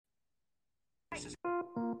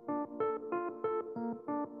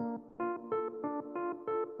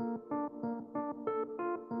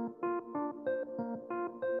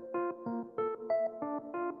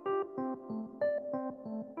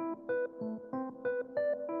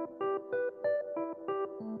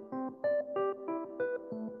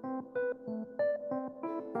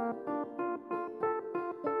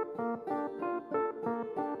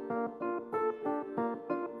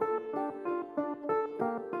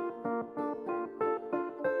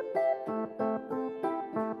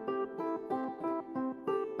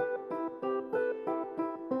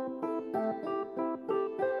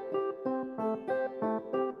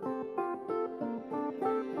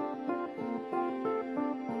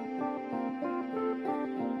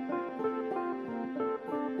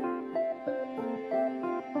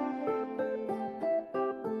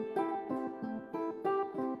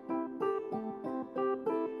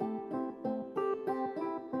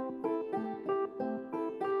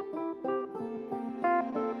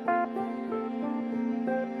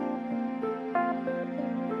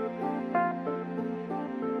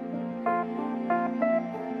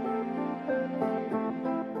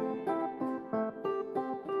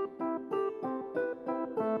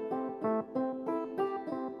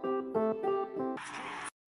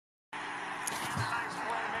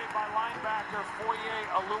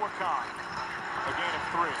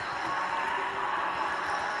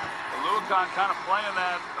Kind of playing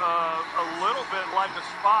that a little bit like a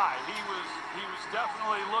spy. He was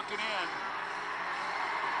definitely looking in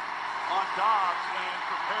on Dobbs and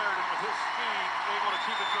prepared, and with his speed, able to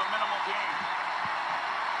keep it to a minimal gain.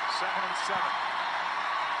 2nd and 7.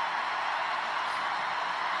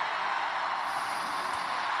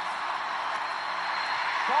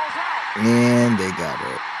 Ball's out. And they got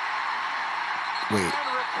it. Wait.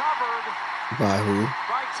 By who?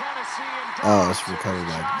 Oh, it's recovered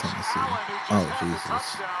by Tennessee. Oh,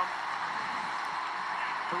 Jesus.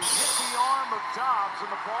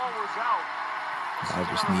 I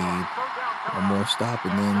just need one more stop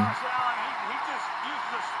and then...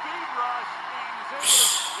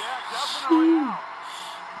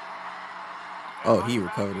 Oh, he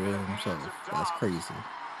recovered it himself. That's crazy.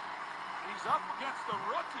 He's up against the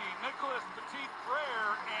rookie, Nicholas Petit-Frere,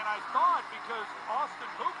 and I thought because Austin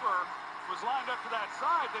Hooper was lined up to that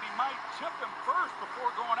side that he might chip him first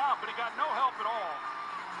before going out, but he got no help at all.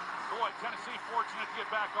 Boy, Tennessee fortunate to get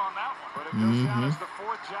back on that one. But it goes down as the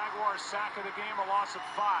 4th Jaguar sack of the game, a loss of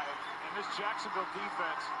 5. And this Jacksonville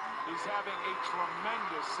defense is having a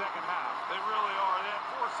tremendous second half. They really are. They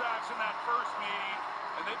had 4 sacks in that first meeting,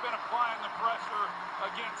 and they've been applying the pressure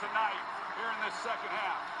again tonight here in this second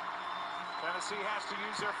half. Tennessee has to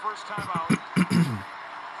use their first timeout.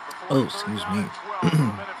 Oh, excuse me.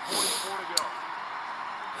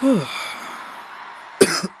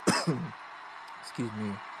 Excuse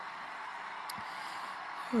me.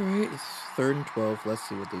 All right, it's 3rd and 12. Let's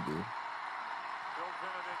see what they do. Bill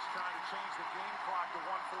Vinovich trying to change the game clock to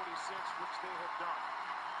 146, which they have done.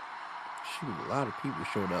 Shoot, a lot of people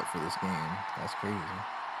showed up for this game. That's crazy.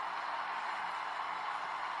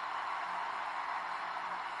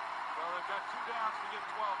 Well, they've got 2 downs to get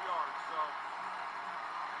 12 yards, so...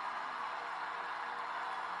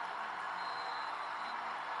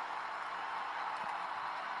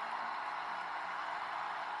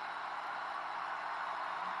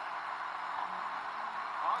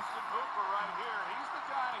 Austin Hooper right here. He's the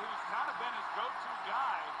guy who's kind of been his go-to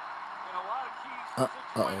guy in a lot of key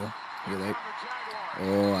situations. You're like,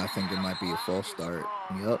 oh, I think it might be a false start.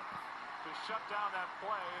 Yep. To shut down that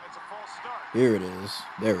play, and it's a false start. Here it is.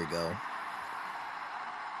 There we go.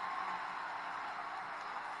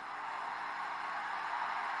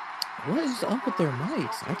 What is up with their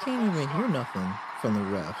mics? I can't even hear nothing from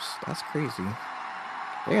the refs. That's crazy.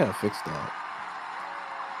 They gotta fix that.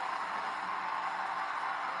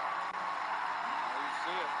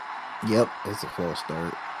 Yep, it's a false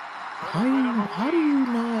start. How do you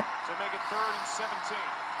not? To make it 3rd and 17.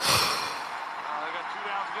 They got 2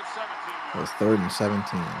 downs to get 17. It was 3rd and 17.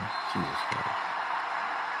 Jesus Christ.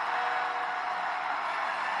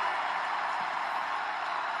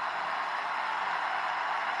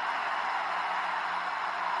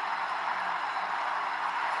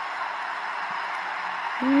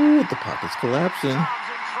 Ooh, the pocket's collapsing.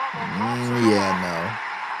 Yeah, no.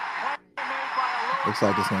 Looks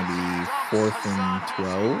like it's going to be 4th and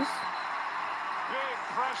 12.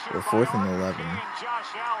 Or 4th and 11.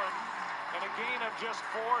 Josh Allen, and a gain of just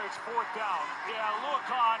 4. It's 4th down. Yeah,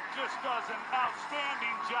 Luakon just does an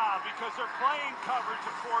outstanding job because they're playing coverage,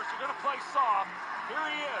 of course. They're going to play soft. Here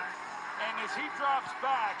he is. And as he drops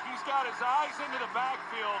back, he's got his eyes into the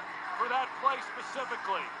backfield for that play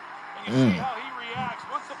specifically. And you see how he reacts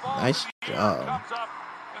once the ball's Nice in the air, job. comes up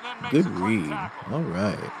and then makes Good a clean read. tackle. All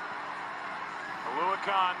right.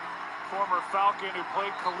 Aluakon, former Falcon who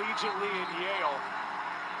played collegiately at Yale.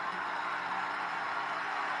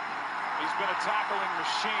 He's been a tackling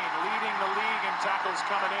machine, leading the league in tackles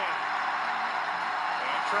coming in.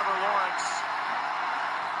 And Trevor Lawrence,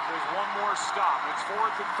 there's one more stop. It's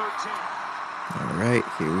 4th and 13. All right,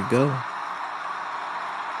 here we go.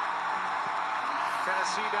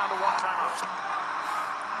 Tennessee down to 1 timeout.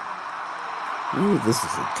 Ooh, this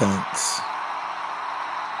is intense.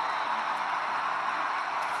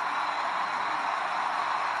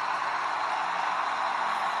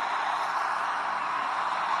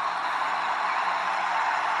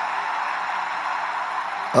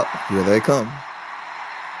 Oh, here they come.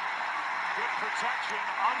 Good protection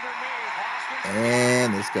underneath.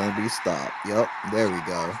 And it's going to be stopped. Yep, there we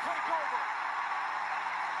go.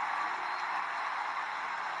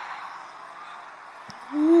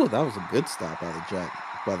 Ooh, that was a good stop by the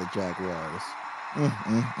Jaguars.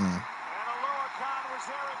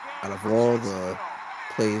 Out of all the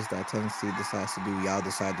plays that Tennessee decides to do, y'all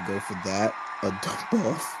decide to go for that, a dump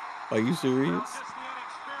off. Are you serious?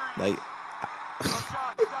 Like,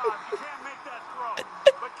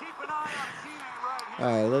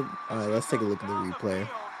 all right, let's take a look at the replay.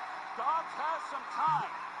 Dobbs has some time,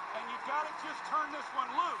 and you've got to just turn this one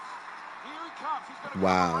loose. Here he comes. He's going to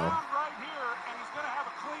wow. come around right here, and he's going to have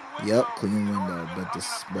a clean window. Yep, clean window, but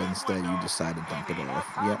instead you decide to dump it off.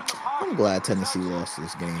 Yep, I'm glad Tennessee lost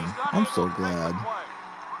this game. I'm so glad.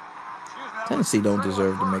 Tennessee don't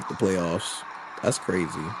deserve to make the playoffs. That's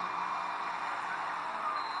crazy.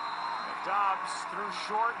 Dobbs threw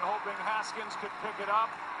short and hoping Haskins could pick it up,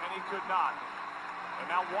 and he could not. And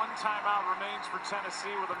now 1 timeout remains for Tennessee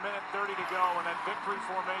with 1:30 to go, and that victory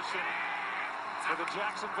formation for the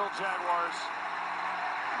Jacksonville Jaguars.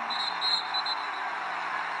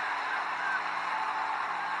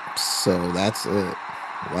 So that's it.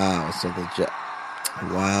 Wow. So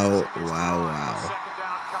wow.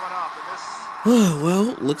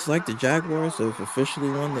 Well, looks like the Jaguars have officially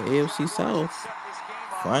won the AFC South.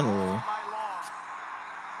 Finally.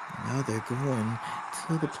 Now they're going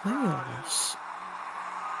to the playoffs.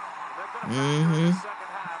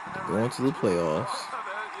 Going to the playoffs.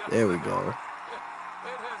 There we go.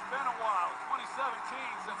 It has been a while,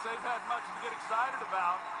 2017, since they've had much to get excited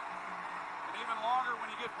about. And even longer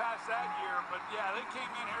when you get past that year. But yeah, they came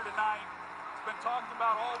in here tonight. It's been talked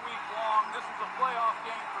about all week long. This was a playoff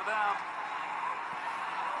game for them.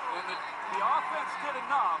 And the offense did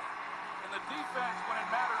enough. And the defense, when it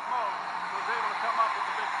mattered most, was able to come up with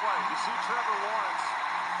the big play. You see Trevor Lawrence.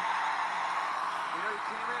 You know, he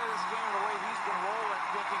came into this game the way he's been rolling,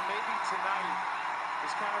 thinking maybe tonight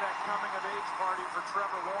is kind of that coming-of-age party for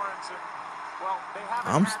Trevor Lawrence. And, well, they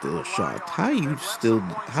haven't I'm still shocked. How you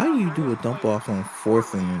do a dump off on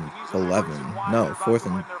 4th and 11? No, 4th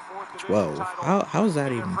and 12. How is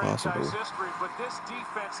that even possible?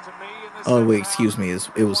 Oh wait, excuse me.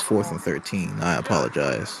 It was 4th and 13. I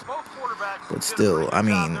apologize. But still, I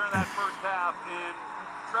mean.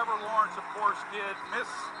 Trevor Lawrence, of course, did miss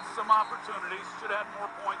some opportunities. Should have had more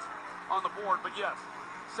points on the board. But yes,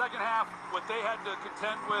 second half, what they had to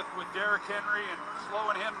contend with Derrick Henry and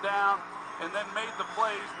slowing him down, and then made the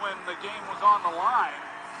plays when the game was on the line,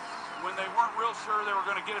 when they weren't real sure they were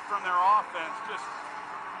going to get it from their offense. Just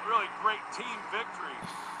really great team victory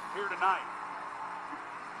here tonight.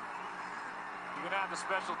 You can add the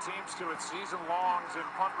special teams to it. Season longs and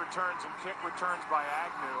punt returns and kick returns by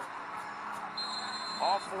Agnew.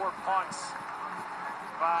 All 4 punts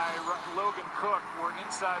by Logan Cook were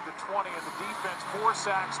inside the 20, and the defense 4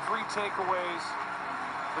 sacks, 3 takeaways,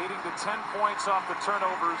 leading to 10 points off the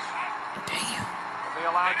turnovers. Damn. And they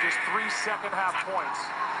allowed just 3 second-half points.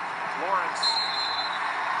 Lawrence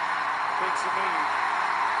takes a knee.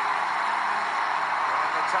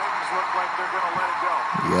 And the Titans look like they're going to let it go.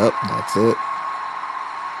 Yep, that's it.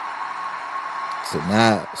 So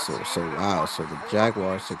now, wow. So the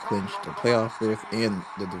Jaguars have clinched the playoff berth and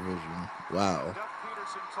the division. Wow.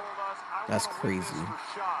 That's crazy.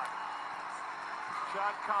 Shad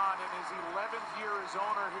Khan in his 11th year as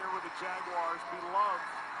owner here with the Jaguars, beloved,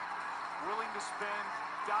 willing to spend,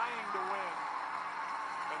 dying to win.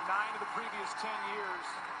 And 9 of the previous 10 years,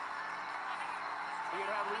 he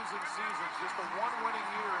had losing seasons. Just the 1 winning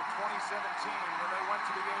year in 2017 when they went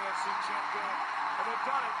to the AFC Champ game. And they've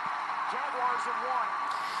done it. Jaguars have won.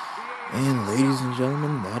 And ladies and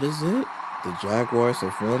gentlemen, that is it. The Jaguars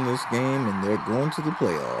have won this game and they're going to the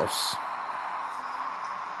playoffs.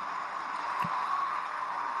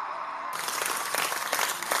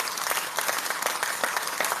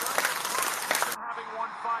 Having won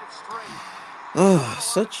 5 Oh,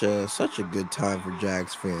 such a good time for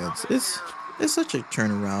Jags fans. It's such a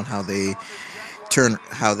turnaround how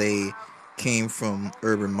they came from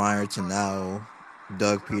Urban Meyer to now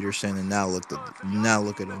Doug Peterson, and now look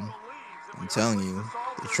at them. I'm telling you,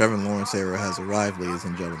 the Trevor Lawrence era has arrived, ladies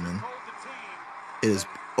and gentlemen. It is.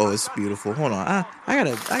 Oh, it's beautiful. Hold on, I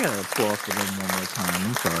gotta applaud for them one more time.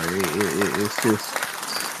 I'm sorry. It's just,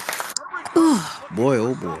 boy,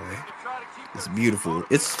 oh boy, it's beautiful.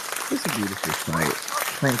 It's a beautiful sight.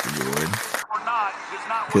 Thank the Lord,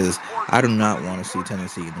 because I do not want to see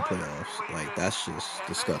Tennessee in the playoffs. Like, that's just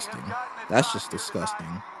disgusting. That's just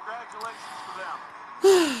disgusting.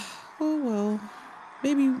 Oh well,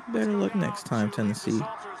 maybe better luck next time, Tennessee.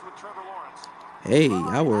 Hey,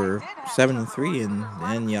 y'all were 7-3, and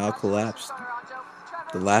then y'all collapsed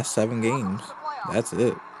the last 7 games. That's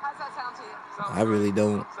it. I really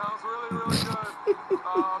don't.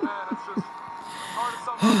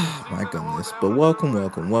 My goodness. But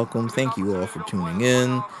welcome. Thank you all for tuning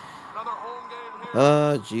in.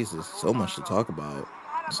 Jesus, so much to talk about.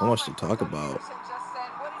 So much to talk about.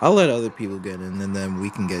 I'll let other people get in, and then we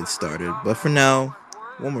can get started. But for now,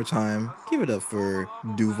 one more time, give it up for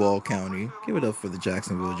Duval County. Give it up for the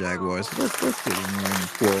Jacksonville Jaguars. Let's give them an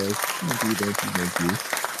applause. Thank you.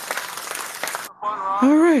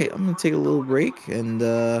 All right, I'm gonna take a little break, and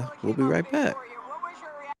we'll be right back.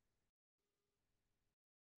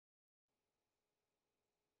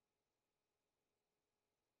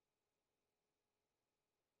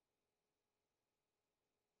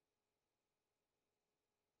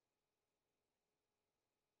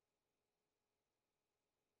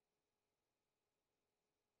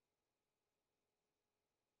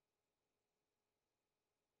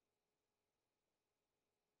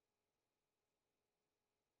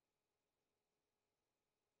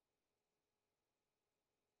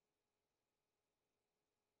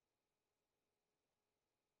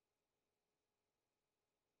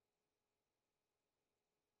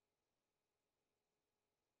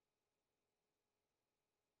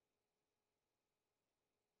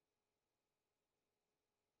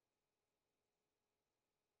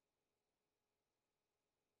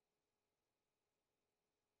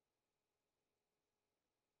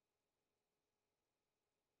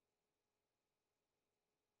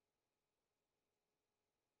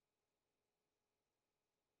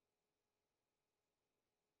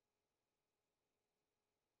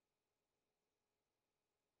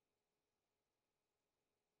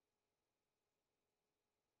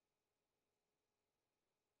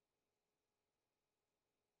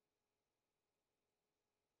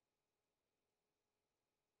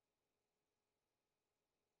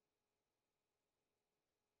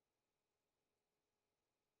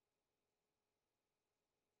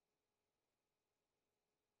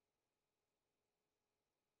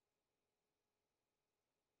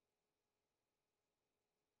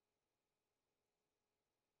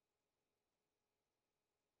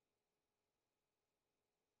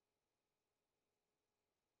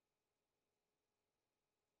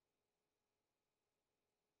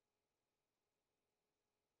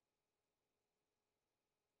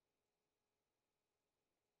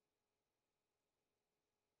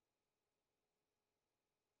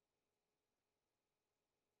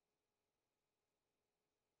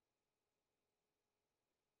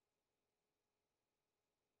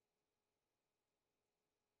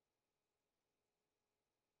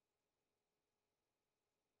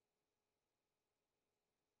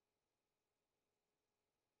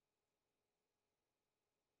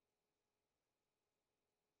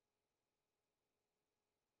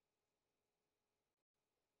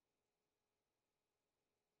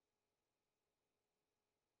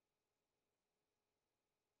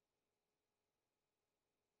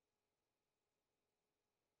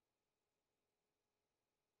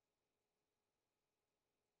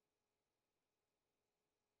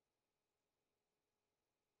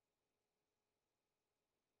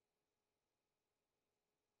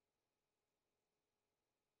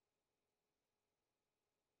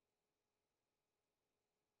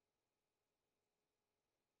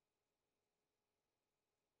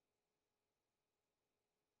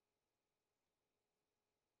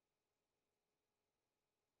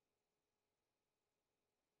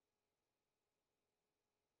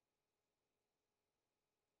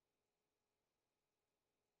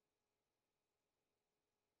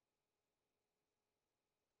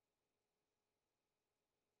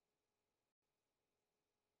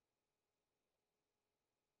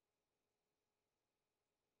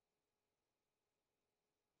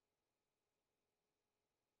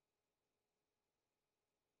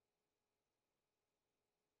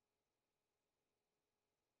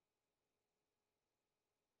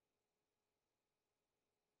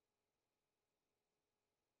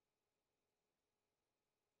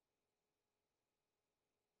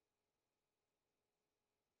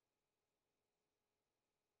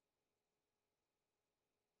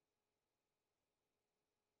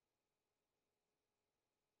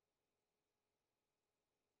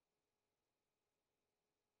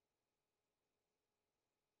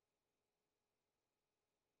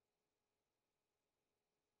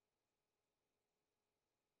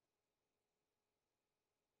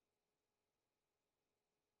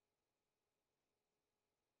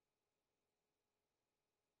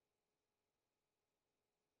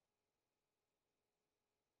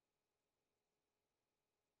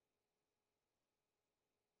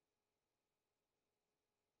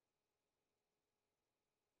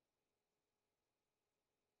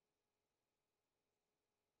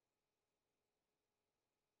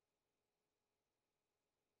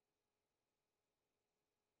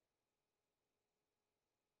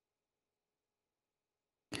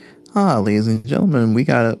 Ah, ladies and gentlemen, we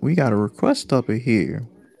got a request up here.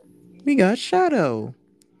 We got Shadow.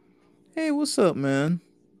 Hey, what's up, man?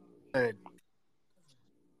 Good.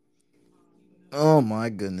 Oh my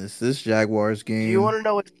goodness, this Jaguars Do you game. want to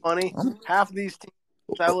know what's funny? Um, Half of these teams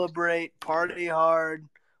celebrate, party hard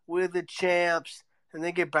with the champs, and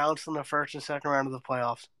they get bounced in the first and second round of the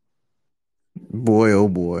playoffs. Boy, oh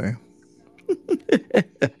boy.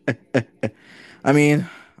 I mean,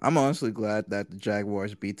 I'm honestly glad that the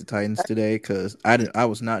Jaguars beat the Titans today because I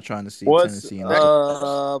was not trying to see What's Tennessee in the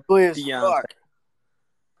That's play. ugly as Deontay? fuck.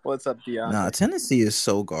 What's up, Nah, Deontay? Tennessee is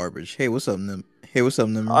so garbage. Hey, what's up, Nim? Hey, what's up,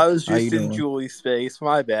 Nimmer? I was How you just in doing? Julie's space.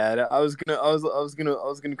 My bad. I was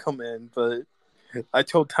gonna come in, but I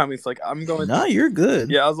told Tommy it's like I'm going. Nah, you're good.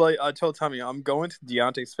 Yeah, I told Tommy I'm going to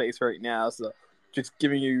Deontay's space right now, so just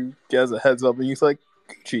giving you guys a heads up. And he's like,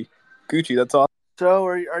 Gucci, that's all. So,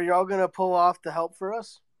 are y'all gonna pull off the help for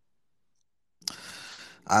us?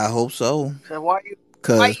 I hope so. So why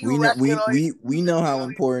Cause you we know resting all your we know how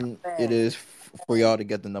important it man? is for y'all to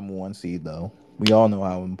get the number one seed, though. We all know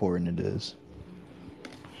how important it is.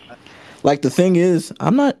 Like the thing is,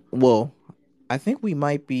 I'm not. Well, I think we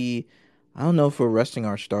might be. I don't know if we're resting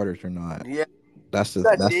our starters or not. Yeah, you got That's the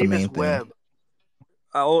Davis main thing. Webb.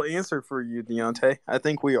 I'll answer for you, Deontay. I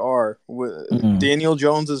think we are. Mm. Daniel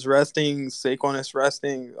Jones is resting. Saquon is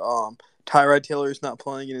resting. Tyrod Taylor is not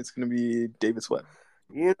playing, and it's going to be Davis Webb.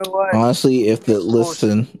 You know what? Honestly,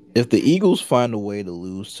 Bullshit. if the Eagles find a way to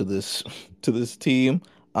lose to this to this team,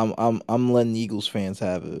 I'm letting Eagles fans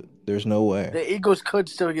have it. There's no way. The Eagles could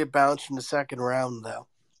still get bounced in the second round, though.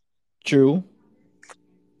 True.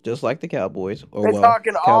 Just like the Cowboys. Or They're well,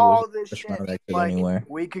 talking the Cowboys are all this first shit round exit like anyway.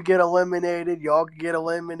 we could get eliminated, y'all could get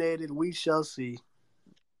eliminated. We shall see.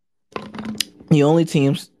 The only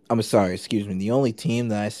teams I'm sorry, excuse me. The only team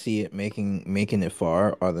that I see it making it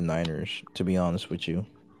far are the Niners, to be honest with you.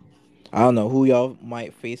 I don't know who y'all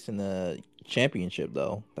might face in the championship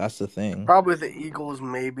though. That's the thing. Probably the Eagles,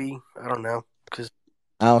 maybe. I don't know. Because,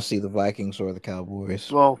 I don't see the Vikings or the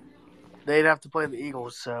Cowboys. well, they'd have to play the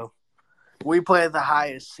Eagles, so we play the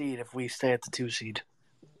highest seed if we stay at the 2 seed,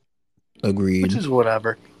 which Agreed. is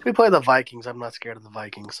whatever. If we play the Vikings, I'm not scared of the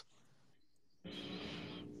Vikings.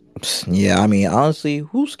 Yeah, I mean, honestly,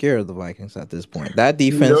 who's scared of the Vikings at this point? That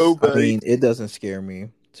defense, I Nobody. mean, it doesn't scare me,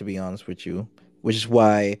 to be honest with you, which is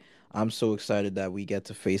why I'm so excited that we get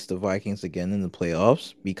to face the Vikings again in the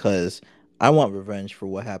playoffs because I want revenge for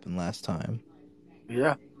what happened last time.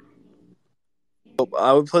 Yeah.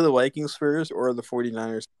 I would play the Vikings first or the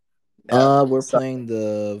 49ers. Yeah. We're playing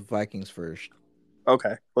the Vikings first.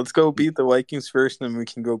 Okay. Let's go beat the Vikings first, and then we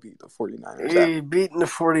can go beat the 49ers after. Beating the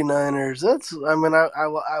 49ers. I mean, I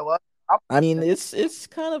love I mean, it's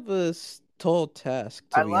kind of a tall task,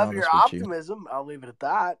 to I be love your honest with you. optimism. I'll leave it at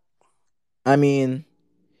that. I mean,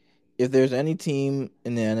 if there's any team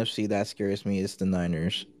in the NFC that scares me, it's the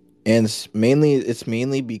Niners. And it's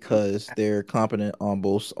mainly because they're competent on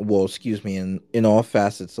both well, excuse me, in all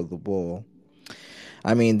facets of the ball.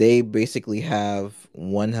 I mean, they basically have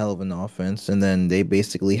one hell of an offense and then they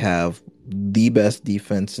basically have the best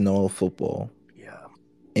defense in all of football. Yeah.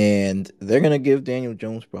 And they're gonna give Daniel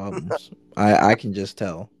Jones problems. I can just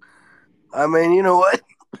tell. I mean, you know what?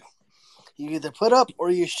 You either put up or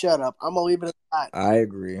you shut up. I'm gonna leave it at that. I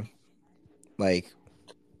agree. Like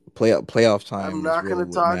playoff I'm time is not really gonna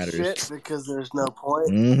what talk matters. shit because there's no point.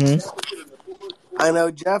 Mm-hmm. I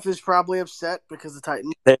know Jeff is probably upset because the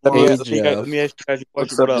Titans Hey, Hey lost. let me Jeff. ask you guys a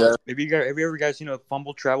What's question. up, What up? Jeff? Have you ever guys seen a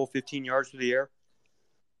fumble travel 15 yards through the air?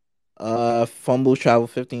 Fumble travel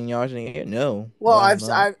 15 yards in the air. No, Well, no, I have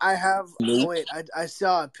not. I have. Nope. Wait, I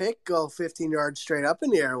saw a pick go 15 yards straight up in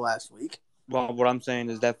the air last week. Well, what I'm saying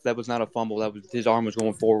is that was not a fumble. That was his arm was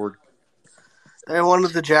going forward. They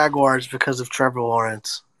wanted the Jaguars because of Trevor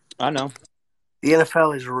Lawrence. I know, The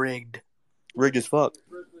NFL is rigged. rigged as fuck.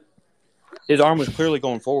 His arm was clearly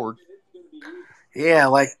going forward. Yeah,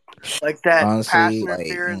 like that pass Honestly, like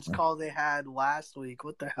interference call they had last week.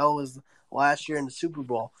 What the hell was last year in the Super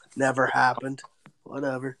Bowl? Never happened.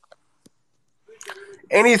 Whatever.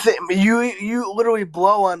 Anything you literally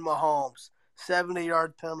blow on Mahomes.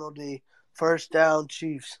 70-yard penalty. First down,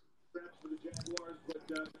 Chiefs.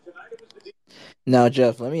 now,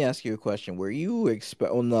 Jeff, let me ask you a question. Were you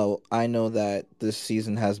expect? Oh no, I know that this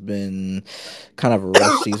season has been kind of a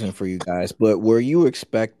rough season for you guys, but were you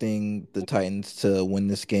expecting the Titans to win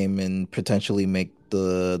this game and potentially make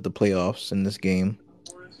the playoffs in this game?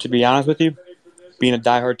 To be honest with you, being a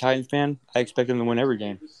diehard Titans fan, I expect them to win every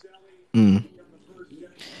game. Mm.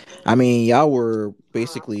 I mean, y'all were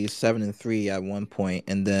basically 7-3 at one point,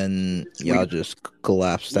 and then We y'all just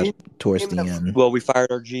collapsed You- towards the end. well, we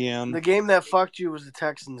fired our GM. The game that fucked you was the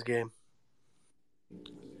Texans game.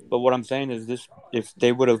 But what I'm saying is this: if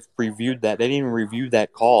they would have reviewed that, they didn't even review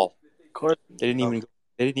that call. Of course, They didn't even.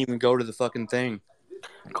 They didn't even go to the fucking thing.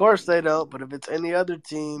 of course they don't. But if it's any other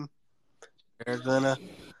team, they're gonna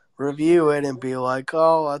review it and be like,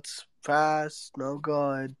 "Oh, that's fast, no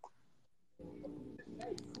good."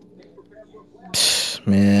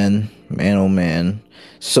 Man, man, oh man.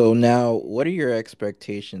 So now, what are your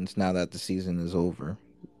expectations now that the season is over?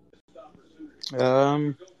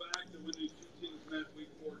 I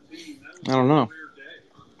don't know.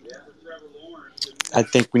 I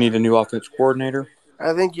think we need a new offense coordinator.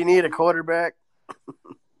 I think you need a quarterback.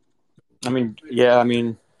 I mean, yeah. I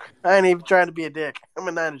mean, I ain't even trying to be a dick. I'm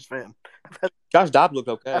a Niners fan. Josh Dobbs looked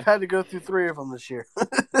okay. I've had to go through 3 of them this year.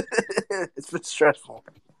 It's been stressful.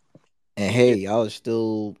 And hey, y'all are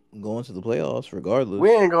still going to the playoffs regardless.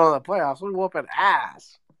 We ain't going to the playoffs. We whooping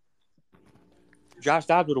ass. Josh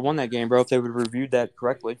Dobbs would have won that game, bro, if they would have reviewed that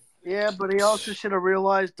correctly. Yeah, but he also should have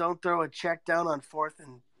realized don't throw a check down on 4th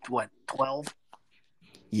and 12.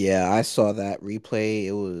 Yeah, I saw that replay.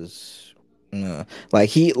 It was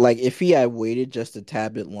like if he had waited just a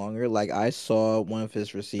tad bit longer, like I saw one of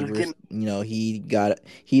his receivers, he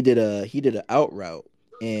did a out route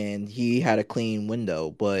and he had a clean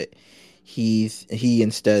window, but he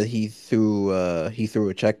instead he threw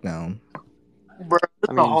a check down. Bro,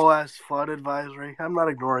 it's a whole ass flood advisory. I'm not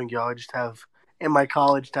ignoring y'all. I just have in my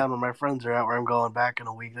college town where my friends are at, where I'm going back in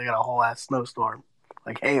a week. They got a whole ass snowstorm,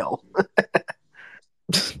 like hail.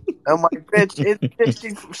 I'm like, bitch,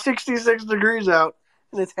 it's 66 degrees out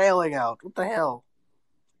and it's hailing out. What the hell?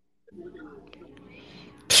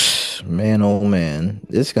 Man, oh man,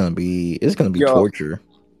 it's gonna be torture.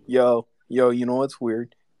 Yo, you know what's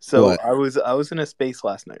weird? So What? I was in a space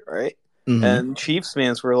last night, right? Mm-hmm. And Chiefs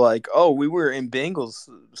fans were like, "Oh, we were in Bengals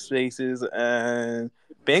spaces, and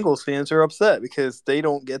Bengals fans are upset because they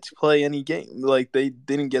don't get to play any game. Like they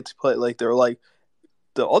didn't get to play. Like they're like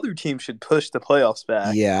the other team should push the playoffs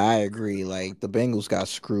back." Yeah, I agree. Like the Bengals got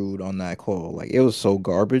screwed on that call. Like it was so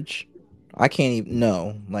garbage. I can't even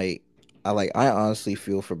no. I honestly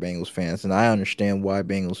feel for Bengals fans, and I understand why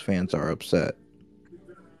Bengals fans are upset.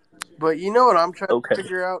 But you know what I'm trying to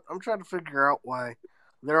figure out? I'm trying to figure out why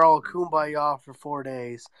they're all kumbaya for 4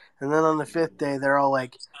 days, and then on the 5th day they're all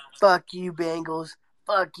like, "Fuck you, Bengals.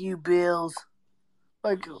 Fuck you, Bills."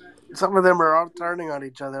 Like some of them are all turning on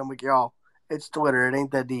each other. I'm like, y'all, it's Twitter. It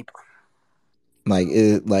ain't that deep.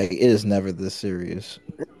 It is never this serious.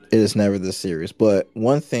 It is never this serious. But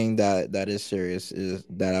one thing that is serious is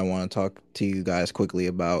that I want to talk to you guys quickly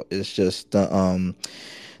about is just the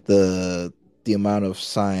amount of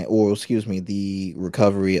the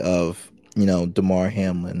recovery of Damar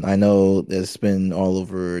Hamlin. I know it's been all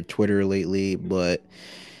over Twitter lately, but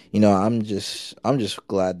I'm just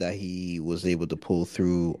glad that he was able to pull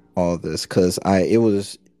through all this because it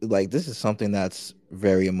was like this is something that's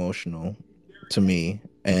very emotional to me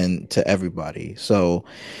and to everybody. So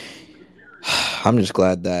I'm just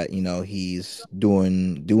glad that he's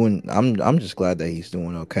doing. I'm just glad that he's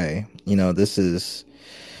doing okay.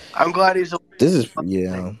 I'm glad he's. This is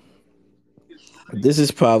This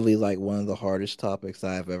is probably like one of the hardest topics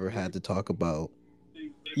I've ever had to talk about.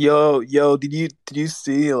 Yo, did you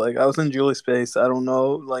see? Like, I was in Julie's space. I don't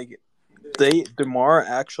know. Like, Damar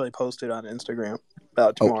actually posted on Instagram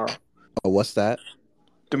about tomorrow. Oh, what's that?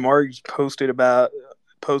 Damar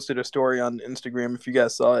posted a story on Instagram. If you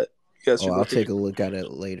guys saw it, you guys should. I'll take a look at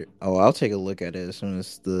it later. I'll take a look at it as soon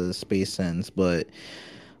as the space ends. But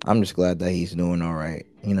I'm just glad that he's doing all right.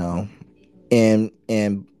 And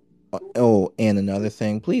another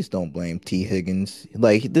thing, please don't blame T. Higgins.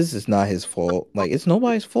 Like this is not his fault. Like it's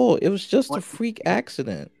nobody's fault. It was just a freak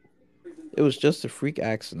accident. It was just a freak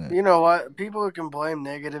accident. You know what? People who can blame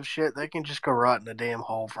negative shit, they can just go rot in a damn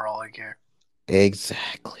hole for all I care.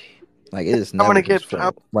 Exactly. Like it is never his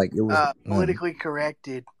fault. Like it was politically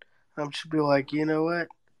corrected. I'm just be like, you know what?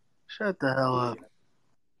 Shut the hell up.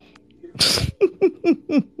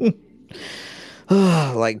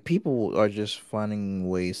 Like people are just finding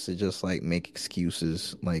ways to just like make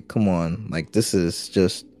excuses. Like, come on. Like this is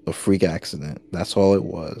just a freak accident. That's all it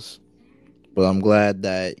was. But I'm glad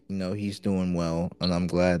that, he's doing well, and I'm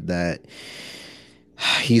glad that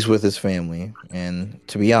he's with his family. And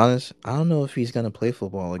to be honest, I don't know if he's going to play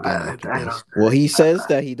football again after this. Well, he says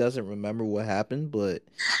that he doesn't remember what happened, but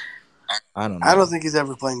I don't know. I don't think he's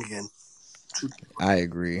ever playing again. I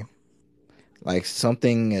agree. Like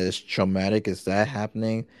something as traumatic as that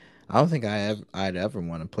happening, I don't think I'd ever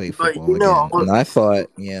want to play But football again. And I thought,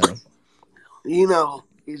 yeah,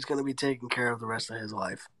 he's going to be taken care of the rest of his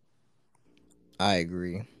life. I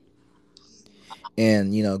agree.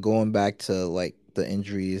 And going back to like the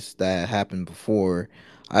injuries that happened before,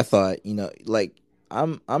 I thought, like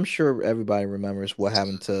I'm sure everybody remembers what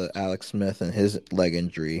happened to Alex Smith and his leg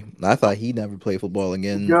injury. I thought he never played football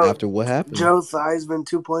again after what happened. Joe Theismann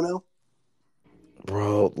 2.0.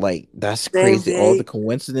 Bro, like that's Same crazy. All the day.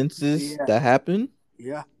 coincidences that happened.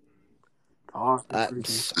 Yeah. I,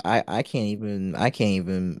 I can't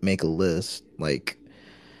even make a list. Like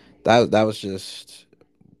that was just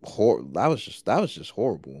that was just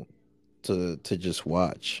horrible to just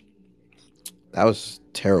watch. That was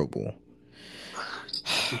terrible.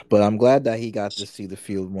 But I'm glad that he got to see the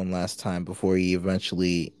field one last time before he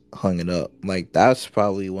eventually hung it up. Like that's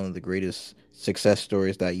probably one of the greatest success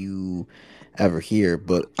stories that you ever hear.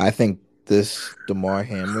 But I think this Damar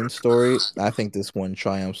Hamlin story, I think this one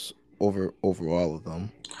triumphs over all of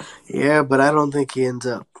them. Yeah, but I don't think he ends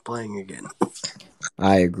up playing again.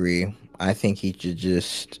 I agree. I think he should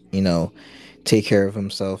just, take care of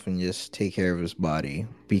himself and just take care of his body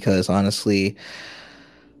because honestly,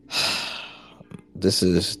 this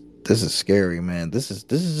is scary, man. This is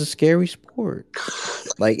a scary sport.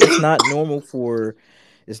 Like it's not normal for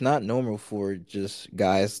just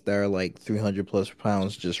guys that are like 300 plus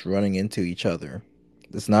pounds just running into each other.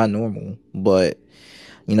 It's not normal. But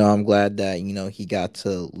I'm glad that he got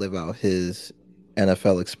to live out his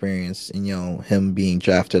NFL experience and him being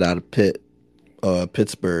drafted out of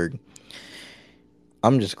Pittsburgh.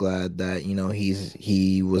 I'm just glad that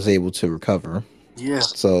he was able to recover. Yeah.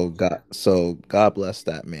 So God bless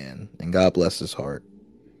that man and God bless his heart.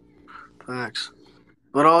 Facts.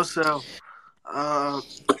 But also, when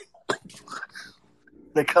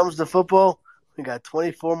it comes to football, we got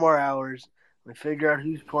 24 more hours. We figure out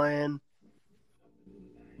who's playing,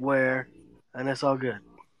 where, and it's all good.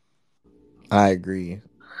 I agree.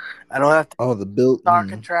 I don't have to the Bill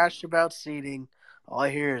talking trash about seeding. All I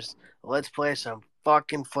hear is, let's play some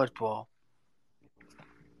fucking football.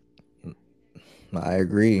 I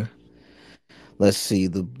agree. Let's see.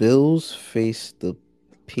 The Bills face the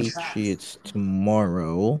Patriots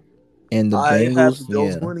tomorrow, and the I have Bengals. the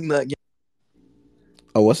Bills Yeah. winning that game.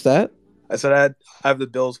 Oh, what's that? I said I have the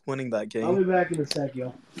Bills winning that game. I'll be back in a sec,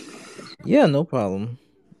 yo. Yeah, no problem.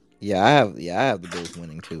 Yeah, I have the Bills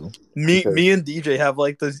winning too. Me and DJ have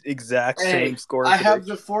like the exact same score. I have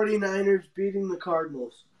the 49ers beating the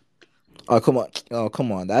Cardinals. Oh come on! Oh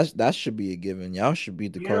come on! That should be a given. Y'all should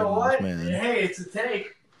beat the Cardinals, man. Hey, it's a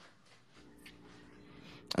take.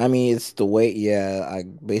 I mean, it's the way. Yeah,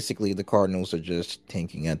 basically the Cardinals are just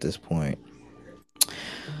tanking at this point.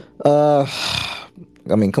 I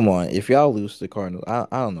mean, come on. If y'all lose to the Cardinals, I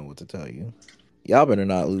don't know what to tell you. Y'all better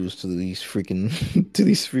not lose to these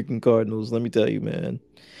freaking Cardinals. Let me tell you, man.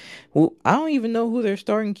 Well, I don't even know who their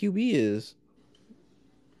starting QB is.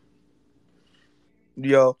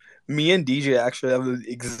 Yo, me and DJ actually have the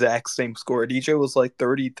exact same score. DJ was like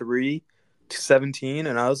 33-17,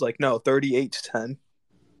 and I was like, no, 38-10.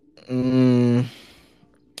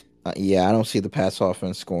 Yeah, I don't see the pass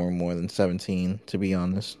offense scoring more than 17, to be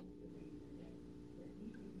honest.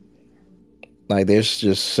 Like, there's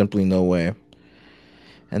just simply no way.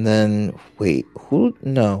 And then, wait, who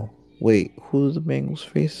do the Bengals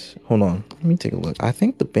face? Hold on, let me take a look. I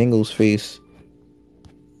think the Bengals face.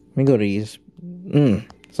 Let me go to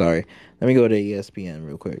sorry. Let me go to ESPN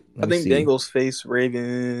real quick. I think Bengals face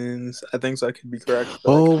Ravens. I think so. I could be correct.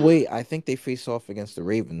 Oh, wait. I think they face off against the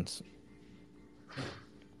Ravens.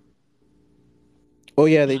 Oh,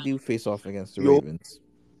 yeah, they do face off against the Ravens.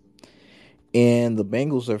 And the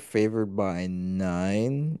Bengals are favored by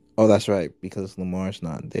 9. Oh, that's right, because Lamar's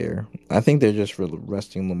not there. I think they're just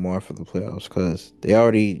resting Lamar for the playoffs because they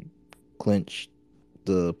already clinched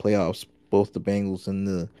the playoffs, both the Bengals and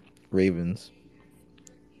the Ravens.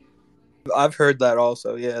 I've heard that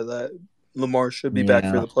also, yeah, that Lamar should be back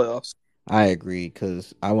for the playoffs. I agree,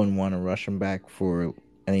 because I wouldn't want to rush him back for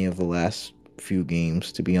any of the last few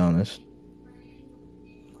games, to be honest.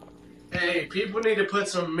 Hey, people need to put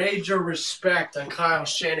some major respect on Kyle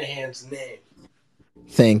Shanahan's name.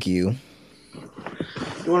 Thank you.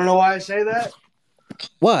 You want to know why I say that?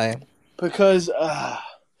 Why? Because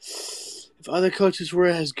if other coaches were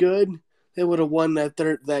as good, they would have won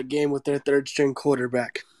that game with their third string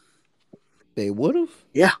quarterback. They would have?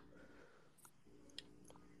 Yeah.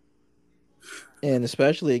 And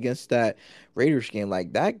especially against that Raiders game,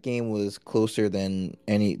 like that game was closer than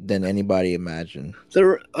anybody imagined.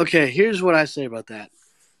 Okay, here's what I say about that.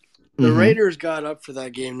 The Raiders got up for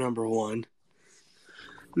that game, number one.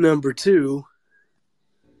 Number two,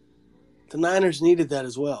 The Niners needed that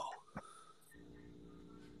as well.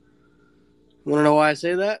 Want to know why I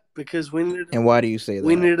say that? Because we needed. And why do you say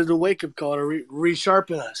We that? needed a wake-up call to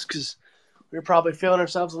resharpen us because we were probably feeling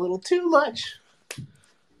ourselves a little too much.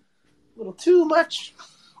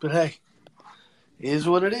 But hey, it is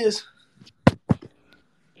what it is.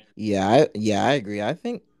 Yeah, I agree. I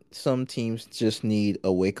think some teams just need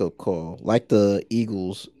a wake up call, like the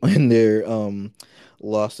Eagles when they're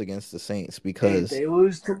lost against the Saints, Hey, if because they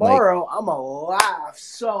lose like tomorrow, I'm gonna laugh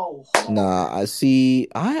so hard. nah, I see.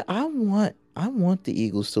 I want the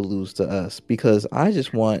Eagles to lose to us because I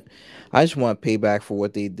just want payback for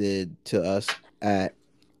what they did to us at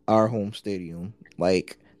our home stadium.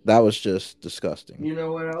 Like that was just disgusting. You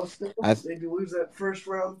know what else? I They could lose that first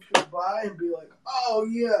round bye and be like, "Oh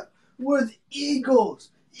yeah, we're the Eagles."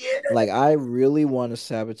 Yeah. I really want to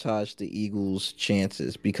sabotage the Eagles'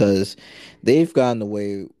 chances because they've gotten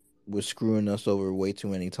away with screwing us over way too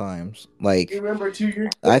many times. You remember 2 years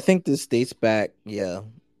I ago? think this dates back, yeah.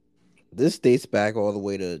 This dates back all the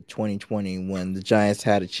way to 2020 when the Giants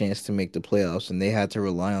had a chance to make the playoffs and they had to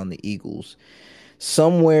rely on the Eagles.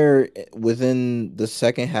 Somewhere within the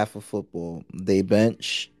second half of football, they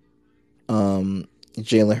bench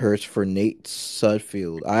Jalen Hurts for Nate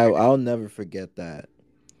Sudfeld. I'll never forget that.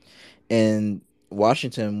 And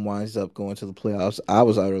Washington winds up going to the playoffs. I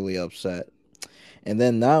was utterly upset. And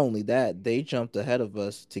then not only that, they jumped ahead of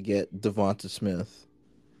us to get Devonta Smith.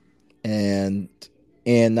 And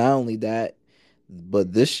not only that,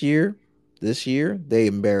 but this year they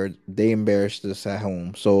embarrassed us at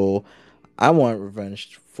home. So I want revenge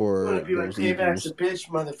I'm for gonna be like, those "Payback's a Eagles. bitch,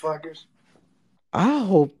 motherfuckers." I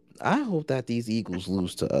hope that these Eagles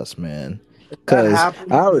lose to us, man. If that Cause happens, I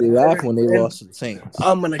and the already laughed Niners when they win, lost to the Saints.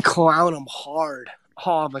 I'm gonna clown them hard.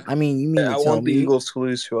 Oh, I'm like, I mean, you mean to I tell want the me Eagles to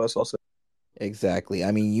lose to us also. exactly?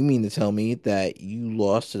 I mean, you mean to tell me that you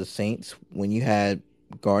lost to the Saints when you had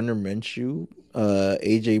Gardner Minshew,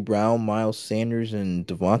 AJ Brown, Miles Sanders, and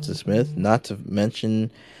Devonta Smith, not to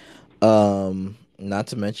mention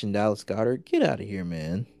Dallas Goddard. Get out of here,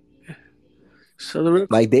 man. so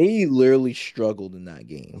the They literally struggled in that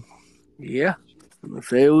game. yeah. If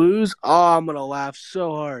they lose, oh, I'm gonna laugh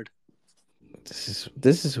so hard. This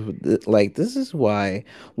is why.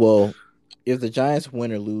 Well, if the Giants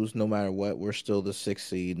win or lose, no matter what, we're still the sixth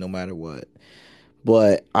seed, no matter what.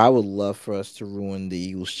 But I would love for us to ruin the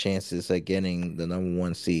Eagles' chances at getting the number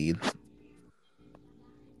one seed.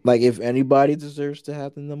 If anybody deserves to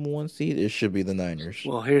have the number one seed, it should be the Niners.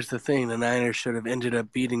 Well, here's the thing: the Niners should have ended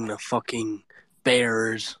up beating the fucking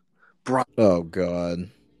Bears, Oh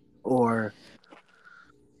God. or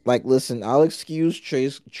Listen, I'll excuse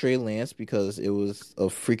Trey Lance because it was a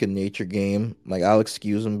freak of nature game. I'll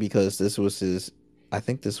excuse him because I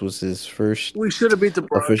think this was his first we should have beat the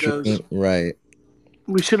official Broncos. game. Right.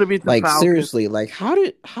 We should have beat the Falcons Seriously, how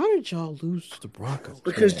did y'all lose to the Broncos,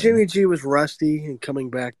 because man? Jimmy G was rusty and coming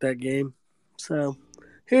back that game. So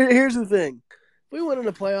here's the thing: if we win in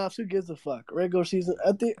the playoffs, who gives a fuck? Regular season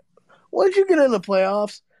once you get in the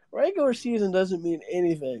playoffs, regular season doesn't mean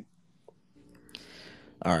anything.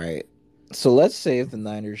 All right. So let's say if the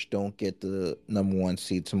Niners don't get the number one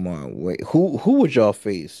seed tomorrow, wait, who would y'all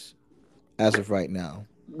face as of right now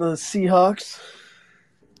The Seahawks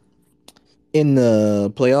in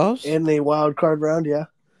the playoffs? in the wild card round, yeah.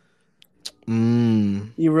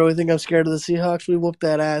 You really think I'm scared of the Seahawks? We whooped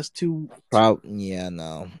that ass too. Yeah,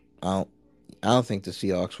 no. I don't think the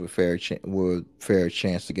Seahawks would fair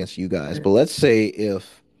chance against you guys. But let's say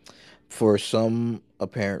if for some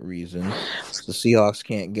apparent reason the Seahawks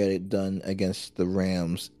can't get it done against the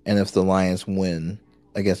Rams and if the Lions win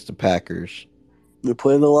against the Packers. We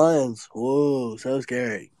play the Lions. Whoa, so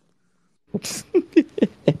scary.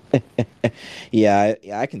 Yeah,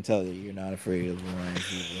 I can tell that you're not afraid of the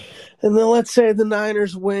Lions either. And then let's say the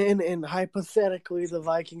Niners win, and hypothetically the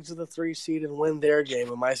Vikings are the 3 seed and win their game.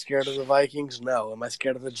 Am I scared of the Vikings? No. Am I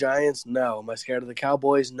scared of the Giants? No. Am I scared of the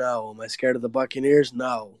Cowboys? No. Am I scared of the Buccaneers?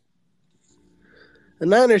 No. The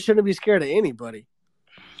Niners shouldn't be scared of anybody.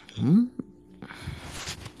 Period.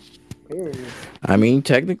 I mean,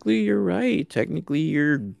 technically you're right. Technically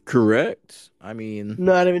you're correct. I mean,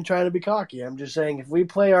 Not even trying to be cocky. I'm just saying if we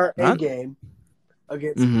play our A game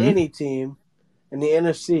against any team in the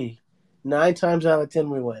NFC, 9 times out of 10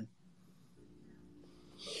 we win.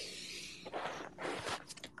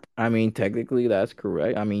 I mean, technically that's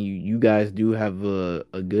correct. I mean, you guys do have a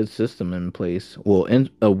good system in place. Well,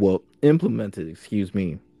 implemented, excuse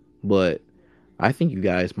me. But I think you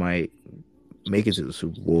guys might make it to the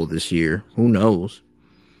Super Bowl this year. Who knows?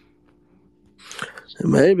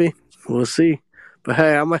 Maybe. We'll see. But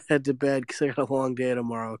hey, I'm going to head to bed because I got a long day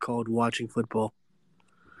tomorrow called watching football.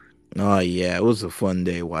 Oh yeah, it was a fun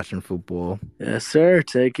day watching football. Yes, sir.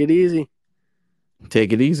 Take it easy.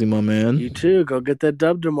 Take it easy, my man. You too. Go get that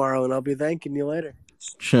dub tomorrow, and I'll be thanking you later.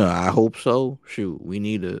 Sure, I hope so. Shoot, we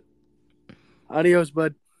need it. Adios,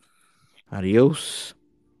 bud. Adios.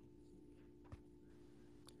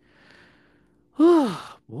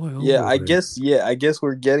 Boy, oh Yeah, I boy. guess. Yeah, I guess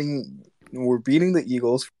we're beating the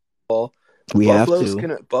Eagles. We have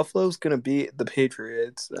to. Buffalo's gonna beat the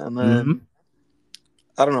Patriots, and Mm-hmm. then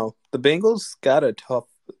I don't know. The Bengals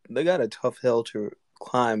they got a tough hill to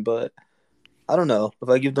climb, but I don't know if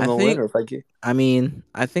I give them I a win think. or if I give.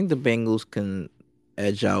 I think the Bengals can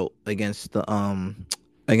edge out against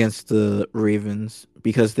the Ravens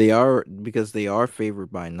because they are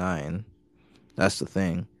favored by 9. That's the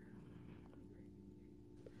thing.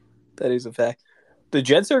 That is a fact. The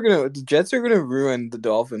Jets are gonna ruin the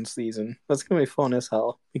Dolphins season. That's gonna be fun as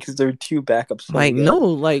hell because their 2 backups Like playing together. no,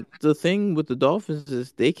 like the thing with the Dolphins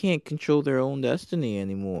is they can't control their own destiny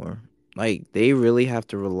anymore. Like they really have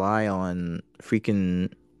to rely on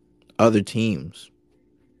freaking other teams.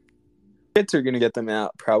 Jets are gonna get them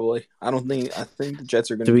out probably. I think the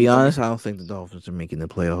Jets are gonna To be beat them. honest, I don't think the Dolphins are making the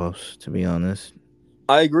playoffs. To be honest,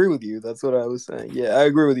 I agree with you. That's what I was saying. Yeah, I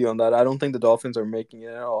agree with you on that. I don't think the Dolphins are making it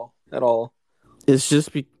at all. At all. it's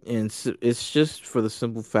just for the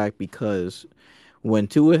simple fact because when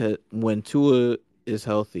Tua is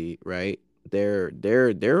healthy, right? They're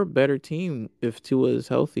a better team if Tua is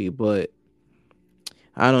healthy, but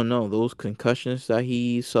I don't know those concussions that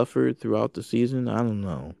he suffered throughout the season. I don't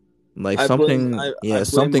know, like I blame Mike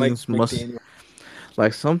something's must McDaniel.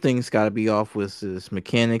 like something's got to be off with his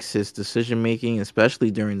mechanics, his decision making,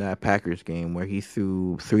 especially during that Packers game where he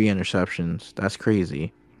threw 3 interceptions. That's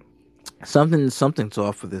crazy. Something's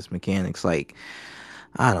off with his mechanics. Like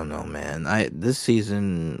I don't know, man. I This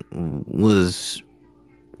season was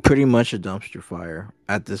pretty much a dumpster fire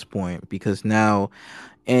at this point because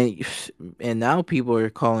and now people are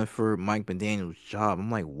calling for Mike McDaniel's job.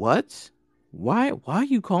 I'm like, what? Why are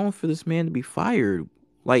you calling for this man to be fired?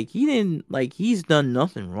 Like he's done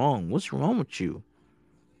nothing wrong. What's wrong with you?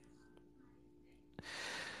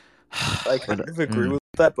 I But kind of agree with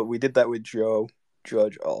that, but we did that with Joe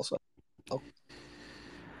Judge also.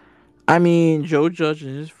 I mean, Joe Judge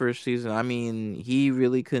in his first season, I mean, he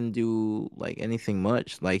really couldn't do like anything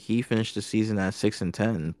much. Like he finished the season at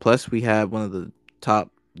 6-10. Plus, we had one of the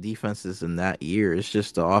top defenses in that year. It's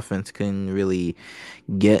just the offense couldn't really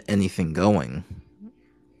get anything going.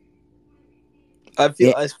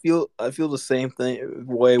 And, I feel the same thing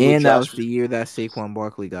way with and that Josh. was the year that Saquon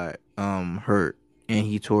Barkley got hurt and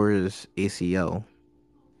he tore his ACL.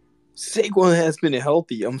 Saquon has been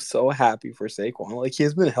healthy. I'm so happy for Saquon. Like he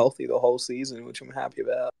has been healthy the whole season, which I'm happy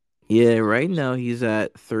about. Yeah, right now he's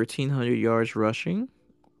at 1,300 yards rushing,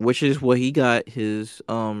 which is what he got his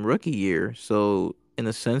rookie year. So in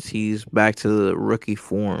a sense, he's back to the rookie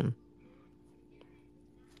form.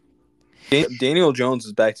 Daniel Jones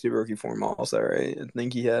is back to rookie form also, right? I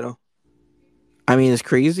think he had him. I mean, it's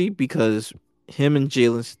crazy because him and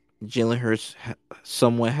Jalen Hurts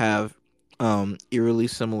somewhat have eerily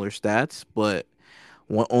similar stats, but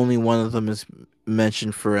only one of them is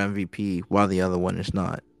mentioned for MVP, while the other one is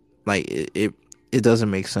not. Like it doesn't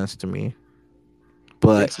make sense to me.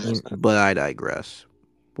 But Makes no sense. but I digress.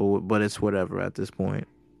 But it's whatever at this point.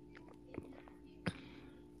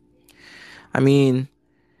 I mean,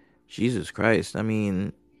 Jesus Christ. I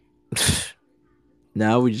mean,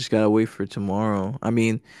 now we just gotta wait for tomorrow. I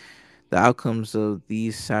mean, the outcomes of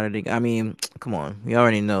these Saturday. I mean, come on. We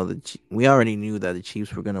already knew that the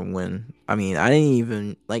Chiefs were gonna win. I mean, I didn't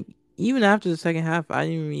even even after the second half. I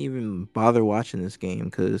didn't even bother watching this game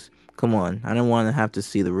because come on, I didn't want to have to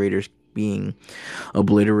see the Raiders being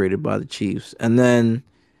obliterated by the Chiefs. And then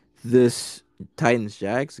this Titans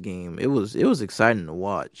Jags game, it was exciting to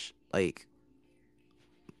watch. Like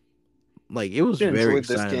it was I very enjoyed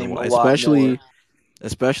this exciting to game a watch, lot more.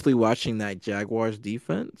 especially watching that Jaguars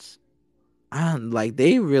defense. Like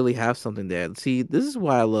they really have something there. See, this is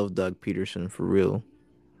why I love Doug Peterson for real.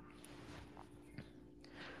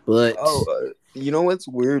 Oh, But you know what's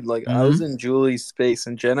weird? Like I was mhm. in Julie's space,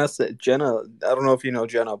 and Jenna. I don't know if you know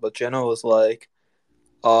Jenna, but Jenna was like,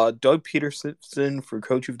 Doug Peterson for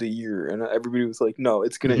Coach of the Year," and everybody was like, "No,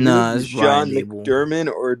 it's gonna either Nah, be it's Brian Sean Dable. McDermott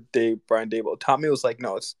or Brian Dable." Tommy was like,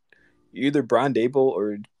 "No, it's either Brian Dable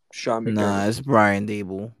or Sean Nah, McDermott." it's Brian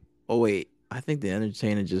Dable. Oh wait, I think the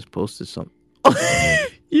Entertainer just posted something.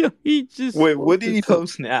 Yeah, he just Wait, what did posted he something.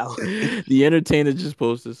 post now? The Entertainer just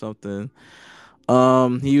posted something.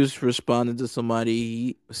 He was responding to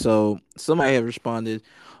somebody. So somebody had responded,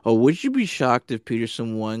 "Oh, would you be shocked if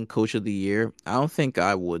Peterson won Coach of the Year?" I don't think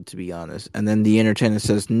I would, to be honest. And then the entertainer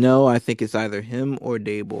says, "No, I think it's either him or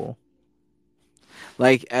Dable."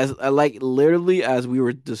 Like like literally as we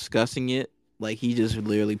were discussing it, like he just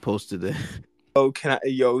literally posted it. Oh,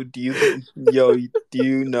 do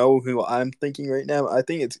you know who I'm thinking right now? I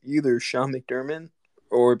think it's either Sean McDermott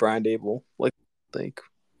or Brian Dable. Like, think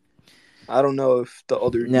I don't know if the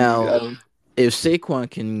other dude. Now, I don't. if Saquon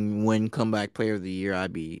can win Comeback Player of the Year,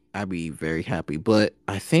 I'd be very happy. But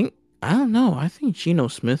I don't know. I think Geno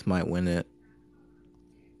Smith might win it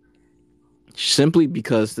simply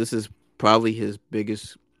because this is probably his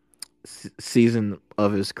biggest season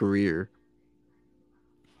of his career.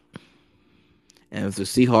 And if the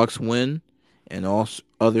Seahawks win and all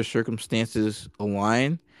other circumstances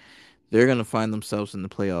align, they're going to find themselves in the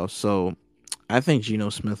playoffs. So I think Geno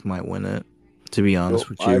Smith might win it, to be honest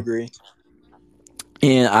with I you. agree.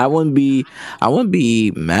 And I wouldn't be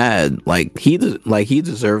mad. Like he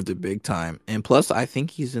deserved it big time. And plus, I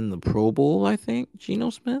think he's in the Pro Bowl. I think Geno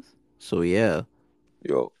Smith. So yeah.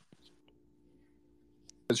 Yo,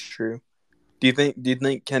 that's true. Do you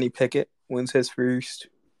think Kenny Pickett wins his first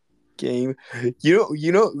game?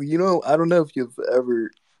 You know. I don't know if you've ever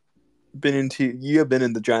you have been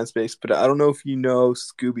in the Giant space, but I don't know if you know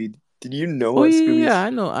Scooby. Did you know Oh what yeah. Scooby's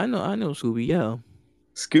I know Scooby. Yeah.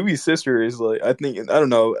 Scooby's sister is like? I think I don't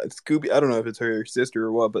know Scooby. I don't know if it's her sister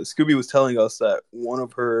or what, but Scooby was telling us that one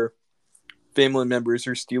of her family members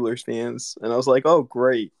are Steelers fans, and I was like, oh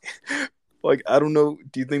great. Like I don't know.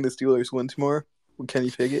 Do you think the Steelers win tomorrow with Kenny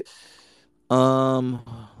Pickett? Um.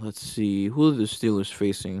 Let's see. Who are the Steelers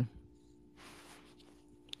facing?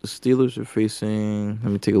 The Steelers are facing.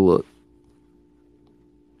 Let me take a look.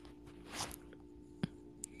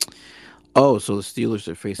 Oh, so the Steelers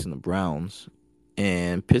are facing the Browns,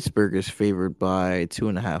 and Pittsburgh is favored by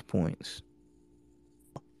 2.5 points.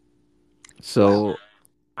 So Wow.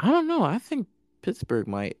 I don't know. I think Pittsburgh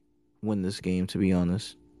might win this game, to be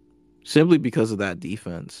honest, simply because of that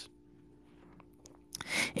defense.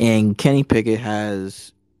 And Kenny Pickett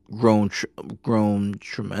has grown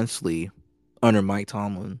tremendously under Mike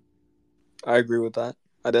Tomlin. I agree with that.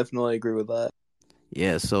 I definitely agree with that.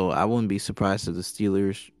 Yeah, so I wouldn't be surprised if the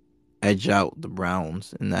Steelers edge out the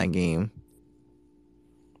Browns in that game.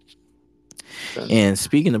 And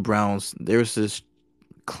speaking of Browns, there's this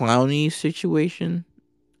Clowney situation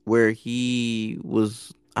where he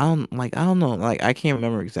was I don't know, like I can't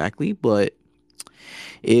remember exactly, but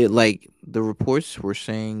it like the reports were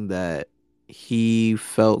saying that he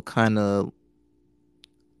felt kind of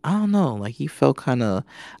I don't know, like he felt kind of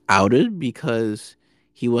outed because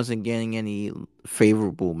he wasn't getting any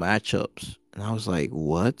favorable matchups. And I was like,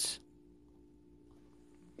 "What?"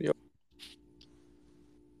 Yep.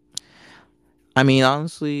 I mean,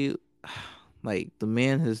 honestly, like the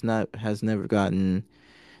man has never gotten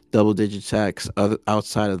double digit sacks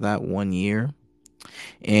outside of that 1 year,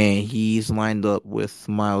 and he's lined up with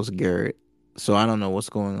Myles Garrett. So I don't know what's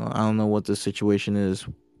going on. I don't know what the situation is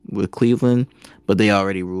with Cleveland, but they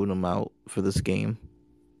already ruled him out for this game.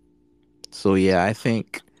 So yeah, I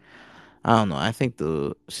don't know. I think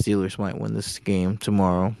the Steelers might win this game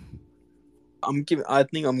tomorrow. I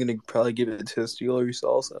think I'm gonna probably give it to the Steelers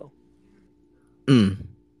also. Mm.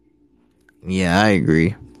 Yeah, I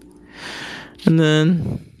agree. And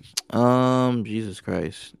then, Jesus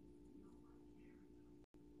Christ.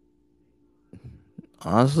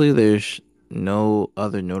 Honestly, there's no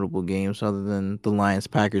other notable games other than the Lions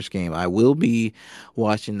Packers game. I will be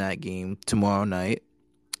watching that game tomorrow night,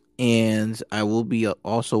 and I will be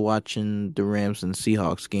also watching the Rams and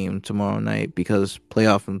Seahawks game tomorrow night because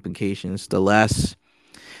playoff implications. The last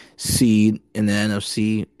seed in the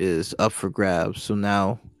NFC is up for grabs. So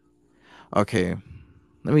now, okay,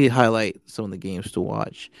 let me highlight some of the games to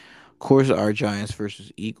watch. Of course, our Giants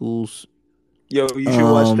versus Eagles. Yo, you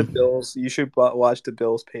should watch the Um, Bills. You should watch the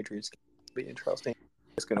Bills Patriots game. It'll be interesting.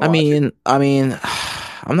 Just gonna watch it. I mean,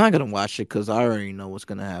 I'm not gonna watch it because I already know what's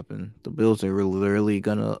gonna happen. The Bills are literally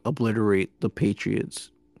gonna obliterate the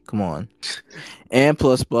Patriots. Come on, and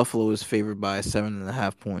plus Buffalo is favored by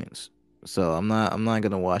 7.5 points. So I'm not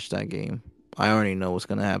gonna watch that game. I already know what's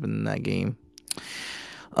gonna happen in that game.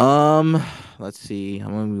 Um, let's see.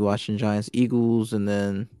 I'm gonna be watching Giants Eagles, and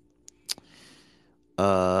then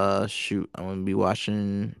shoot, I'm gonna be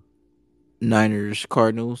watching Niners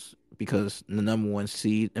Cardinals because the number one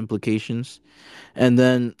seed implications. And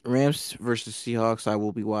then Rams versus Seahawks, I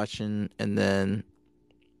will be watching. And then,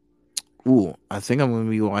 I think I'm going to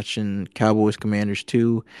be watching Cowboys Commanders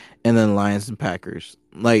too. And then Lions and Packers.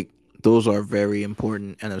 Like, those are very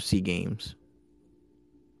important NFC games.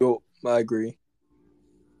 I agree.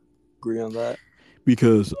 Agree on that.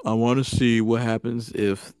 Because I want to see what happens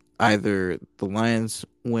if either the Lions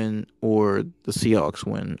win or the Seahawks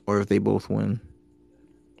win, or if they both win.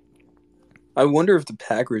 I wonder if the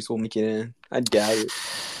Packers will make it in. I doubt it.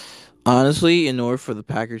 Honestly, in order for the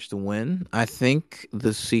Packers to win, I think the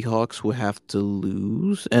Seahawks would have to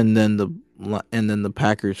lose, and then the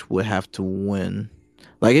Packers would have to win.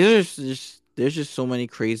 Like there's just so many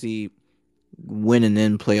crazy win and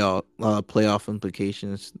then playoff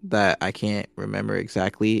implications that I can't remember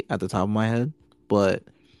exactly at the top of my head. But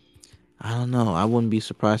I don't know. I wouldn't be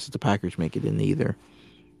surprised if the Packers make it in either.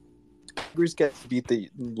 Packers get to beat the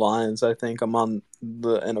Lions. I think I'm on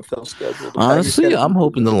the NFL schedule. Honestly, I'm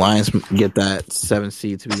hoping the Lions get that 7th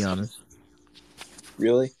seed. To be honest,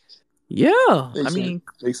 really, yeah.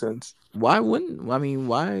 Makes sense. Why wouldn't?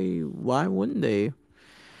 Why wouldn't they?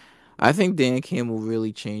 I think Dan Campbell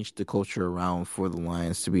really changed the culture around for the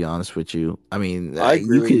Lions. To be honest with you, I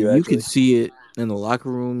agree with you. You could see it in the locker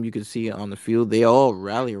room. You could see it on the field. They all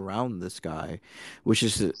rally around this guy, which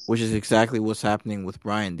is exactly what's happening with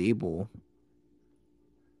Brian Daboll.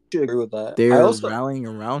 I agree with that. They're rallying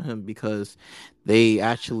around him because they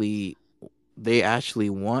actually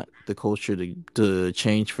want the culture to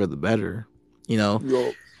change for the better. You know.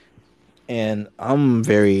 Yo. And I'm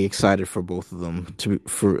very excited for both of them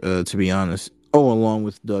to be honest. Oh, along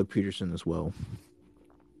with Doug Peterson as well.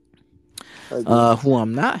 Who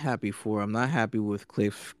I'm not happy for. I'm not happy with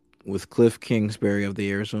Cliff Kingsbury of the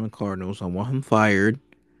Arizona Cardinals. I want him fired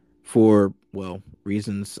for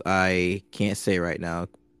reasons I can't say right now,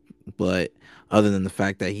 but other than the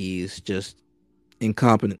fact that he's just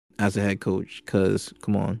incompetent as a head coach. Because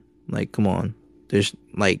come on, there's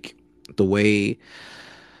the way.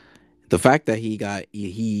 The fact that he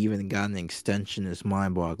even got an extension is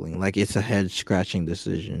mind-boggling. Like, it's a head-scratching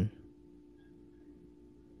decision.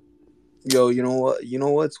 Yo, you know what? You know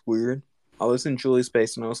what's weird? I was in Julie's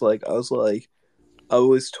space and I was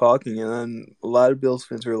talking, and then a lot of Bills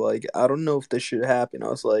fans were like, "I don't know if this should happen." I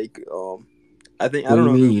was like, I don't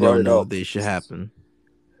know who brought it up. If this should happen.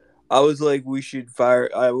 I was like, we should fire.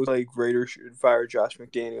 I was like, Raiders should fire Josh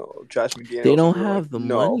McDaniel. They don't have the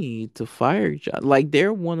money to fire. Like,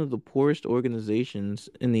 they're one of the poorest organizations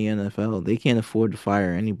in the NFL. They can't afford to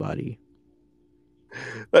fire anybody.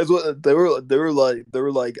 That's what they were. They were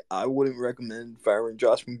like, I wouldn't recommend firing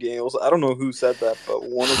Josh McDaniels. I don't know who said that, but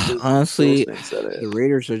one of the honestly said it. The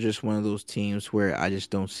Raiders are just one of those teams where I just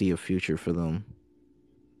don't see a future for them.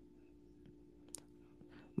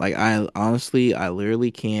 Like, I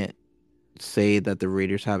literally can't say that the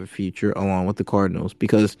Raiders have a future along with the Cardinals,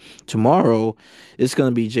 because tomorrow it's going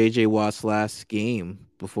to be J.J. Watt's last game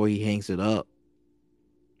before he hangs it up.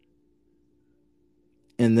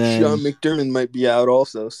 And then Sean McDermott might be out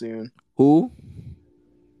also soon. Who?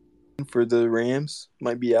 For the Rams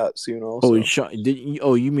might be out soon also.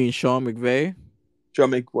 You mean Sean McVay?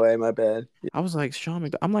 Sean McVay, my bad. I was like, Sean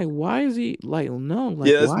McVay. I'm like, why is he that's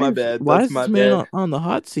my bad. Why is this man on the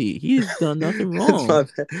hot seat? He's done nothing wrong.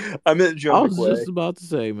 That's my bad. I meant Sean McVay. I was just about to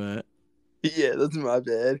say, man. Yeah, that's my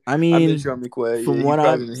bad. I mean, Sean McVay. From what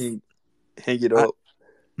hang it up.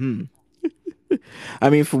 I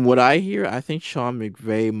mean, from what I hear, I think Sean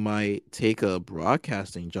McVay might take a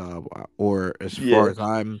broadcasting job, or far as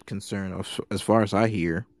I'm concerned, as far as I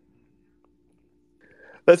hear.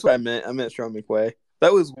 That's what I meant. I meant Sean McVay.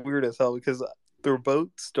 That was weird as hell because they both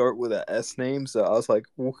start with an S name, so I was like,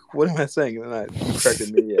 "What am I saying?" And then you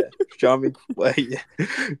corrected me. Yeah, Sean McVay. Yeah.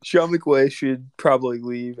 Sean McVay should probably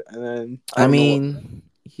leave, and then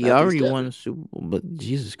he already won a Super Bowl, but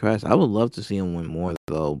Jesus Christ, I would love to see him win more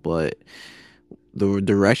though. But the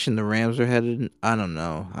direction the Rams are headed, I don't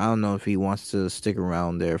know. I don't know if he wants to stick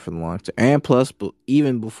around there for the long term. And plus,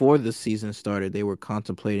 even before the season started, they were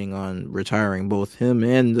contemplating on retiring both him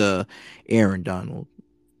and Aaron Donald.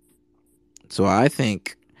 So I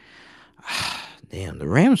think, damn, the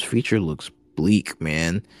Rams' future looks bleak,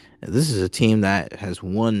 man. This is a team that has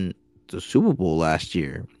won the Super Bowl last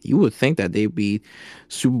year. You would think that they'd be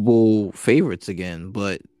Super Bowl favorites again,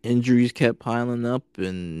 but injuries kept piling up,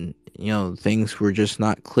 and things were just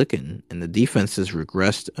not clicking, and the defense has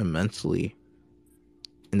regressed immensely.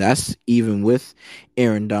 And that's even with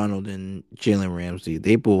Aaron Donald and Jalen Ramsey.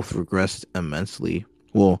 They both regressed immensely.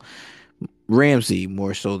 Well, Ramsey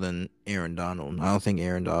more so than Aaron Donald. I don't think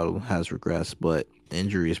Aaron Donald has regressed, but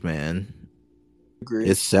injuries, man. Agree.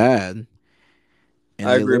 It's sad. And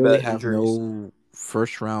I agree about have injuries. No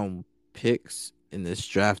first-round picks in this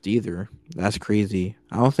draft either. That's crazy.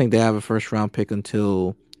 I don't think they have a first-round pick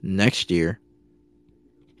until next year.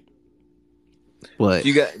 But do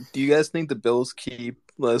you guys think the Bills keep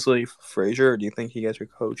Leslie Frazier, or do you think he gets a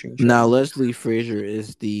coaching job? Now, Leslie Frazier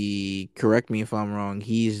is the, correct me if I'm wrong,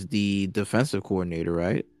 he's the defensive coordinator,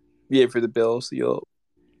 right? Yeah, for the Bills. Yo,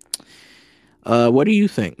 What do you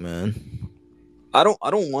think, man? I don't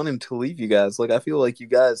want him to leave you guys. Like, I feel like you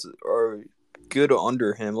guys are good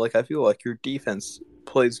under him. Like, I feel like your defense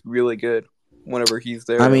plays really good whenever he's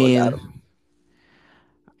there. I Like, mean,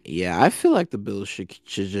 yeah, I feel like the Bills should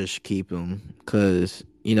just keep him because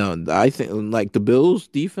I think like the Bills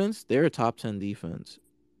defense, they're a top 10 defense.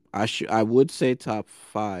 I would say top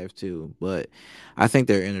 5 too, but I think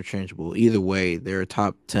they're interchangeable. Either way, they're a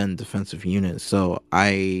top 10 defensive unit. So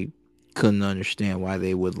I couldn't understand why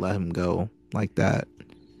they would let him go like that.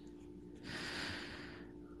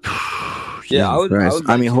 yeah, I Jesus would. I Christ. would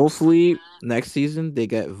I like mean, him. hopefully next season they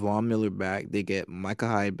get Von Miller back, they get Micah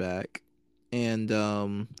Hyde back, and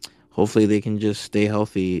hopefully they can just stay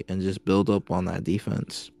healthy and just build up on that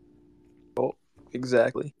defense.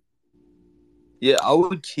 Exactly. Yeah, I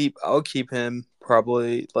would keep him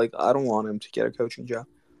probably. Like, I don't want him to get a coaching job.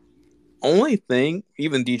 Only thing,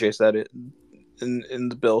 even DJ said it in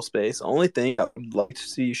the Bill space. Only thing I would like to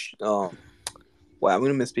see. Wow, I'm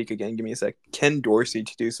gonna misspeak again. Give me a sec. Ken Dorsey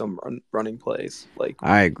to do some running plays. Like,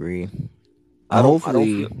 I agree. I don't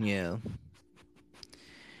Hopefully, feel. yeah.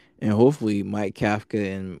 And hopefully Mike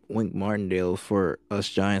Kafka and Wink Martindale, for us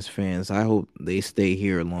Giants fans, I hope they stay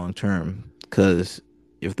here long term. Cause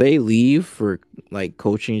if they leave for like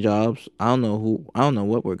coaching jobs, I don't know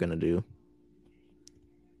what we're gonna do.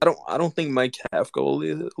 I don't think Mike Kafka will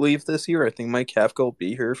leave this year. I think Mike Kafka will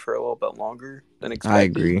be here for a little bit longer than I expected.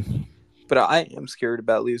 agree. But I am scared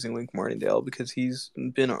about losing Wink Martindale because he's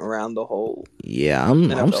been around the whole. Yeah, I'm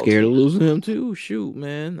NFL scared of team. losing him too. Shoot,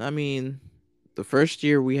 man. I mean, the first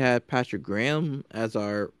year we had Patrick Graham as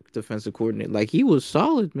our defensive coordinator. Like he was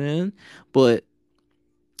solid, man. But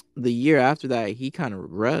the year after that, he kind of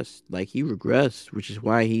regressed. Like he regressed, which is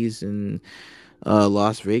why he's in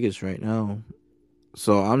Las Vegas right now.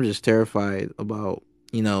 So I'm just terrified about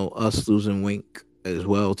us losing Wink as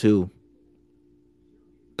well too.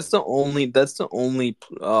 That's the only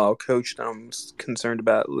coach that I'm concerned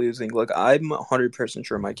about losing. Like, I'm 100%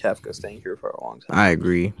 sure Mike Kafka staying here for a long time. I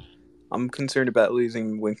agree. I'm concerned about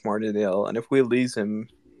losing Wink Martindale, and if we lose him,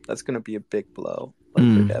 that's gonna be a big blow, like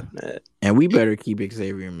for definite. And we better keep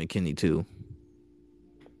Xavier McKinney too.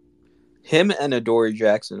 Him and Adoree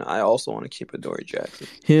Jackson. I also want to keep Adoree Jackson.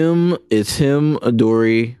 It's him,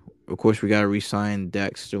 Adoree. Of course, we got to re-sign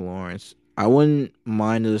Dexter Lawrence. I wouldn't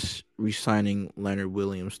mind us re-signing Leonard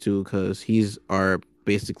Williams too, because he's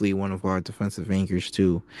basically one of our defensive anchors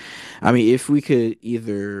too. I mean, if we could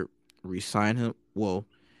either re-sign him,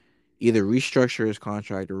 either restructure his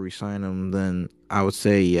contract or re-sign him, then I would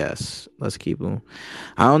say yes, let's keep him.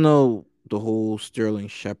 I don't know the whole Sterling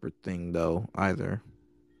Shepard thing though either.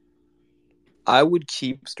 I would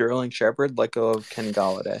keep Sterling Shepard like of Kenny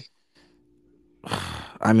Golladay.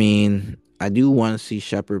 I mean, I do want to see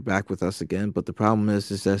Shepard back with us again, but the problem is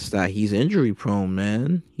just that he's injury prone,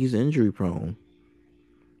 man. He's injury prone.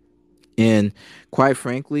 And quite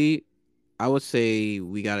frankly, I would say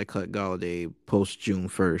we got to cut Golladay post June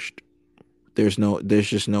 1st. There's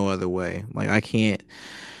just no other way. Like I can't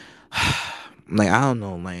like I don't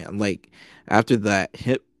know, man. Like after that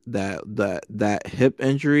hip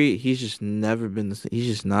injury, he's just never been he's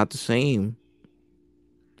just not the same.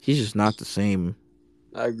 He's just not the same.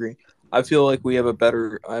 I agree. I feel like we have a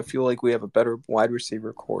better wide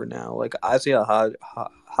receiver core now. Like Isaiah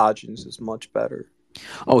Hodgins is much better.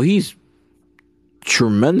 Oh, he's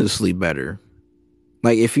tremendously better.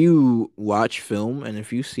 Like if you watch film and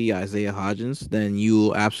if you see Isaiah Hodgins, then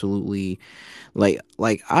you'll absolutely like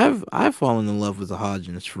I've fallen in love with the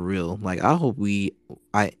Hodgins for real. Like I hope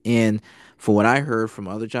and from what I heard from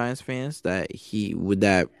other Giants fans that he's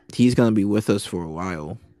gonna be with us for a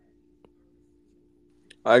while.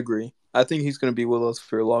 I agree. I think he's going to be with us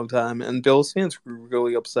for a long time. And Bills fans were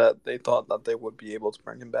really upset. They thought that they would be able to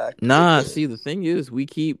bring him back. Nah, see, the thing is, we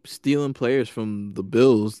keep stealing players from the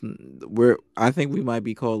Bills. I think we might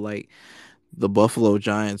be called like the Buffalo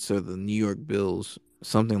Giants or the New York Bills,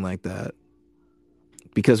 something like that.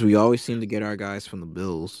 Because we always seem to get our guys from the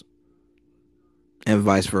Bills, and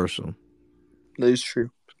vice versa. That is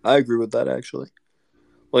true. I agree with that, actually.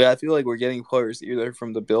 Like, I feel like we're getting players either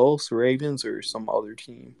from the Bills, Ravens, or some other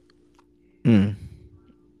team.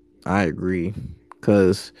 I agree.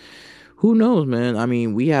 Because who knows, man? I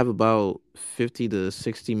mean, we have about 50 to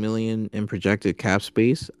 60 million in projected cap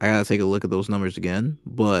space. I gotta take a look at those numbers again.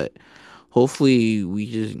 But hopefully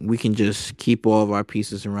we can just keep all of our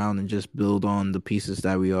pieces around and just build on the pieces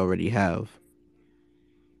that we already have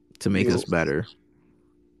to make us better.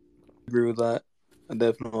 I agree with that. I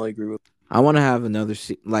definitely agree with. I want to have another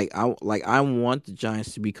I want the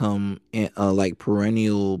Giants to become like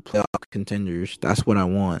perennial playoff contenders. That's what I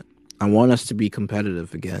want. I want us to be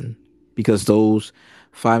competitive again because those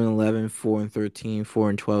 5-11, 4-13,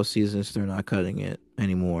 4-12 seasons, they're not cutting it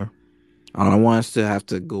anymore. I don't want us to have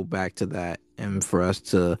to go back to that and for us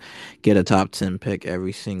to get a top 10 pick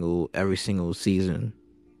every single season.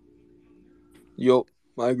 Yup,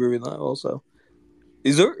 I agree with that also.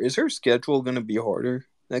 Is her schedule going to be harder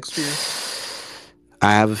next year?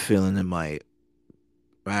 I have a feeling it might.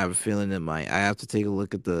 I have to take a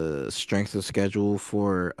look at the strength of schedule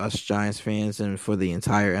for us Giants fans and for the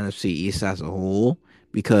entire NFC East as a whole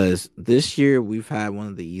because this year we've had one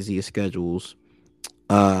of the easiest schedules.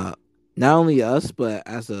 Not only us but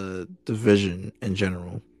as a division in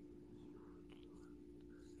general.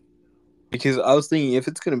 Because I was thinking if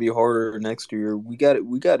it's going to be harder next year, we got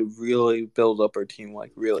to really build up our team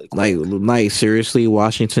like really quick. Like seriously,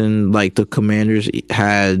 Washington, like the Commanders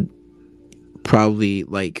had probably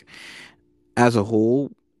like as a whole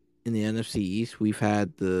in the NFC East, we've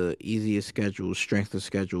had the easiest schedule, strength of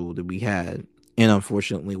schedule that we had. And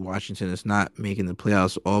unfortunately, Washington is not making the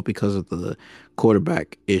playoffs all because of the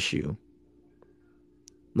quarterback issue.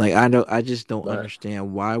 Like I just don't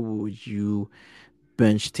understand why would you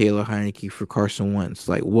bench Taylor Heineke for Carson Wentz?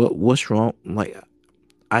 Like what's wrong? Like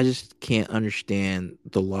I just can't understand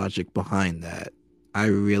the logic behind that. I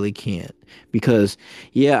really can't because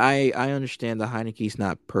I understand that Heineke's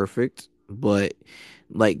not perfect, but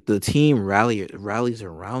like the team rallies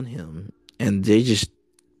around him, and they just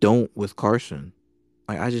don't with Carson.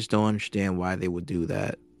 Like I just don't understand why they would do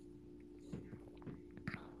that.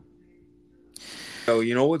 Oh,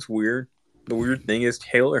 you know what's weird? The weird thing is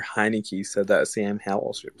Taylor Heineke said that Sam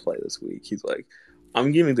Howell should play this week. He's like,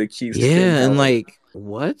 I'm giving the keys to Sam Howell. And like,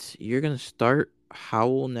 what? You're gonna start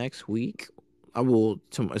Howell next week?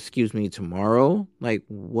 Tomorrow? Like,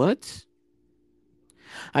 what?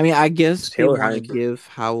 I mean, I guess they want to give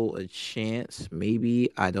Howell a chance. Maybe,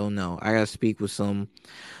 I don't know. I gotta speak with some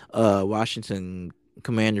Washington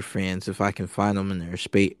Commander fans if I can find them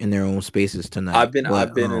in their own spaces tonight. I've been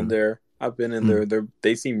in there.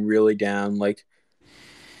 They seem really down. Like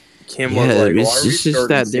Kim was like, it's just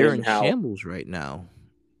that they're in shambles right now.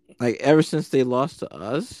 Like ever since they lost to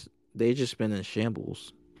us, they just been in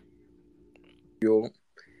shambles.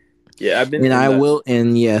 Yeah, I've been.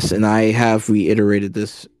 And I have reiterated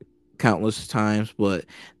this countless times, but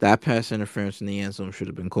that pass interference in the end zone should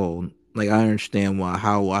have been called. Like I understand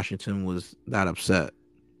how Washington was that upset.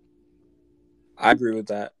 I agree with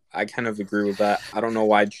that. I kind of agree with that. I don't know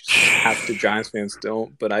why half the Giants fans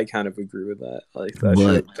don't, but I kind of agree with that. Like that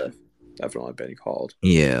should have definitely been called.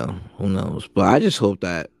 Yeah, who knows? But I just hope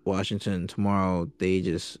that Washington tomorrow they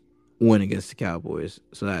just win against the Cowboys,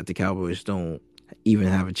 so that the Cowboys don't even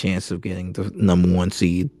have a chance of getting the number 1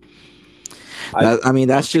 seed.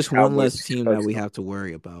 That's just one less team that we have to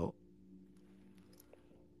worry about.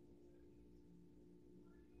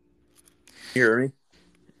 You hear me?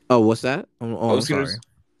 Oh, what's that? I'm sorry.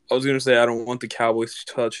 I was gonna say I don't want the Cowboys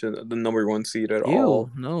to touch the number 1 seed at all.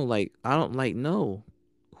 No, like I don't like no.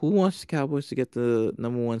 Who wants the Cowboys to get the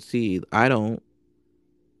number 1 seed? I don't.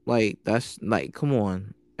 Like that's like come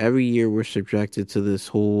on. Every year we're subjected to this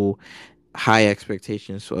whole high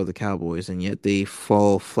expectations for the Cowboys, and yet they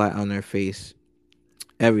fall flat on their face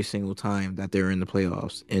every single time that they're in the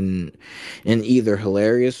playoffs in either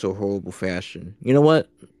hilarious or horrible fashion. You know what?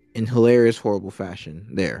 In hilarious, horrible fashion.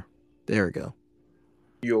 There we go.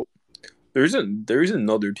 Yo, there's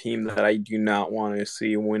another team that I do not want to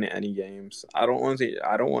see win any games. I don't want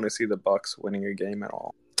to see the Bucks winning a game at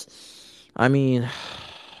all. I mean,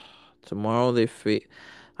 tomorrow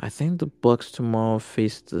I think the Bucks tomorrow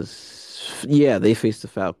face they face the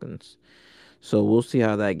Falcons. So we'll see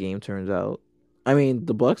how that game turns out. I mean,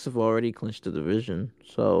 the Bucks have already clinched the division,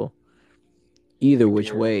 so either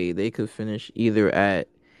which way they could finish either at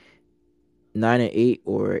 9-8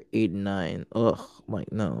 or 8-9. Ugh,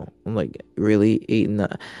 like no, I'm like really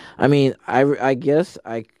 8-9. I mean, I guess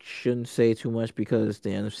I shouldn't say too much because the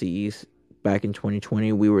NFC East back in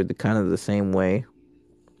 2020 we were the same way.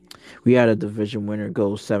 We had a division winner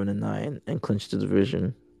go 7-9 and clinch the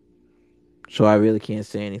division. So I really can't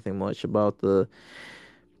say anything much about the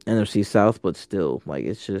NFC South, but still, like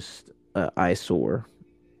it's just an eyesore.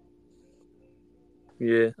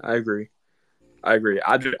 Yeah, I agree.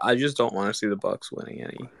 I just don't want to see the Bucks winning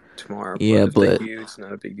any tomorrow. Yeah, but it's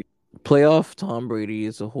not a big deal. Playoff Tom Brady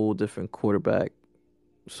is a whole different quarterback,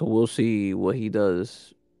 so we'll see what he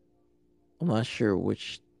does. I'm not sure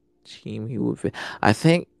which team he would face. I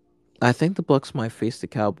think the Bucks might face the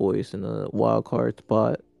Cowboys in the wild card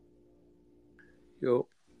spot. Yo.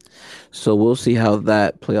 So we'll see how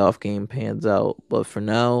that playoff game pans out. But for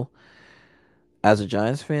now, as a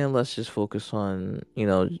Giants fan, let's just focus on,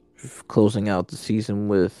 closing out the season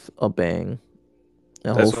with a bang.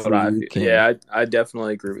 And That's what hopefully I we feel. can Yeah, I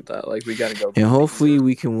definitely agree with that. Like, we got to go and beat the hopefully Eagles.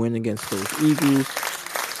 we can win against those Eagles,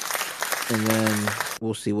 and then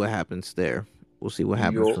we'll see what happens there. We'll see what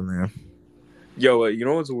happens Yo. from there. Yo, you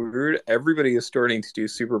know what's weird? Everybody is starting to do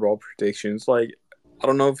Super Bowl predictions. Like, I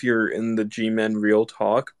don't know if you're in the G-Men Real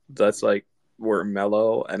Talk. That's like where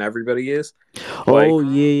Mello and everybody is. Like, Oh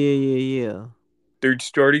yeah. they're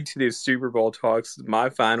starting to do Super Bowl talks. My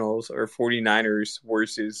finals are 49ers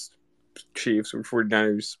versus Chiefs or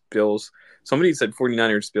 49ers Bills. Somebody said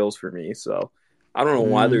 49ers Bills for me, so I don't know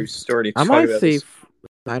why they're starting I to talk might about say this.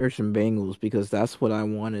 Niners and Bengals because that's what I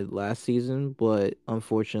wanted last season, but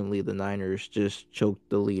unfortunately the Niners just choked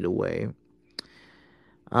the lead away.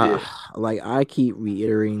 Uh, Yeah, like I keep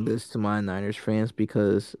reiterating this to my Niners fans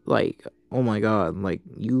because oh my god,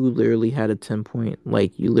 you literally had a 10 point,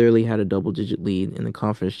 you literally had a double digit lead in the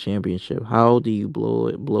conference championship. How do you blow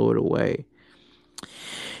it away?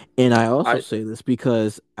 And I also I say this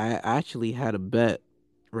because I actually had a bet,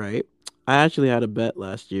 right? I actually had a bet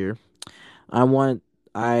last year. I want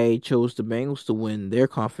I chose the Bengals to win their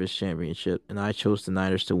conference championship and I chose the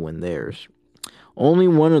Niners to win theirs. Only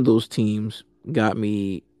one of those teams got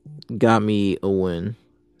me a win.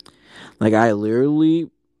 Like I literally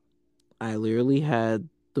had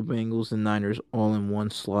the Bengals and Niners all in one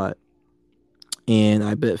slot and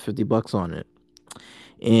I bet $50 on it.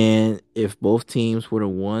 And if both teams would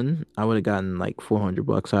have won, I would have gotten like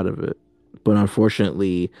 $400 out of it. But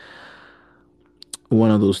unfortunately, one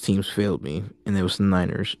of those teams failed me, and it was the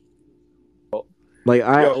Niners. Like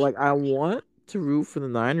I yo, like I want to root for the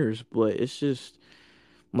Niners, but it's just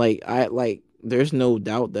there's no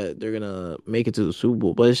doubt that they're gonna make it to the Super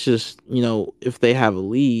Bowl. But it's just, if they have a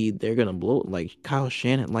lead, they're gonna blow it. Like Kyle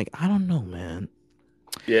Shannon, I don't know, man.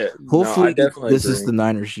 yeah, no, I Hopefully definitely this is agree. the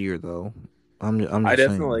Niners year though. I'm I just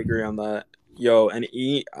definitely saying. agree on that. Yo, and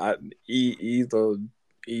E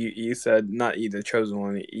said not E the chosen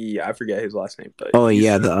one. I forget his last name, but Oh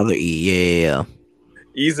yeah, the other E. Yeah.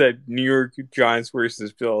 he said New York Giants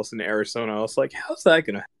versus Bills in Arizona. I was like, how's that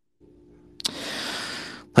gonna?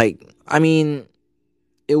 I mean,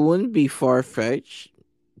 it wouldn't be far fetched,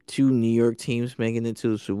 two New York teams making it to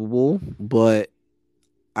the Super Bowl, but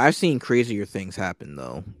I've seen crazier things happen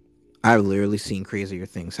though. I've literally seen crazier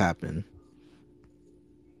things happen.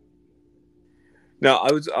 No,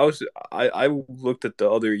 I looked at the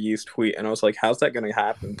other East tweet and I was like, how's that gonna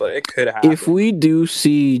happen? But it could If happen. we do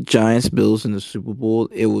see Giants Bills in the Super Bowl,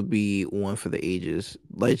 it would be one for the ages.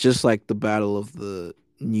 Just like the battle of the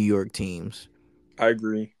New York teams. I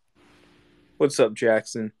agree. What's up,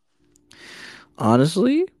 Jackson?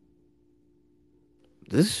 Honestly,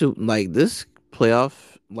 this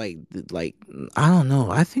playoff I don't know.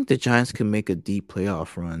 I think the Giants can make a deep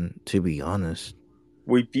playoff run, to be honest.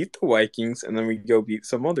 We beat the Vikings and then we go beat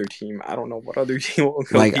some other team. I don't know what other team we'll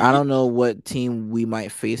go I beat. don't know what team we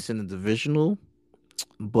might face in the divisional,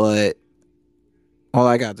 but all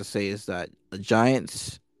I got to say is that the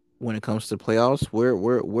Giants, when it comes to playoffs,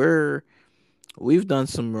 we've done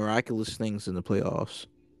some miraculous things in the playoffs.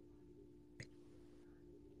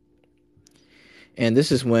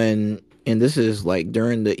 And this is like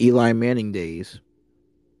during the Eli Manning days.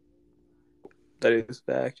 That is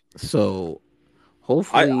fact. So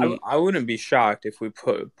I, I hopefully, I wouldn't be shocked if we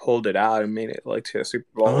pulled it out and made it like to a Super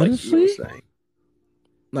Bowl, like he was honestly, saying.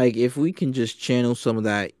 if we can just channel some of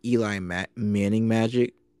that Manning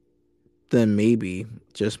magic, then maybe,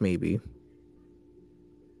 just maybe,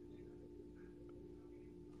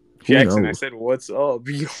 who Jackson, I knows? said, "What's up?"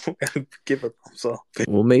 You don't gotta give a thumbs up.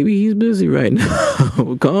 Well, maybe he's busy right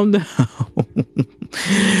now. Calm down.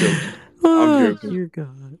 I'm joking. I'm Oh, joking. dear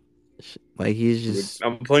God. He's just.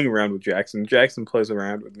 I'm playing around with Jackson. Jackson plays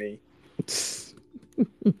around with me.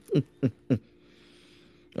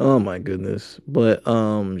 Oh my goodness. But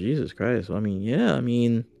Jesus Christ. I mean, yeah,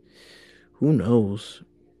 who knows?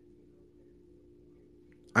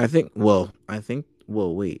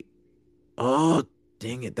 Well, wait. Oh,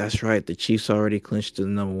 dang it. That's right. The Chiefs already clinched the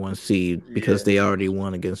number 1 seed because Yeah. they already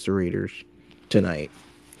won against the Raiders tonight.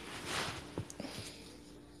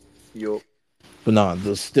 Yup. But no,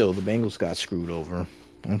 still the Bengals got screwed over.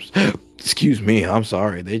 Excuse me. I'm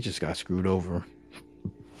sorry. They just got screwed over.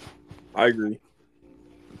 I agree.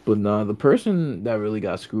 But no, the person that really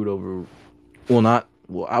got screwed over,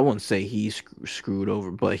 I wouldn't say he screwed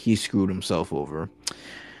over, but he screwed himself over.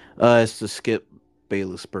 It's the Skip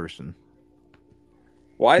Bayless person.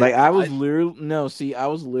 Why? Like I was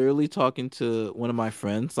literally talking to one of my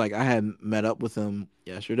friends. Like I had met up with him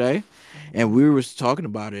yesterday, and we were talking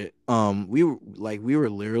about it. We were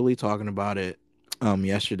literally talking about it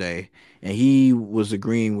yesterday, and he was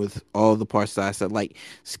agreeing with all the parts that I said. Like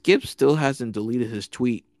Skip still hasn't deleted his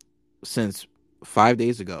tweet since 5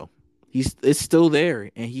 days ago. It's still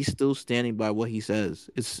there, and he's still standing by what he says.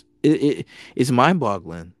 It's mind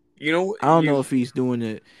boggling. You know, I don't know if he's doing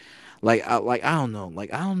it. I don't know. I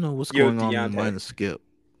don't know what's Yo, going on in the Deontay. mind of Skip.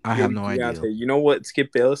 I have no idea. You know what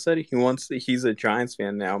Skip Bayless said? He's a Giants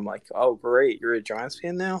fan now. I'm like, oh great, you're a Giants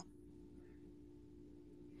fan now?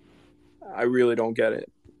 I really don't get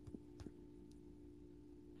it.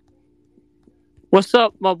 What's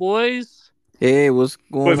up, my boys? Hey, what's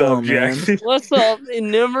going on, man? What's up,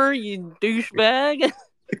 Nimmer, you douchebag?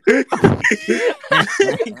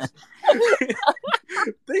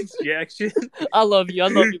 Thanks, Jackson. I love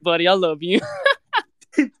you, buddy. I love you.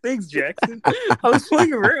 Thanks, Jackson. I was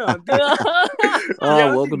playing around.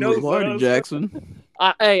 Welcome to the party, Jackson.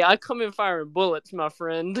 I come in firing bullets, my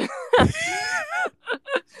friend.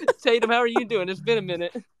 Tatum, how are you doing? It's been a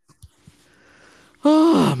minute.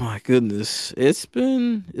 Oh my goodness, it's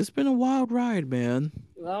been a wild ride, man.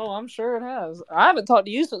 Oh, I'm sure it has. I haven't talked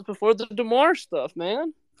to you since before the Damar stuff,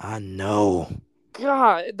 man. I know.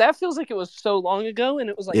 God, that feels like it was so long ago, and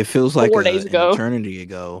it was like it feels 4 like days ago. An eternity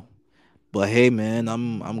ago. But hey, man,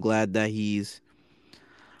 I'm glad that he's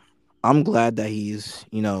doing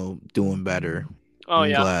better. I'm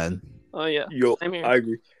glad. Oh yeah. Yo, I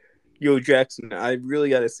agree. Yo, Jackson, I really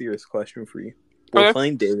got a serious question for you. We're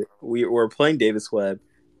playing David. We're playing Davis Webb,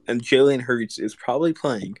 and Jalen Hurts is probably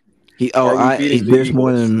playing. He's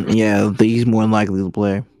more than likely to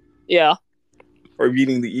play. Yeah. Or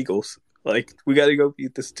beating the Eagles. Like, we got to go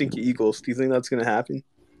beat the stinky Eagles. Do you think that's going to happen?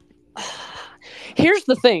 Here's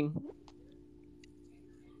the thing.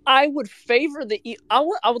 I would favor I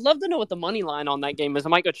would love to know what the money line on that game is. I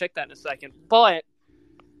might go check that in a second. But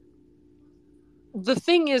the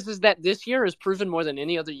thing is that this year has proven more than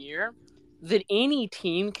any other year that any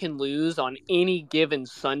team can lose on any given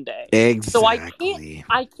Sunday. Exactly. So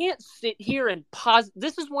I can't sit here and pause.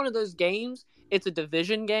 This is one of those games. It's a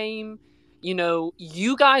division game. You know,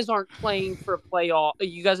 you guys aren't playing for a playoff.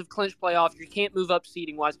 You guys have clinched playoff. You can't move up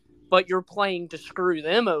seeding wise, but you're playing to screw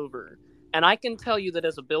them over. And I can tell you that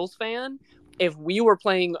as a Bills fan, if we were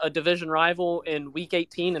playing a division rival in Week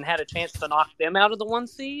 18 and had a chance to knock them out of the 1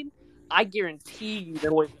 seed, I guarantee you they're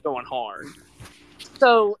always going hard.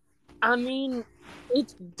 So, I mean,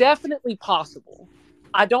 it's definitely possible.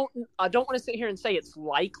 I don't want to sit here and say it's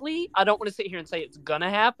likely. I don't want to sit here and say it's gonna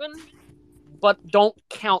happen. But don't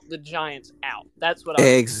count the Giants out. That's what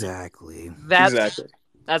exactly.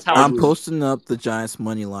 That's how I'm posting up the Giants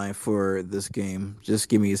money line for this game. Just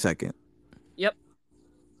give me a second. Yep.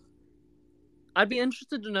 I'd be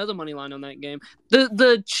interested to know the money line on that game.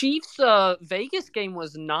 The Chiefs Vegas game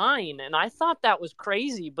was 9, and I thought that was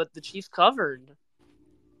crazy, but the Chiefs covered.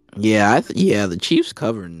 Yeah, the Chiefs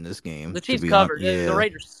covered in this game. The Chiefs covered. The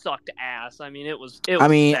Raiders sucked ass. I mean, it was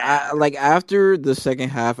bad. After the second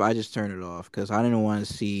half, I just turned it off because I didn't want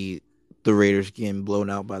to see the Raiders getting blown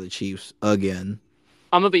out by the Chiefs again.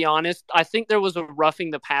 I'm gonna be honest. I think there was a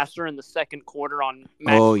roughing the passer in the second quarter on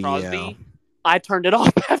Max Crosby. Yeah. I turned it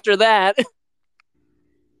off after that.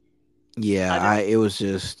 Yeah, it was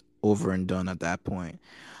just over and done at that point.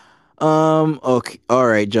 Okay. All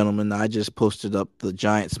right, gentlemen. I just posted up the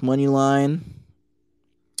Giants money line.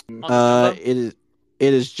 It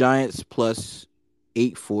is Giants plus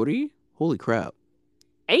 840. Holy crap.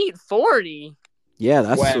 840? Yeah,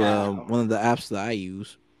 that's one of the apps that I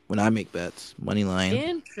use when I make bets. Money line.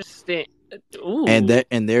 Interesting. Ooh. And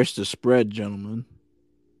there's the spread, gentlemen.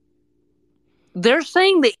 They're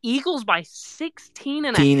saying the Eagles by 16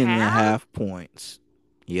 and a half points.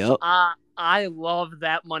 Yep. I love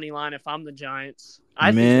that money line if I'm the Giants.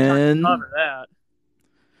 I think the Giants cover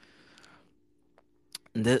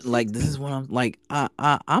that. This is what I'm like.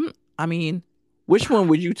 I mean, which one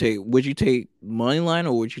would you take? Would you take money line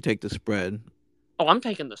or would you take the spread? Oh, I'm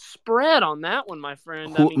taking the spread on that one, my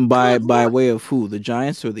friend. By way of who? The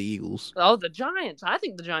Giants or the Eagles? Oh, the Giants. I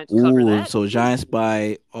think the Giants cover that. So Giants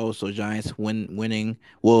winning.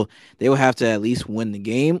 Well, they will have to at least win the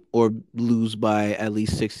game or lose by at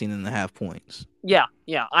least 16 and a half points. Yeah.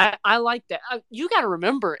 I like that. You got to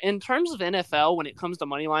remember, in terms of NFL, when it comes to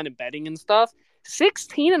money line and betting and stuff,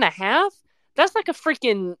 16 and a half, that's like a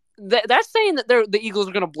freaking... That's saying that the Eagles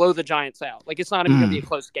are going to blow the Giants out. Like, it's not even going to be a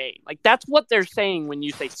close game. Like, that's what they're saying when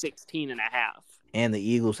you say 16 and a half. And the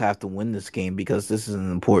Eagles have to win this game because this is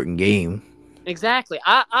an important game. Exactly.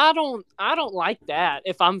 I don't like that.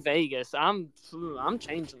 If I'm Vegas, I'm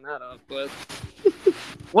changing that up. But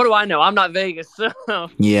what do I know? I'm not Vegas, so.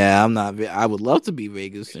 Yeah, I'm not. I would love to be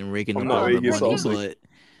Vegas and raking I'm up not all the Vegas money, also. but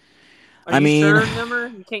Are I you mean, sure, Nimmer?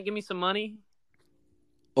 You can't give me some money?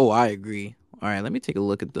 oh, I agree. All right, let me take a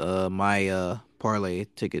look at the my parlay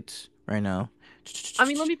tickets right now. I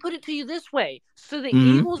mean, let me put it to you this way. So the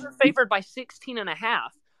Hmm. Eagles are favored by 16.5.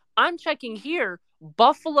 I'm checking here.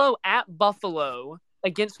 Buffalo at Buffalo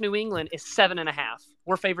against New England is 7.5.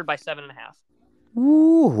 We're favored by 7.5.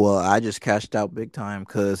 Ooh, well, I just cashed out big time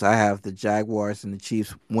because I have the Jaguars and the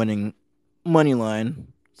Chiefs winning money line.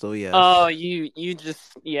 So Oh,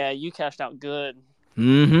 yes. you cashed out good.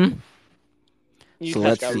 Mm-hmm. You So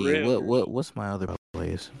let's cashed out see. real good. What's my other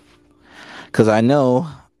plays? Because I know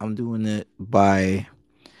I'm doing it by.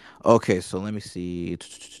 Okay, so let me see.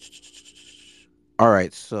 All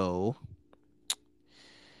right, so.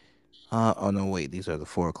 Oh no, wait. These are the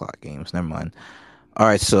 4 o'clock games. Never mind. All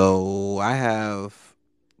right, so I have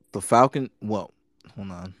the Falcon. Well,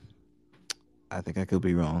 hold on. I think I could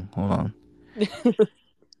be wrong. Hold on.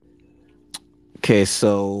 Okay,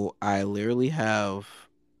 so I literally have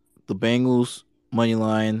the Bengals money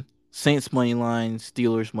line, Saints money line,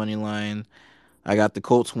 Steelers money line. I got the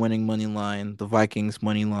Colts winning money line, the Vikings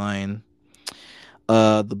money line,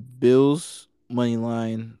 the Bills money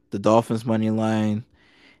line, the Dolphins money line,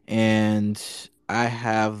 and I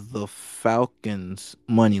have the Falcons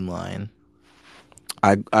money line.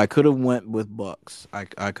 I could have went with Bucks.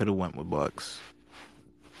 I could have went with Bucks.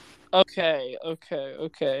 Okay.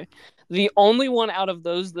 The only one out of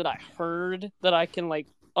those that I heard that I can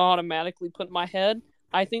automatically put in my head,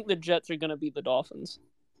 I think the Jets are going to beat the Dolphins.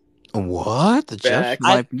 What? The Jets Facts.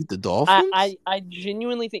 might beat the Dolphins? I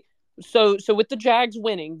genuinely think so. So with the Jags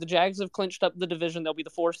winning, the Jags have clinched up the division. They'll be the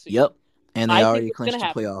 4th seed. Yep. And they I think already what's going clinched to a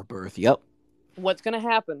happen. playoff berth. Yep. What's going to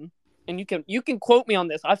happen? And you can quote me on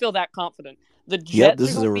this. I feel that confident. The Yep. Jets This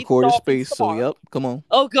are is going a to beat the recorded Dolphins space, so tomorrow. yep. Come on.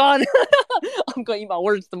 Oh God, I'm going to eat my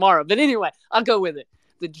words tomorrow. But anyway, I'll go with it.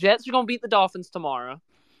 The Jets are going to beat the Dolphins tomorrow.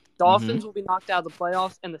 Dolphins will be knocked out of the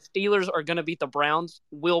playoffs, and the Steelers are going to beat the Browns.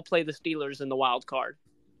 We'll play the Steelers in the wild card.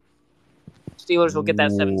 Steelers will get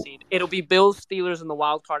that 7th seed. It'll be Bills, Steelers in the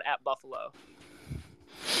wild card at Buffalo.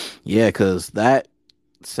 Yeah, because that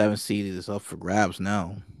 7th seed is up for grabs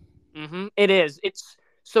now. Mm-hmm. It is.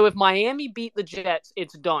 So if Miami beat the Jets,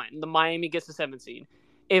 it's done. The Miami gets the 7th seed.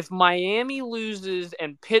 If Miami loses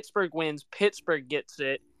and Pittsburgh wins, Pittsburgh gets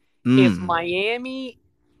it. If Miami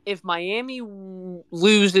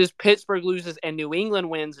loses, Pittsburgh loses, and New England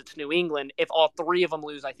wins, it's New England. If all 3 of them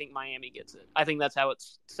lose, I think Miami gets it. I think that's how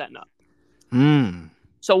it's setting up.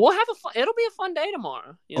 So we'll have it'll be a fun day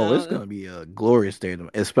tomorrow. It's going to be a glorious day,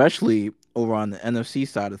 especially over on the NFC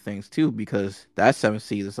side of things, too, because that 7th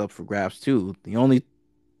seed is up for grabs, too. The only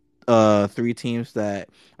 3 teams that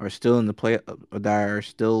are still in playoff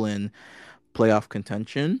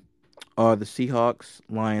contention are the Seahawks,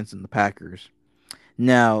 Lions, and the Packers.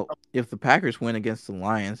 Now, if the Packers win against the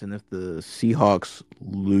Lions and if the Seahawks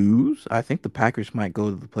lose, I think the Packers might go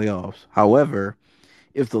to the playoffs. However,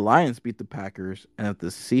 if the Lions beat the Packers and if the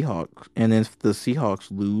Seahawks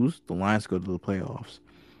lose, the Lions go to the playoffs.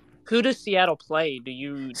 Who does Seattle play?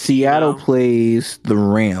 Seattle plays the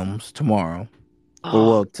Rams tomorrow. Or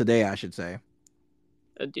well, today I should say.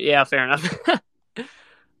 Yeah, fair enough.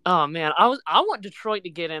 Oh man, I want Detroit to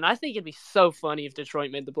get in. I think it'd be so funny if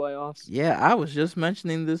Detroit made the playoffs. Yeah, I was just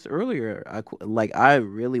mentioning this earlier. I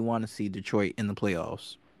really want to see Detroit in the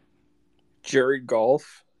playoffs. Jared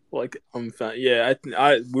Goff, I'm fan. Yeah,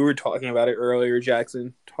 we were talking about it earlier,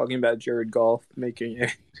 Jackson. Talking about Jared Goff making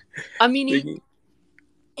it. I mean,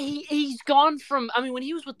 he's gone from. I mean, when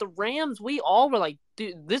he was with the Rams, we all were like,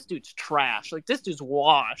 "Dude, this dude's trash. Like this dude's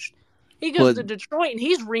washed." He goes to Detroit and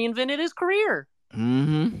he's reinvented his career.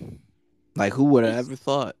 Mm-hmm. Like who would have ever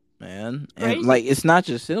thought, man? Crazy. And like it's not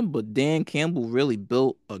just him, but Dan Campbell really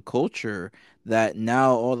built a culture that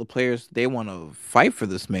now all the players they want to fight for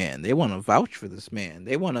this man. They want to vouch for this man.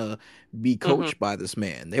 They want to be coached by this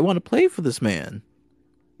man. They want to play for this man.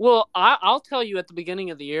 Well, I'll tell you at the beginning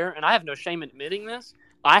of the year, and I have no shame in admitting this,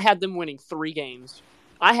 I had them winning 3 games.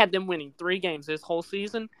 I had them winning 3 games this whole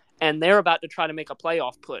season, and they're about to try to make a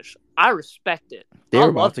playoff push. I respect it. They're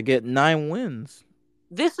about to get 9 wins.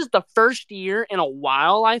 This is the first year in a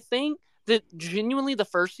while, I think, that genuinely the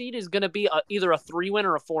first seed is going to be either a 3-win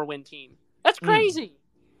or a 4-win team. That's crazy.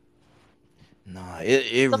 Nah,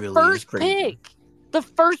 it really is crazy. The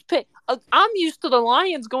first pick. I'm used to the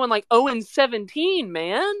Lions going like 0-17,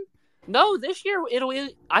 man. No, this year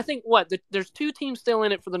I think there's 2 teams still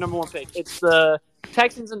in it for the number 1 pick. It's the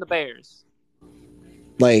Texans and the Bears.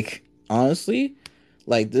 Like honestly,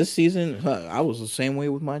 like this season, I was the same way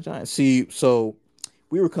with my Giants. See, so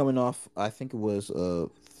we were coming off. I think it was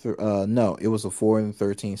no, it was a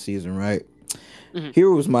 4-13 season, right? Mhm. Here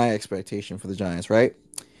was my expectation for the Giants, right?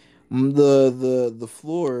 The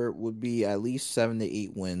floor would be at least 7 to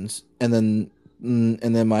 8 wins, and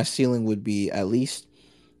then my ceiling would be at least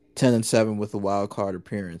 10-7 with a wild card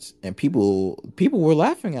appearance. And people were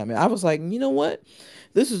laughing at me. I was like, you know what?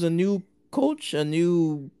 This is a new coach, a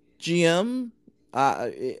new GM.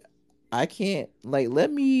 I can't like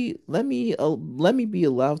let me be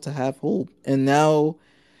allowed to have hope. And now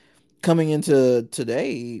coming into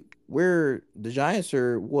today, where the Giants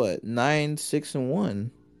are what 9-6-1,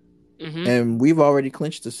 Mhm. and we've already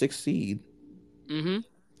clinched the sixth seed. Mhm.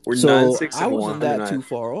 We're nine So six I and wasn't one, and that I too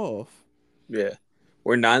far off. yeah,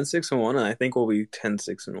 we're 9-6-1, and I think we'll be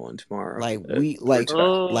 10-6-1 tomorrow. Like If we we're like tied.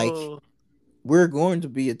 like Oh. we're going to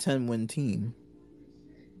be a 10-win team.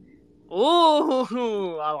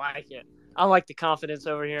 Oh, I like it. I like the confidence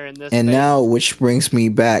over here in this And space. now, which brings me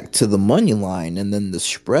back to the money line and then the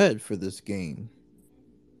spread for this game.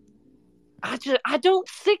 I don't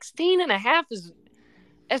 16.5 is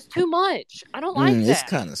that's too much. I don't like It's that.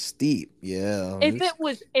 kind of steep. Yeah. If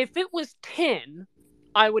it was 10,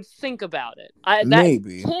 I would think about it.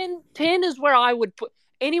 Maybe. 10 is where I would put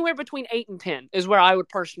anywhere between 8 and 10 is where I would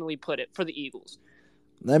personally put it for the Eagles.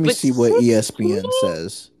 Let me But see what 16? ESPN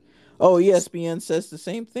says. Oh, ESPN says the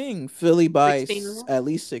same thing. Philly by 16? at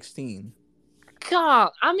least 16.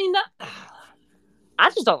 God, I mean that. I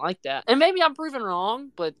just don't like that, and maybe I'm proven wrong,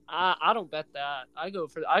 but I don't bet that. I go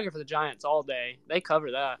for the Giants all day. They cover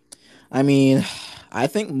that. I mean, I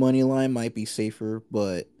think money line might be safer,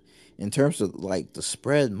 but in terms of like the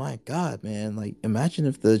spread, my God, man! Like, imagine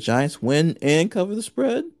if the Giants win and cover the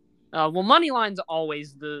spread. Well, money line's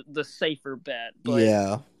always the safer bet, but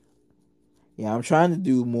Yeah, yeah. I'm trying to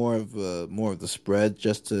do more of the spread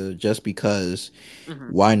just because.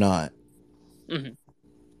 mhm. Why not? Mhm.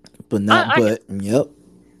 But not. I get But yep.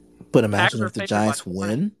 But Packers imagine are if the favored by Giants 20.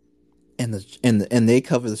 win and they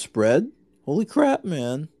cover the spread. Holy crap,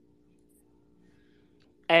 man!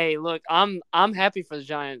 Hey, look, I'm happy for the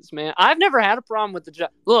Giants, man. I've never had a problem with the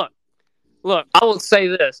Giants. Look, I will say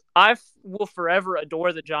this: will forever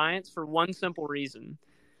adore the Giants for one simple reason,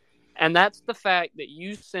 and that's the fact that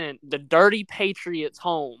you sent the dirty Patriots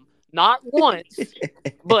home not once,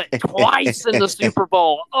 but twice in the Super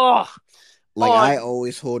Bowl. Oh, Like oh, I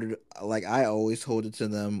always hold it to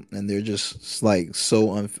them, and they're just like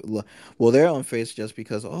so well, they're unfazed just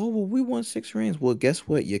because well we won 6 rings. Well, guess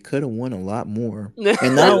what? You could have won a lot more.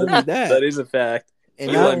 And not only That that, is a fact.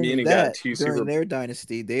 and not Eli only Manning got that, two during Super. their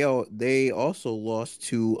dynasty, they also lost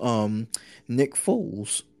to Nick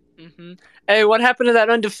Foles. Mm-hmm. Hey, what happened to that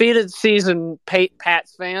undefeated season,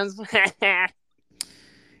 Pats fans?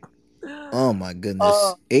 Oh my goodness. You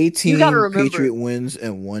got to 18 remember. Patriot wins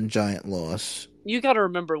and 1 Giant loss. You got to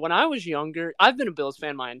remember when I was younger. I've been a Bills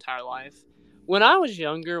fan my entire life. When I was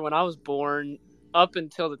younger, when I was born, up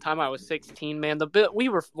until the time I was 16, man, we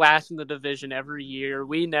were last in the division every year.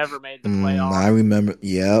 We never made the I playoffs. remember.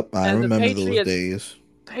 Yep, I And the remember those days.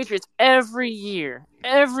 Patriots every year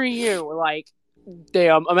were like,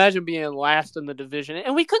 damn, imagine being last in the division.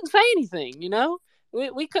 And we couldn't say anything, you know?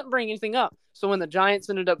 We couldn't bring anything up. So when the Giants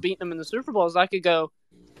ended up beating them in the Super Bowls, I could go,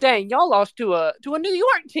 dang, y'all lost to a New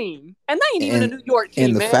York team. And they ain't even a and New York and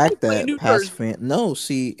team, the man. They fact play in that New Pats Jersey. fan no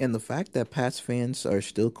see and the fact that Pats fans are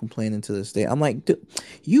still complaining to this day, I'm like,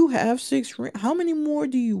 you have 6 how many more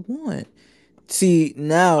do you want? See,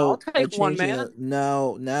 I'll take one, man.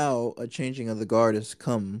 now a changing of the guard has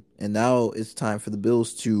come, and now it's time for the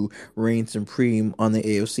Bills to reign supreme on the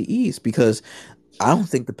AFC East, because I don't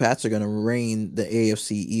think the Pats are going to reign the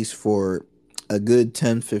AFC East for a good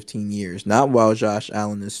 10-15 years, not while Josh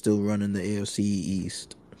Allen is still running the AFC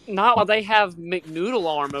East. Not while they have McNoodle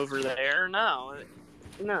arm over there. No,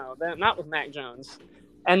 not with Mac Jones.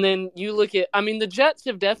 And then you look at, I mean, the Jets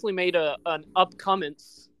have definitely made an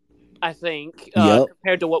upcomings, I think, Yep.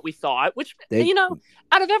 compared to what we thought. Which, They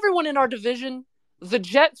out of everyone in our division, the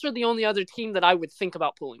Jets are the only other team that I would think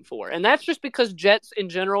about pulling for, and that's just because Jets in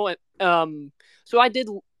general. So I did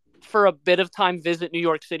for a bit of time visit New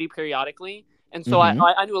York City periodically, and so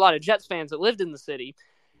Mhm. I knew a lot of Jets fans that lived in the city.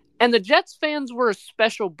 And the Jets fans were a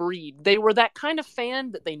special breed. They were that kind of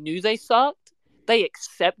fan that they knew they sucked. They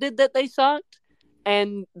accepted that they sucked,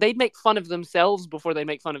 and they'd make fun of themselves before they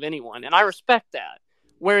make fun of anyone. And I respect that.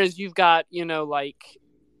 Whereas you've got, like,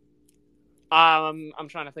 I'm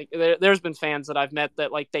trying to think. There's been fans that I've met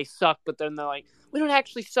that, like, they suck, but then they're like, we don't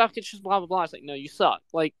actually suck. It's just blah, blah, blah. It's like, no, you suck.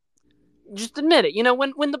 Like, just admit it.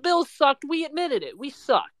 When the Bills sucked, we admitted it. We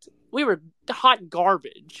sucked. We were hot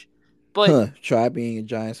garbage. But Try being a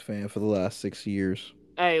Giants fan for the last 6 years.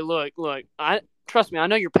 hey, look, I trust me. I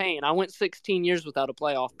know your pain. I went 16 years without a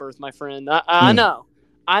playoff berth, my friend. I know.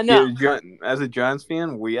 I know. Yeah, as a Giants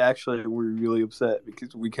fan, we actually were really upset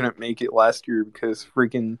because we couldn't make it last year because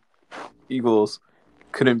freaking Eagles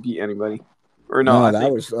couldn't beat anybody. Or no, No, I that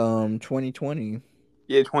think was 2020.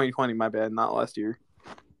 2020. My bad, not last year.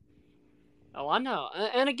 Oh, I know.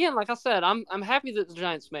 And again, like I said, I'm happy that the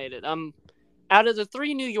Giants made it. Out of the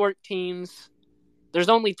 3 New York teams, there's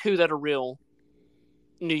only 2 that are real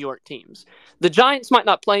New York teams. The Giants might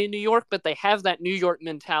not play in New York, but they have that New York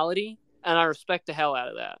mentality, and I respect the hell out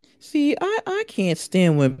of that. See, I can't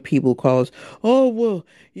stand when people call us, oh well,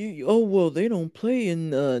 they don't play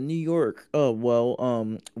in New York. Oh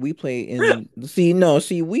well, we play in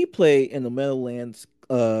we play in the Meadowlands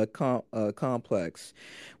complex,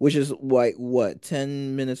 which is like what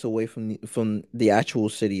 10 minutes away from the actual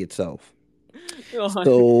city itself.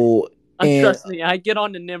 So and Trust me, I get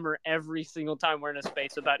on to Nimmer every single time we're in a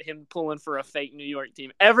space about him pulling for a fake New York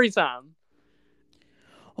team. Every time.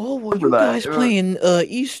 oh well, For you that, guys playing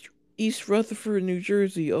East Rutherford, New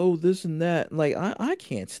Jersey. Oh, this and that. Like I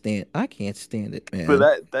can't stand it, but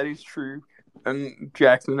man. that is true. And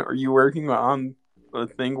Jackson, are you working on a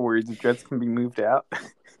thing where the Jets can be moved out?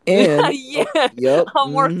 And Yeah, yep,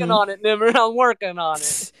 I'm working on it, Nimmer. I'm working on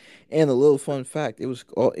it. and a little fun fact: it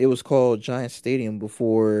was called Giant Stadium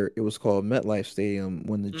before it was called MetLife Stadium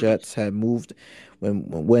when the Mm. Jets had moved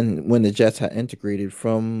when the Jets had integrated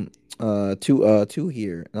from to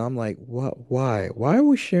here. And I'm like, what? Why are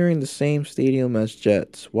we sharing the same stadium as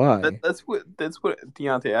Jets? Why? That's what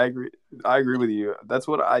Deontay. I agree with you. That's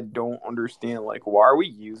what I don't understand. Like, why are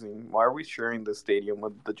we sharing the stadium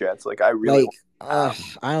with the Jets? Like, I really Like, want to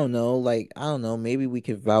have. I don't know. Like, I don't know. Maybe we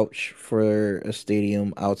could vouch for a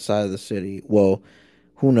stadium outside of the city. Well,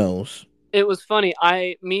 who knows? It was funny.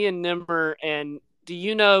 Me and Nimmer, and do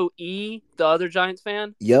you know E, the other Giants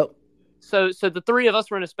fan? Yep. So the 3 of us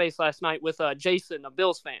were in a space last night with Jason, a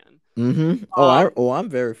Bills fan. Mm-hmm. I'm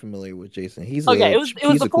very familiar with Jason. Okay, it was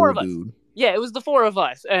He's the a 4 cool of us. dude. Yeah, it was the 4 of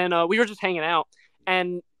us, and we were just hanging out.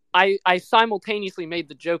 And I simultaneously made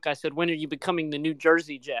the joke. I said, "When are you becoming the New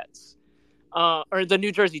Jersey Jets?" Or the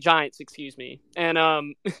New Jersey Giants, excuse me. And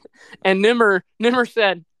and Nimmer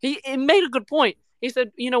said he made a good point. He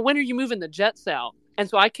said, when are you moving the Jets out? And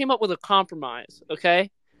so I came up with a compromise.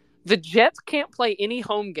 Okay, the Jets can't play any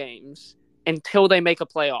home games until they make a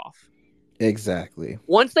playoff. Exactly.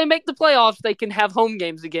 Once they make the playoffs, they can have home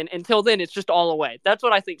games again. Until then, it's just all away. That's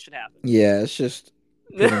what I think should happen. Yeah, it's just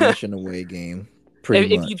pretty much an away game. Pretty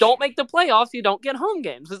If you much. don't make the playoffs, you don't get home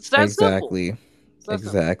games. It's that simple. Exactly. It's that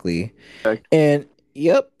simple. Exactly. And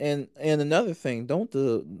yep, and another thing, don't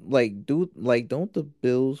the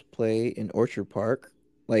Bills play in Orchard Park?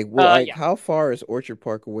 Yeah. How far is Orchard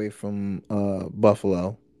Park away from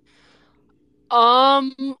Buffalo?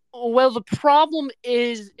 Well, the problem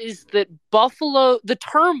is that the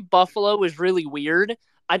term Buffalo is really weird.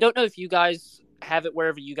 I don't know if you guys have it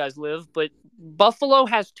wherever you guys live, but Buffalo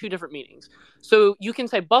has 2 different meanings. So you can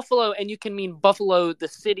say Buffalo and you can mean Buffalo, the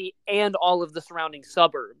city, and all of the surrounding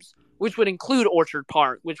suburbs, which would include Orchard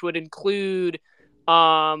Park, which would include,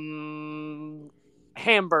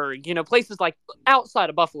 Hamburg, places like outside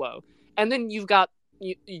of Buffalo. And then you've got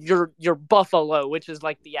your Buffalo, which is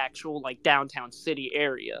like the actual like downtown city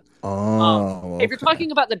area. Oh, If you're okay.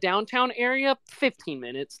 talking about the downtown area, 15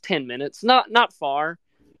 minutes, 10 minutes, not far.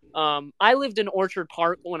 I lived in Orchard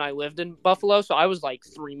Park when I lived in Buffalo, so I was like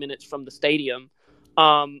 3 minutes from the stadium.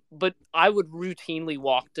 But I would routinely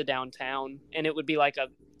walk to downtown, and it would be like a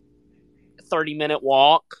 30-minute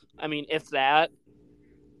walk. I mean, if that,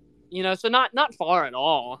 so not far at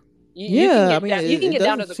all. You can Yeah, I get mean down, you can it get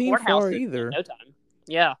down to doesn't the seem courthouse far in either. no time.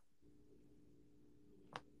 Yeah.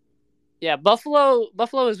 Yeah, Buffalo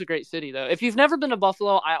is a great city though. If you've never been to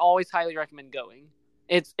Buffalo, I always highly recommend going.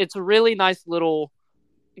 It's a really nice little,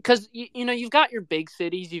 because you've got your big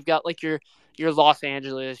cities, you've got like your Los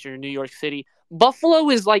Angeles, your New York City. Buffalo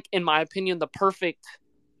is like, in my opinion, the perfect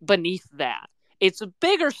beneath that. It's a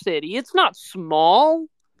bigger city. It's not small,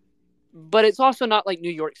 but it's also not like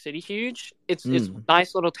New York City huge. It's a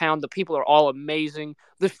nice little town. The people are all amazing.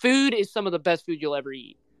 The food is some of the best food you'll ever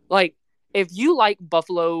eat. Like, if you like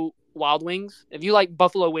Buffalo Wild Wings, if you like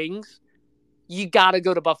buffalo wings, you got to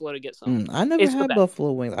go to Buffalo to get some. I never It's the had best.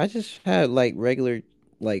 buffalo wings. I just had like regular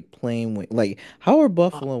plain wing. Like how are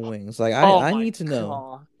buffalo wings? Like Oh I my need to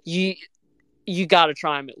know. god. You got to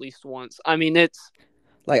try them at least once. I mean, it's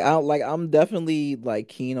I'm definitely like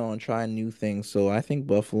keen on trying new things, so I think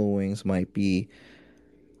buffalo wings might be.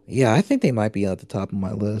 Yeah, I think they might be at the top of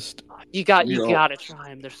my list. you got You know, to try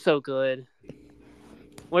them. They're so good.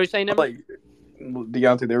 What are you saying, Emma? Like,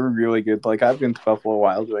 Deontay, they were really good. Like, I've been to Buffalo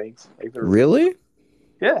Wild Wings. Like, they're Really?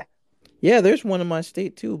 Yeah. Yeah, there's one in my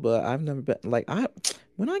state too, but I've never been. Like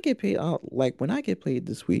when I get paid out, like when I get paid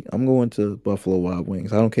this week, I'm going to Buffalo Wild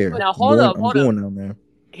Wings. I don't care. Now hold up. I'm going down there.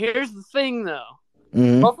 Here's the thing, though.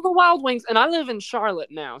 Mm-hmm. Buffalo Wild Wings, and I live in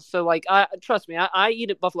Charlotte now, so like, trust me, I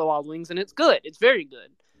eat at Buffalo Wild Wings, and it's good. It's very good.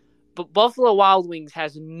 But Buffalo Wild Wings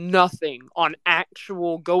has nothing on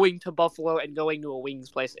actual going to Buffalo and going to a wings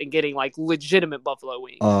place and getting like legitimate Buffalo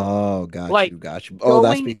wings. Oh, got Like, you. Oh,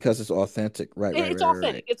 that's because it's authentic, right? It's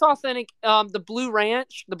authentic. Right. It's authentic. The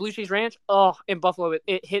blue cheese ranch. Oh, in Buffalo,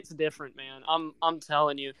 it hits different, man. I'm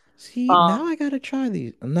telling you. See, now I gotta try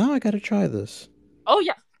these. Now I gotta try this. Oh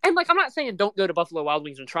yeah, and like I'm not saying don't go to Buffalo Wild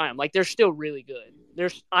Wings and try them. Like they're still really good.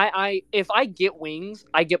 If I get wings,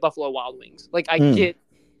 I get Buffalo Wild Wings. Like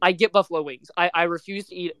I get buffalo wings. I refuse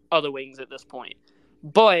to eat other wings at this point.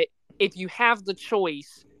 But if you have the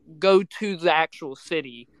choice, go to the actual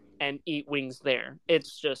city and eat wings there.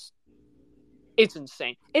 It's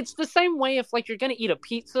insane. It's the same way if like you're going to eat a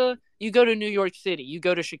pizza, you go to New York City, you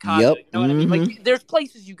go to Chicago. Yep. You know what I mean? Like there's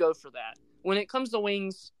places you go for that. When it comes to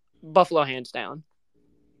wings, Buffalo hands down.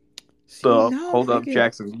 Hold up,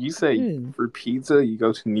 Jackson. You say for pizza, you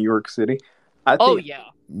go to New York City? Yeah.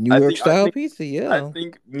 New York style pizza, yeah. I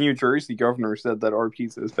think New Jersey governor said that our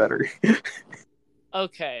pizza is better.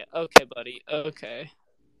 Okay, buddy. Okay.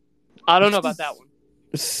 I don't know about that one.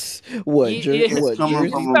 What? What?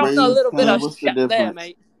 Coming from a little bit of shit there,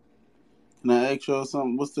 mate. Can I ask y'all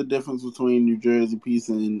something? What's the difference between New Jersey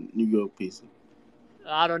pizza and New York pizza?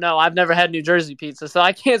 I don't know. I've never had New Jersey pizza, so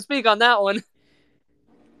I can't speak on that one.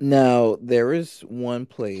 Now, there is one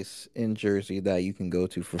place in Jersey that you can go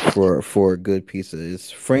to for a good pizza. It's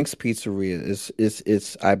Frank's Pizzeria.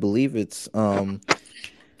 It's I believe it's I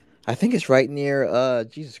think it's right near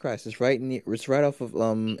Jesus Christ. It's right off of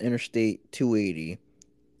Interstate 280.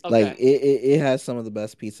 Okay. Like it has some of the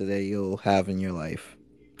best pizza that you'll have in your life.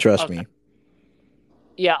 Trust me.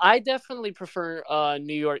 Yeah, I definitely prefer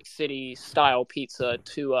New York City style pizza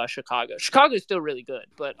to Chicago. Chicago's still really good,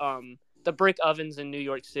 but the brick ovens in New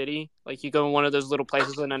York City, like you go in one of those little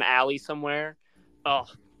places in an alley somewhere,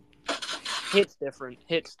 hits different.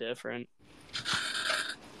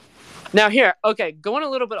 Now here, okay, going a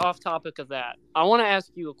little bit off topic of that, I want to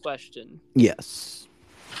ask you a question. Yes.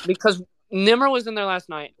 Because Nimmer was in there last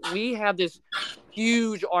night. We had this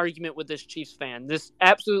huge argument with this Chiefs fan, this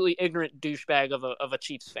absolutely ignorant douchebag of a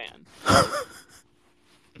Chiefs fan.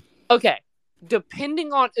 Okay,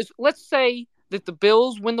 depending on, let's say that the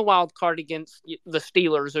Bills win the wild card against the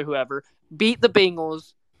Steelers or whoever, beat the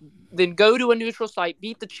Bengals, then go to a neutral site,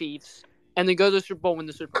 beat the Chiefs, and then go to the Super Bowl, win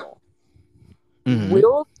the Super Bowl. Mm-hmm.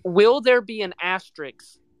 Will there be an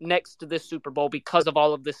asterisk next to this Super Bowl because of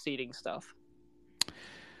all of this seeding stuff?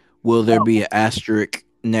 Will there be an asterisk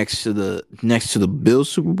next to the Bills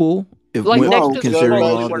Super Bowl? If like next to considering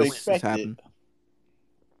all this has happened.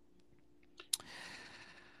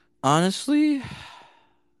 Honestly,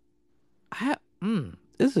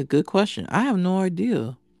 this is a good question. I have no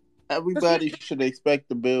idea. Everybody should expect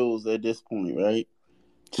the Bills at this point, right?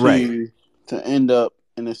 To end up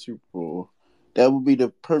in a Super Bowl. That would be the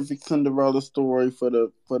perfect Cinderella story for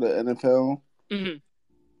the NFL. Mm-hmm.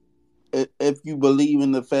 If you believe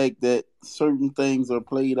in the fact that certain things are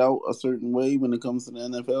played out a certain way when it comes to the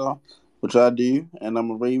NFL, which I do, and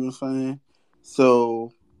I'm a Ravens fan.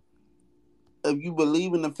 So if you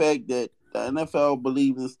believe in the fact that the NFL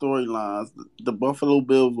believes in storylines, the Buffalo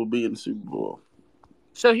Bills will be in the Super Bowl.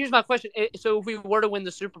 So here's my question. So if we were to win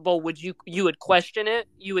the Super Bowl, would you would question it?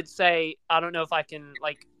 You would say, I don't know if I can,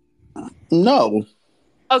 like... No.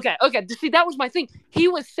 Okay. See, that was my thing. He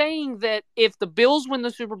was saying that if the Bills win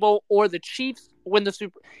the Super Bowl or the Chiefs win the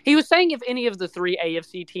Super... He was saying if any of the three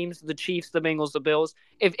AFC teams, the Chiefs, the Bengals, the Bills,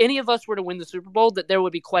 if any of us were to win the Super Bowl, that there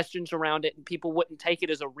would be questions around it and people wouldn't take it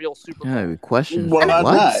as a real Super Bowl. Yeah, questions. Why not?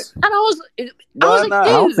 And I was like, dude, I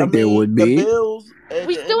don't think there would be. The Bills,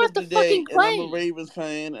 we still have to fucking play. And I'm a Ravens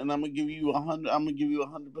fan, and I'm gonna give you 100. I'm gonna give you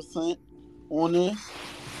 100% on this.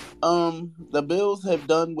 The Bills have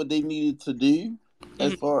done what they needed to do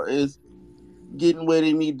as far as getting where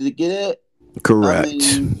they needed to get at. Correct.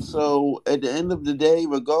 So at the end of the day,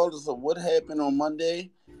 regardless of what happened on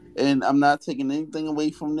Monday, and I'm not taking anything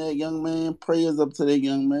away from that young man, prayers up to that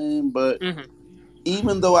young man. But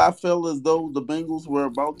even though I felt as though the Bengals were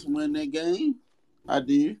about to win that game, I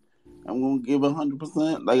did. I'm going to give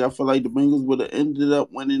 100%. Like, I feel like the Bengals would have ended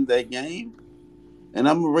up winning that game. And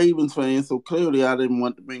I'm a Ravens fan, so clearly I didn't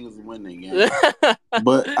want the Bengals to win that game.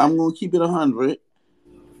 But I'm going to keep it 100.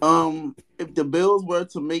 If the Bills were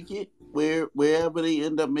to make it wherever they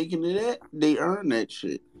end up making it at, they earn that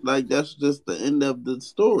shit. Like that's just the end of the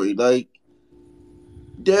story. Like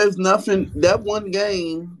there's nothing. That one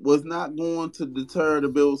game was not going to deter the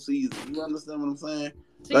Bills' season. You understand what I'm saying?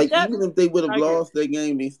 See Like that even if they would have I agree. lost that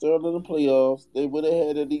game, they still in the playoffs. They would have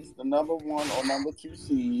had at least the number 1 or number 2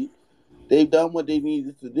 seed. They've done what they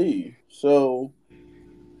needed to do. So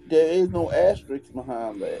there is no asterisk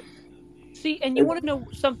behind that. See, and you want to know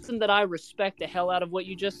something that I respect the hell out of what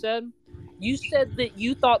you just said? You said that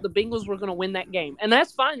you thought the Bengals were going to win that game, and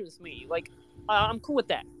that's fine with me. Like, I'm cool with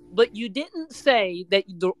that. But you didn't say that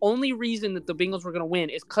the only reason that the Bengals were going to win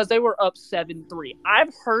is because they were up 7-3.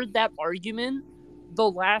 I've heard that argument the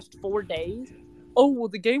last 4 days. Oh, well,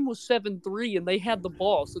 the game was 7-3 and they had the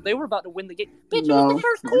ball, so they were about to win the game. Bitch, it was the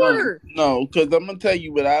first quarter. No, because I'm gonna tell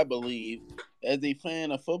you what I believe. As a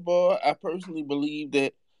fan of football, I personally believe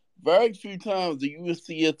that very few times do you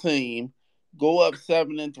see a team go up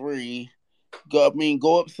 7-3, go up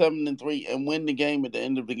 7-3 and win the game at the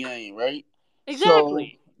end of the game, right? So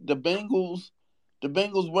Exactly. the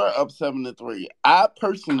Bengals were up 7-3. I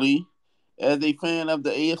personally, as a fan of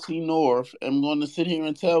the AFC North, am going to sit here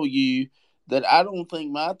and tell you that I don't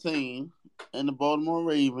think my team and the Baltimore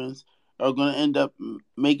Ravens are going to end up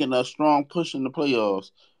making a strong push in the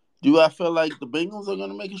playoffs. Do I feel like the Bengals are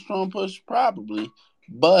going to make a strong push? Probably.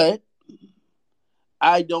 But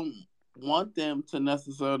I don't want them to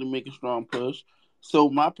necessarily make a strong push. So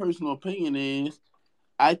my personal opinion is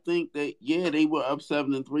I think that they were up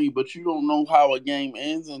 7-3, but you don't know how a game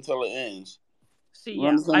ends until it ends. See, You yeah,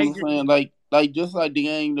 understand I what I'm agree. saying? Like just like the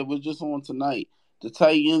game that was just on tonight, the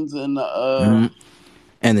Titans and the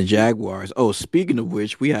And the Jaguars. Oh, speaking of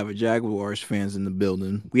which, we have a Jaguars fans in the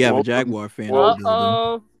building. We have a Well, Jaguar fan in the well, building.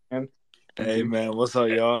 Uh-oh. Hey man, what's up,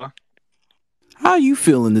 y'all? How you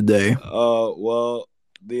feeling today? Well,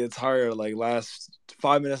 the entire last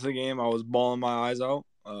 5 minutes of the game, I was bawling my eyes out.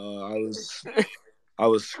 I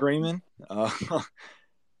was screaming. I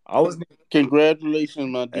wasn't. Congratulations,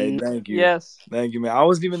 my Hey, dude. thank you, Yes. thank you, man. I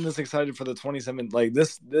wasn't even this excited for the 27. Like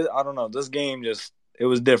this, I don't know. This game it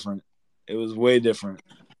was different. It was way different.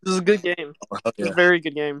 This is a good game. It's Yeah. a very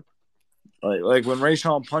good game. Like when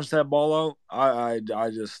Rayshawn punched that ball out, I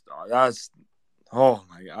just that's oh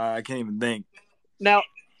my God, I can't even think. Now,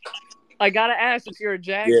 I gotta ask, if you're a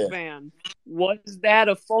Jags fan, was that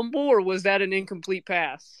a fumble or was that an incomplete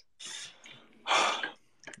pass?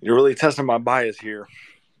 You're really testing my bias here.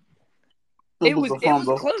 It was close.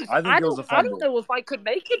 I think it was a fumble. I don't know if I could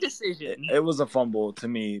make a decision. It was a fumble to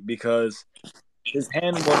me because his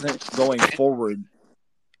hand wasn't going forward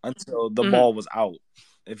until the ball was out,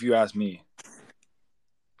 if you ask me.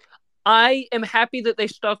 I am happy that they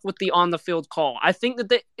stuck with the on the field call. I think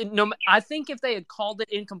that I think if they had called it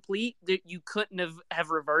incomplete, that you couldn't have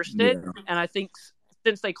reversed it. Yeah. And I think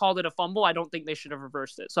since they called it a fumble, I don't think they should have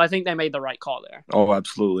reversed it. So I think they made the right call there. Oh,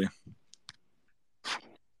 absolutely.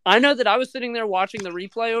 I know that I was sitting there watching the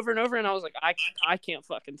replay over and over, and I was like, I can't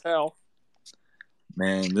fucking tell.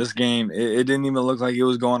 Man, this game, it didn't even look like it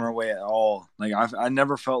was going our way at all. Like I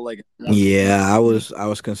never felt like. Yeah, I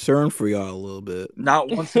was concerned for y'all a little bit. Not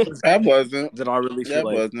once I wasn't. did I really feel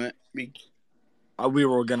wasn't. We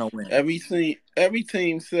were gonna win. Every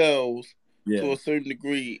team sells to a certain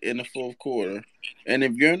degree in the fourth quarter, and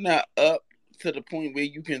if you're not up to the point where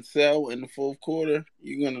you can sell in the fourth quarter,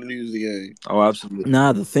 you're gonna lose the game. Oh, absolutely.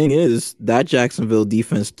 Nah, the thing is, that Jacksonville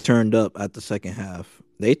defense turned up at the second half.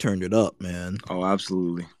 They turned it up, man. Oh,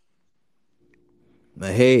 absolutely.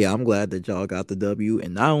 But hey, I'm glad that y'all got the W.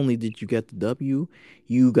 And not only did you get the W,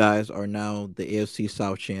 you guys are now the AFC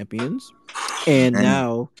South champions. And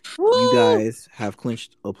now you guys have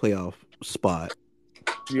clinched a playoff spot.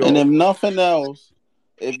 And if nothing else,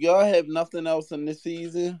 if y'all have nothing else in this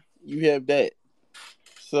season, you have that.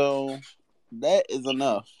 So that is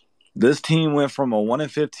enough. This team went from a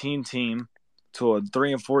 1-15 team to a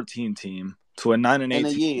 3-14 team to a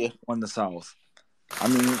 9-8 team won the South. I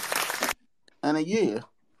mean, in a year.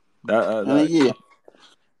 In a year.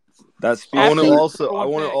 That's. I want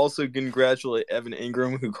to also congratulate Evan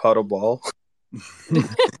Ingram, who caught a ball.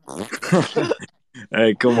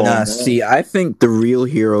 Hey, come on. Man. See, I think the real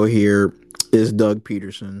hero here is Doug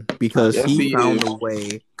Peterson because he found a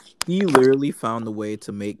way. He literally found a way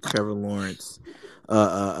to make Trevor Lawrence.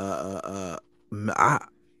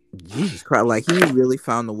 Jesus Christ! Like he really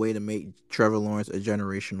found a way to make Trevor Lawrence a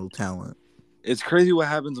generational talent. It's crazy what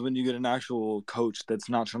happens when you get an actual coach that's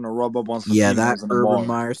not trying to rub up on some that Urban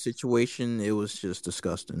Meyer situation, it was just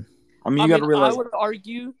disgusting. I mean, you got to realize. I would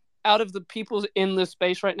argue, out of the people in this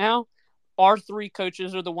space right now, our three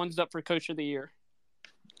coaches are the ones up for Coach of the Year.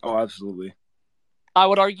 Oh, absolutely. I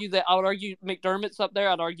would argue McDermott's up there.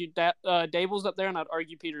 I'd argue Dable's up there, and I'd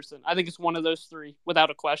argue Peterson. I think it's one of those three, without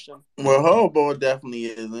a question. Well, Harbaugh definitely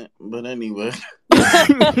isn't. But anyway.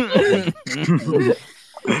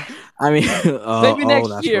 I mean, maybe next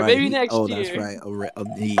that's year. right. Maybe next year. That's right.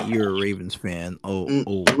 You're a Ravens fan.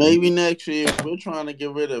 Maybe next year. We're trying to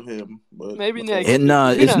get rid of him. But Maybe next And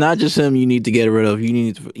year. it's not just him you need to get rid of. You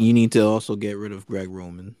need to also get rid of Greg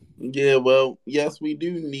Roman. Yeah, well, yes, we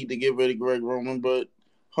do need to get rid of Greg Roman, but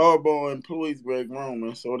Harbaugh employs Greg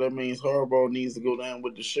Roman, so that means Harbaugh needs to go down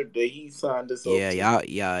with the ship that he signed us up to.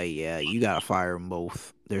 Yeah. You gotta fire them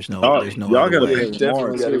both. There's no Y'all other gotta way. pay Lamar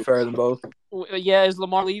Definitely got to too. fire them both. Yeah, is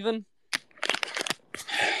Lamar leaving?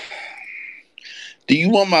 Do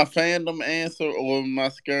you want my fandom answer or my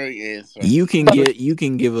scary answer? You can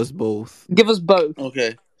give us both. Give us both.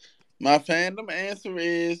 Okay. My fandom answer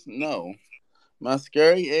is no. My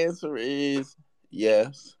scary answer is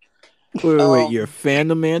yes. Wait. Your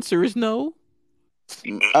fandom answer is no?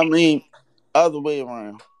 I mean, other way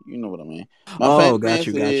around. You know what I mean. My got answer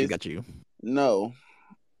you. is no.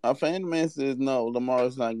 My fandom answer is no.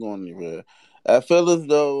 Lamar's not going anywhere. I feel as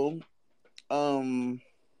though, when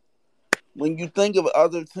you think of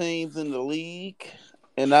other teams in the league,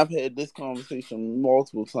 and I've had this conversation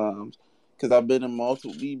multiple times because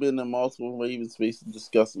we've been in multiple Ravens spaces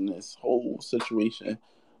discussing this whole situation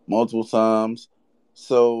multiple times.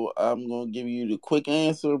 So I'm gonna give you the quick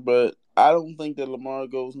answer, but I don't think that Lamar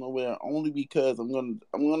goes nowhere. Only because I'm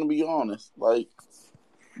gonna be honest. Like,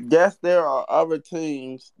 yes, there are other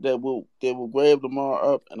teams that will grab Lamar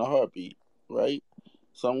up in a heartbeat, right?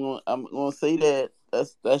 So I'm gonna say that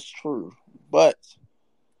that's true. But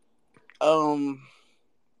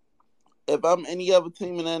if I'm any other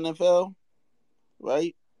team in the NFL,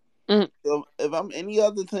 right? Mhm. So if I'm any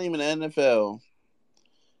other team in the NFL,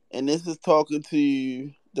 and this is talking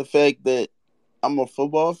to the fact that I'm a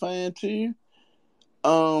football fan too,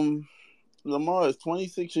 Lamar is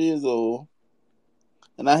 26 years old,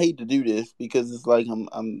 and I hate to do this because it's like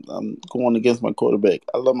I'm going against my quarterback.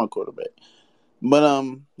 I love my quarterback,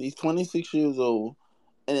 but he's 26 years old,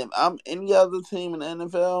 and if I'm any other team in the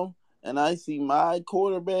NFL and I see my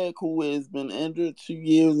quarterback who has been injured 2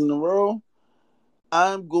 years in a row,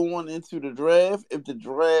 I'm going into the draft. If the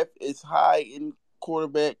draft is high in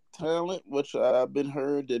quarterback talent, which I've been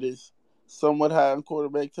heard that is somewhat high in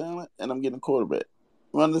quarterback talent, and I'm getting a quarterback.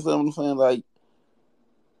 You understand what I'm saying? Like,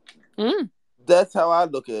 that's how I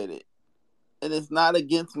look at it. And it's not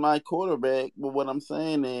against my quarterback, but what I'm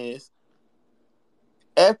saying is,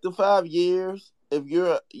 after 5 years, if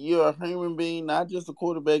you're a human being, not just a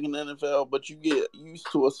quarterback in the NFL, but you get used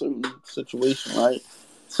to a certain situation, right?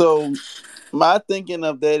 So my thinking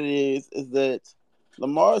of that is that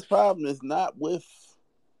Lamar's problem is not with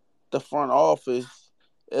the front office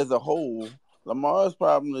as a whole. Lamar's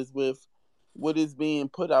problem is with what is being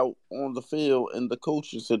put out on the field and the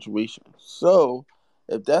coaching situation. So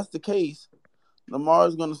if that's the case,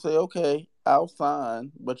 Lamar's going to say, "Okay, I'll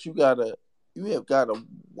sign, but you have got to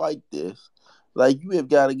wipe this. Like, you have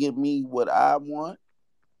got to give me what I want,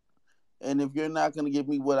 and if you're not going to give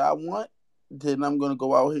me what I want, then I'm going to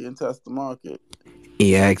go out here and test the market."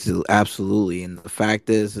 Yeah, absolutely. And the fact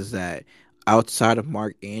is that outside of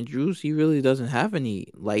Mark Andrews, he really doesn't have any.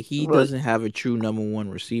 Like, he Right. doesn't have a true number one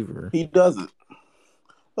receiver. He doesn't.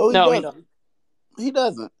 Oh, he No, he doesn't. doesn't. He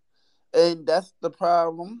doesn't. And that's the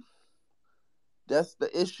problem. That's the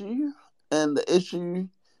issue. And the issue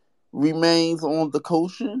remains on the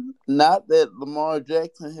coaching. Not that Lamar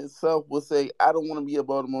Jackson himself will say, "I don't want to be a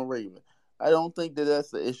Baltimore Raven." I don't think that that's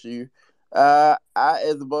the issue. I,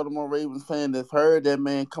 as a Baltimore Ravens fan, have heard that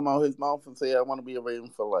man come out his mouth and say, "I want to be a Raven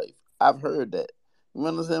for life." I've heard that. You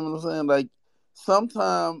understand what I'm saying? Like,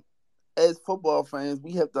 sometimes as football fans,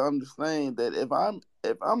 we have to understand that if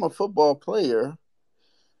I'm a football player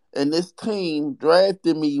and this team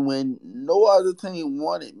drafted me when no other team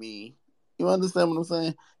wanted me, you understand what I'm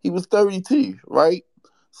saying? He was 32, right?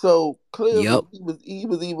 So clearly Yep. he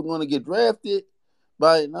was either going to get drafted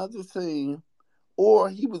by another team or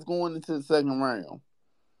he was going into the second round.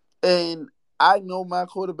 And I know my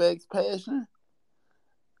quarterback's passion,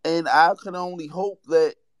 and I can only hope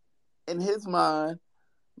that in his mind,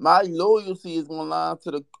 my loyalty is going to lie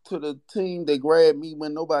to the team that grabbed me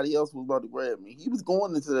when nobody else was about to grab me. He was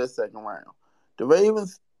going into that second round. The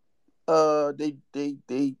Ravens, what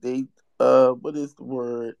is the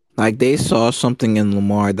word? Like, they saw something in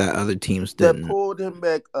Lamar that other teams That didn't. pulled him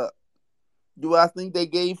back up. Do I think they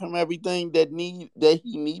gave him everything that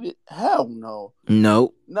he needed? Hell no.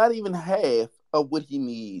 No. Not even half of what he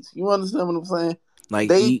needs. You understand what I'm saying?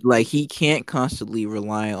 They He can't constantly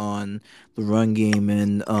rely on the run game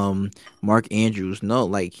and Mark Andrews.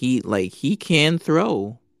 No, he can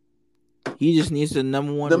throw. He just needs the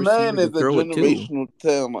number one the man receiver is to a throw it to. generational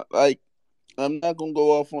talent. Like, I'm not gonna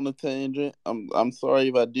go off on a tangent. I'm sorry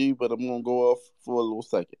if I do, but I'm gonna go off for a little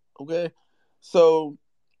second. Okay, so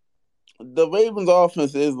the Ravens'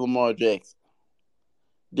 offense is Lamar Jackson.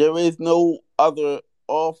 There is no other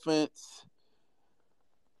offense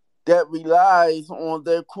that relies on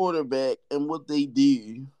their quarterback and what they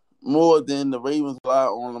do more than the Ravens rely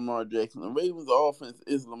on Lamar Jackson. The Ravens' offense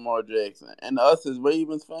is Lamar Jackson, and us as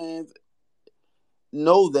Ravens fans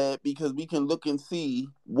know that because we can look and see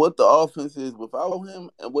what the offense is without him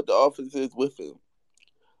and what the offense is with him.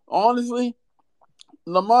 Honestly,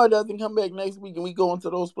 Lamar doesn't come back next week and we go into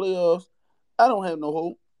those playoffs, I don't have no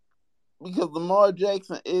hope because Lamar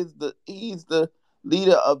Jackson he's the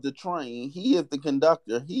leader of the train. He is the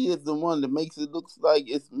conductor. He is the one that makes it look like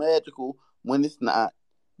it's magical when it's not,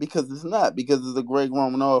 because it's not, because it's a Greg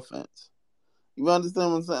Roman offense. You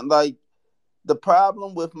understand what I'm saying? Like, the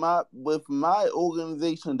problem with my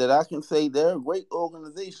organization, that I can say they're a great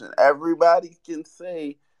organization. Everybody can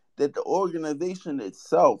say that the organization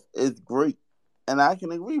itself is great, and I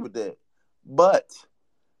can agree with that. But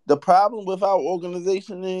the problem with our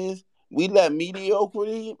organization is we let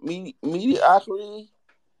mediocrity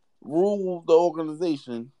rule the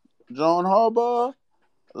organization. John Harbaugh,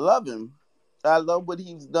 love him. I love what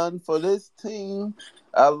he's done for this team.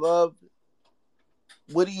 I love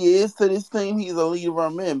what he is to this team. He's a leader of our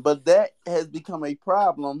men. But that has become a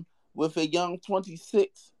problem with a young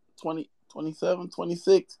 26, 20, 27,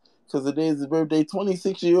 26, because it is his birthday,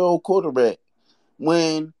 26-year-old quarterback.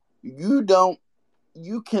 When you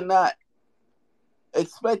cannot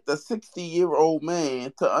expect a 60-year-old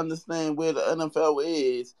man to understand where the NFL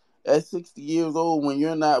is at 60 years old when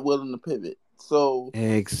you're not willing to pivot. So that's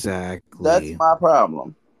Exactly. my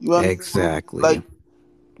problem. You understand? Exactly. Like,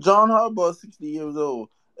 John Harbaugh is 60 years old.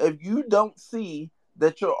 If you don't see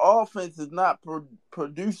that your offense is not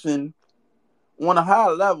producing on a high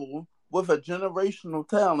level with a generational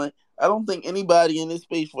talent, I don't think anybody in this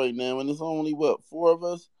space right now, and it's only, four of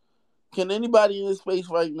us, can anybody in this space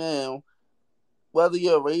right now, whether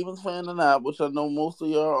you're a Ravens fan or not, which I know most of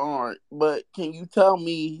y'all aren't, but can you tell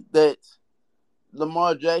me that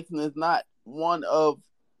Lamar Jackson is not one of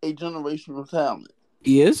a generational talent?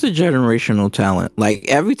 He is a generational talent. Like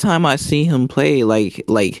every time I see him play,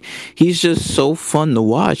 he's just so fun to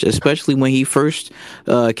watch. Especially when he first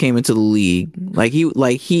came into the league. He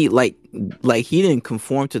didn't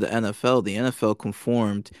conform to the NFL. The NFL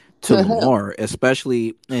conformed to To him. Lamar,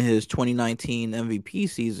 especially in his 2019 MVP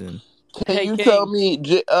season. Can Hey you tell King, me,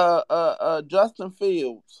 Justin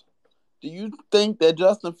Fields? Do you think that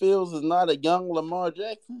Justin Fields is not a young Lamar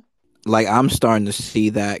Jackson? Like I'm starting to see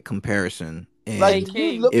that comparison, Like, hey and if you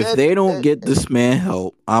King. look if at, they don't get this man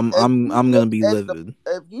help, if you I'm gonna look be at the livid.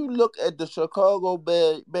 if you look at the Chicago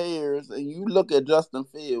Bears and you look at Justin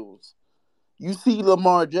Fields, you see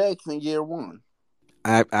Lamar Jackson year one.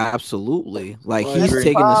 Absolutely. Like I And he's the agree.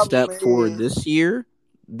 taken a problem step forward is, this year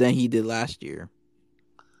than he did last year.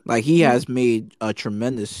 Like he you has made a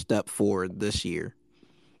tremendous step forward this year.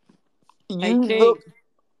 Hey you look,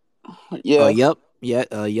 King. yes. Yep.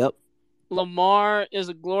 Yeah. Yep. Lamar is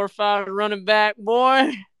a glorified running back,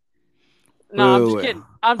 boy. No, Wait, I'm wait, just wait. kidding.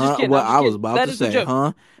 I'm just Huh? kidding. What I'm just I was kidding. about That to is a say, joke.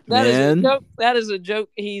 huh? That is a Man, joke. That is a joke.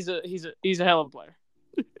 He's a hell of a player.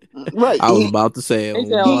 Right. I was about to say He's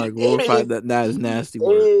a hell of a Lamar He player. glorified is that is he nasty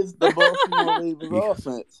word. is the Baltimore Ravens Because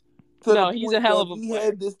offense, to the No, he's a point hell that of a we player.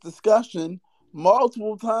 had this discussion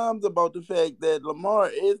multiple times about the fact that Lamar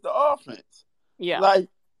is the offense. Yeah. Like,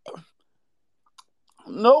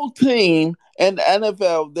 no team in the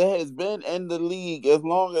NFL that has been in the league as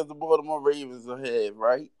long as the Baltimore Ravens have,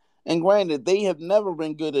 right? And granted, they have never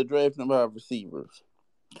been good at drafting wide receivers.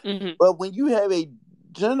 Hmm. But when you have a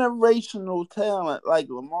generational talent like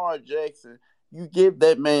Lamar Jackson, you give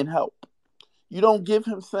that man help. You don't give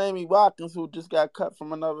him Sammy Watkins, who just got cut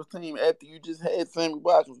from another team after you just had Sammy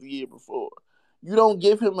Watkins the year before. You don't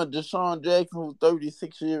give him a Deshaun Jackson who's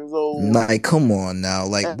 36 years old like, come on now.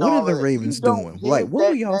 Like, and what are all the of that. You Ravens don't doing? Like, give what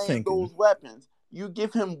were that y'all man thinking? those weapons. You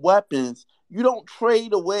give him weapons. You don't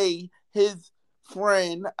trade away his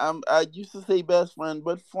friend. I used to say best friend,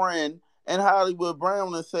 but friend, and Hollywood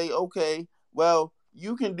Brown, and say, okay, well,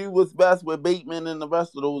 you can do what's best with Bateman and the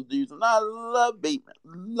rest of those dudes. And I love Bateman.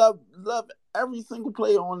 Love every single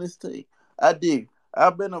player on this team. I do.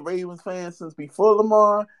 I've been a Ravens fan since before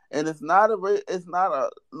Lamar, and it's not a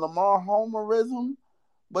Lamar homerism.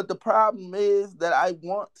 But the problem is that I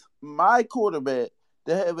want my quarterback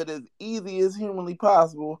to have it as easy as humanly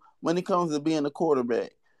possible when it comes to being a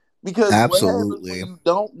quarterback. Because what happens when Absolutely. you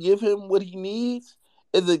don't give him what he needs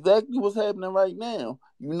is exactly what's happening right now.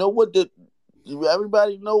 You know what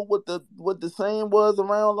everybody know what the saying was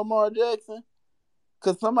around Lamar Jackson?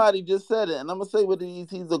 Because somebody just said it, and I'm gonna say what it is.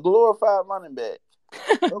 He's a glorified running back.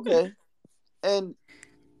 Okay, and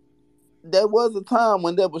there was a time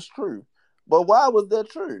when that was true, but why was that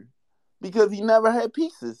true? Because he never had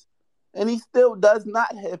pieces, and he still does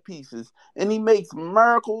not have pieces, and he makes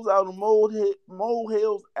miracles out of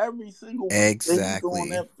molehills every single week that he's on Exactly.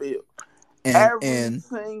 that field. And Every and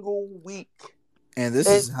single week. and this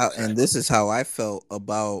And is how I felt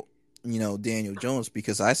about Daniel Jones,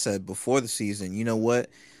 because I said before the season, you know what?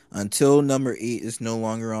 Until number 8 is no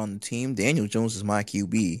longer on the team, Daniel Jones is my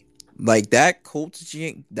QB. Like that Colts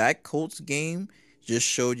game just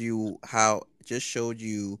showed you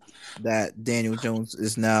that Daniel Jones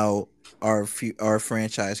is now our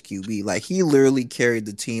franchise QB. Like he literally carried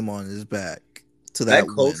the team on his back to That that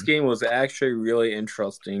Colts win. game was actually really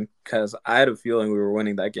interesting because I had a feeling we were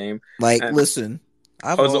winning that game. Like And listen,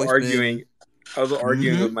 I I've was always arguing been. I was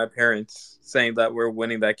arguing Mhm. with my parents saying that we're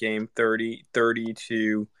winning that game 30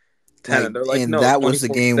 to 10, Like, and they're like, and no, that was the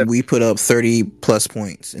game 24-7. we put up 30 plus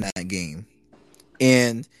points in that game.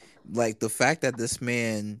 And like the fact that this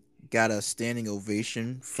man got a standing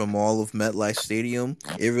ovation from all of MetLife Stadium,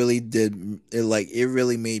 it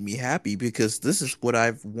really made me happy, because this is what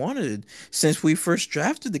I've wanted since we first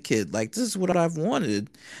drafted the kid. Like this is what I've wanted.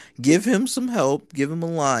 Give him some help, give him a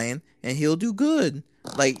line, and he'll do good.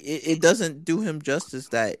 Like it doesn't do him justice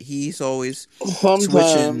that he's always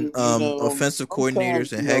switching sometimes, offensive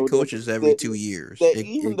coordinators and head that coaches every that 2 years. that It,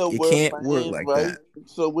 even it though it we're can't work fans, like right? that.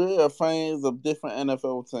 So we're fans of different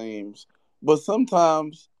NFL teams, but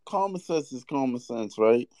sometimes common sense is common sense,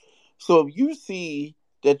 right? So if you see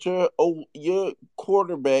that your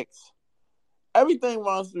quarterbacks, everything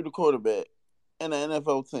runs through the quarterback in an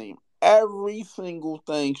NFL team. Every single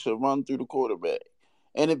thing should run through the quarterback.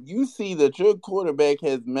 And if you see that your quarterback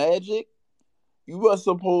has magic, you are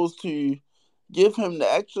supposed to give him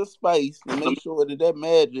the extra spice to make sure that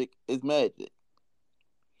magic is magic.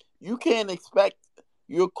 You can't expect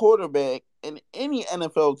your quarterback in any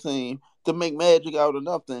NFL team to make magic out of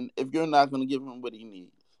nothing if you're not going to give him what he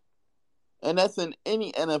needs. And that's in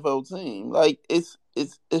any NFL team. Like it's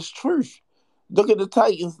truth. Look at the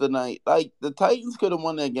Titans tonight. Like the Titans could have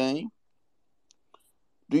won that game.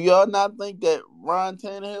 Do y'all not think that Ryan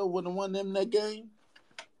Tannehill would have won them that game?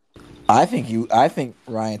 I think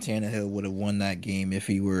Ryan Tannehill would have won that game if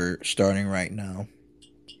he were starting right now.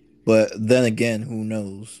 But then again, who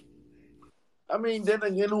knows? I mean, then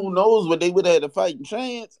again, who knows? But they would have had a fighting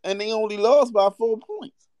chance, and they only lost by 4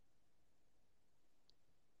 points.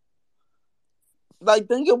 Like,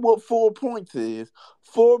 think of what 4 points is.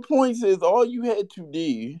 4 points is all you had to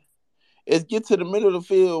do is get to the middle of the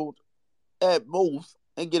field at most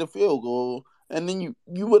and get a field goal, and then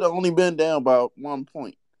you would have only been down by 1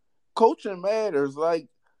 point. Coaching matters, like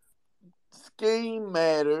scheme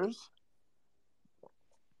matters,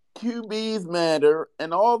 QBs matter,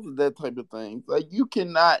 and all of that type of things. Like you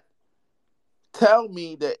cannot tell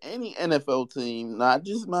me that any NFL team, not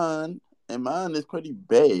just mine, and mine is pretty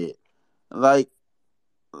bad. Like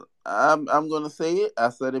I'm gonna say it. I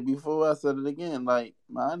said it before. I said it again. Like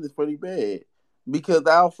mine is pretty bad because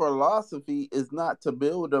our philosophy is not to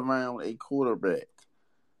build around a quarterback.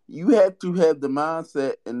 You have to have the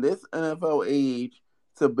mindset in this NFL age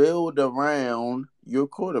to build around your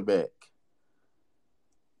quarterback.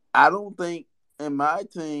 I don't think in my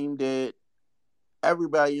team that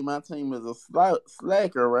everybody in my team is a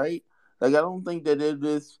slacker, right? Like I don't think that they're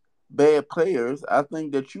just bad players. I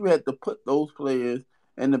think that you have to put those players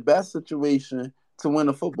in the best situation to win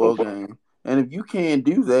a football game. And if you can't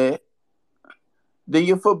do that, then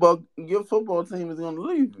your football team is gonna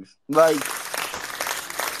lose. Like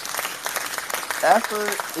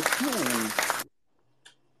effort is cool.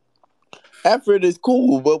 Effort is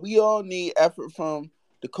cool, but we all need effort from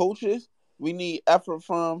the coaches. We need effort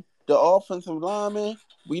from the offensive linemen.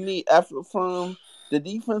 We need effort from the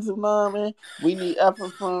defensive linemen. We need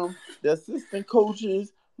effort from the assistant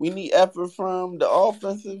coaches. We need effort from the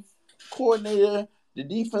offensive coordinator, the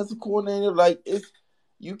defensive coordinator. Like it's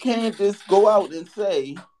you can't just go out and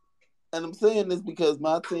say, and I'm saying this because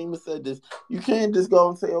my team has said this, you can't just go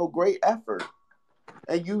and say, oh, great effort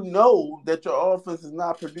and you know that your offense is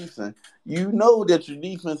not producing. You know that your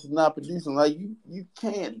defense is not producing. Like you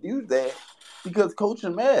can't do that because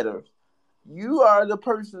coaching matters. You are the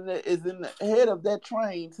person that is in the head of that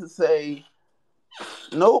train to say,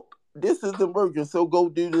 nope, this isn't working, so go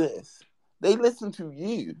do this. They listen to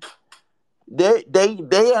you.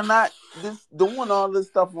 They are not just doing all this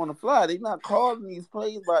stuff on the fly. They're not calling these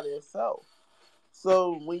plays by themselves.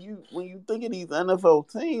 So when you think of these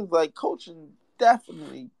NFL teams, like coaching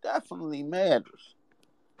definitely matters.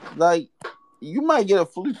 Like you might get a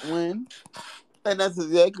fluke win, and that's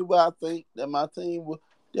exactly what I think that my team will.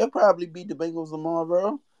 They'll probably beat the Bengals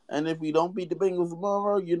tomorrow. And if we don't beat the Bengals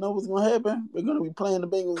tomorrow, you know what's going to happen? We're going to be playing the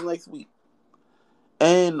Bengals next week.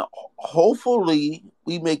 And hopefully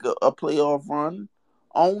we make a playoff run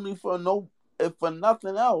only for if for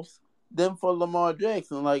nothing else than for Lamar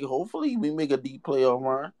Jackson. Like hopefully we make a deep playoff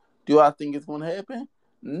run. Do I think it's going to happen?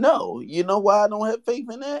 No. You know why I don't have faith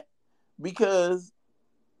in that? Because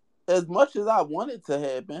as much as I want it to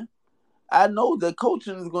happen, I know that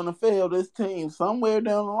coaching is going to fail this team somewhere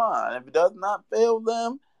down the line. If it does not fail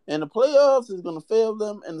them in the playoffs, it's going to fail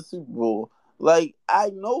them in the Super Bowl. Like,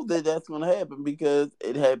 I know that that's going to happen because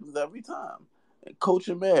it happens every time. And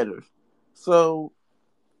coaching matters. So,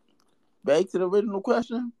 back to the original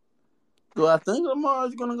question. Do I think Lamar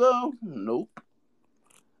is going to go? Nope.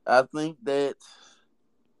 I think that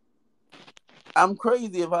I'm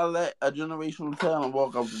crazy if I let a generational talent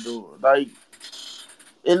walk out the door. Like,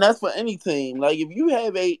 and that's for any team. Like if you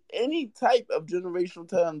have any type of generational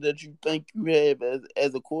talent that you think you have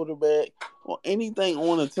as a quarterback or anything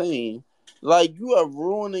on a team, like you are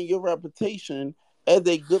ruining your reputation as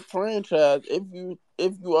a good franchise if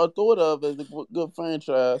you are thought of as a good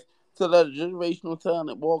franchise to let a generational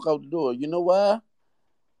talent walk out the door. You know why?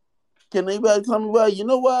 Can anybody tell me why? You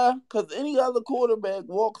know why? Because any other quarterback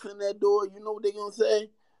walks in that door, you know what they're going to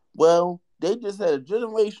say? Well, they just had a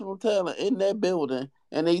generational talent in that building,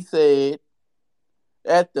 and they said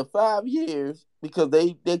after 5 years, because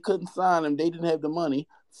they couldn't sign him, they didn't have the money,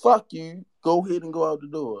 fuck you, go ahead and go out the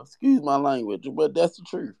door. Excuse my language, but that's the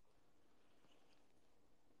truth.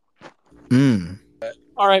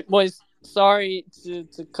 All right, boys. Sorry to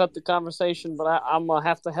cut the conversation, but I'm gonna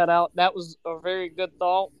have to head out. That was a very good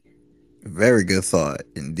thought. Very good thought,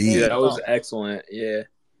 Very Yeah, indeed. good that was thought. excellent. Yeah.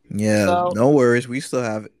 Yeah, So no worries. We still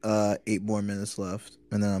have 8 more minutes left,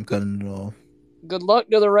 and then I'm good, cutting it off. good luck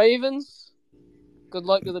to the Ravens. Good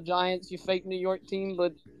luck to the Giants, you fake New York team.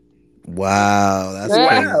 But Wow, that's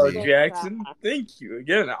Wow, crazy. Jackson. Thank you.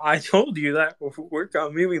 Again, I told you that before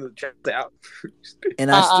coming the chat out.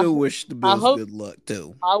 And I I, still wish the I Bills hope good luck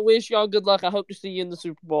too. I wish y'all good luck. I hope to see you in the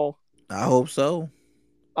Super Bowl. I hope so.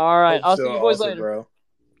 All right, Hope I'll see so you boys also, later. bro.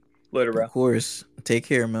 Later, Of bro. course. Take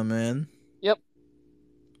care, my man. Yep.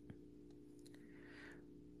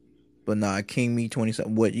 But nah, King Me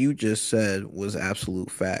 27. What you just said was absolute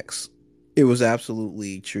facts. It was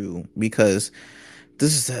absolutely true because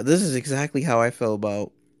this is exactly how I felt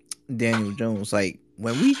about Daniel Jones. Like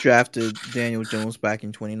when we drafted Daniel Jones back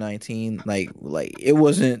in 2019, like it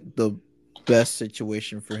wasn't the best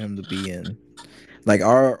situation for him to be in. Like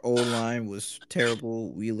our O line was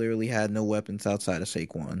terrible. We literally had no weapons outside of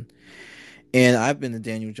Saquon. And I've been a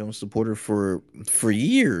Daniel Jones supporter for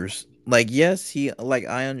years. Like yes, he like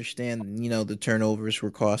I understand, the turnovers were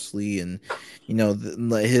costly and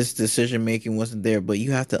like, his decision making wasn't there, but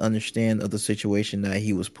you have to understand of the situation that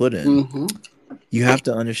he was put in. Mm-hmm. You have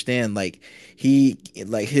to understand he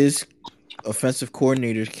like his offensive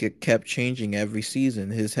coordinators kept changing every season.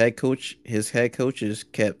 His head coaches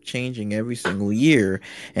kept changing every single year.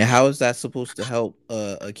 And how is that supposed to help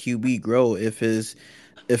a QB grow if his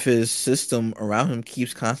system around him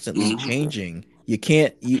keeps constantly Mm-hmm. changing? You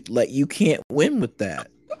can't win with that.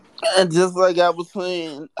 And just like I was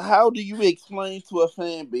saying, how do you explain to a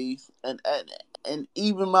fan base, and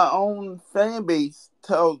even my own fan base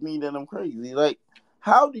tells me that I'm crazy. Like,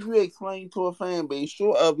 how do you explain to a fan base,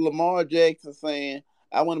 short of Lamar Jackson saying,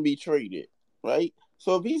 "I want to be traded," right?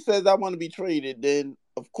 So if he says, "I want to be traded," then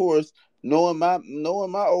of course, knowing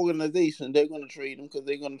my organization, they're going to trade him because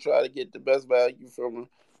they're going to try to get the best value from him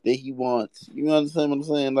that he wants. You understand what I'm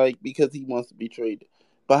saying? Like because he wants to be traded.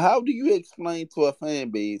 But how do you explain to a fan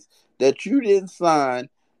base that you didn't sign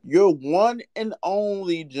your one and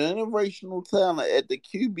only generational talent at the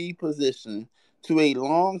QB position to a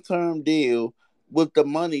long-term deal with the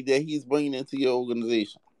money that he's bringing into your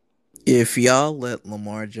organization? If y'all let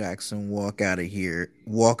Lamar Jackson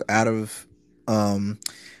um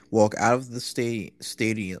walk out of the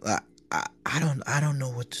stadium, I don't know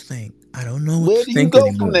what to think. I don't know what Where to do you think go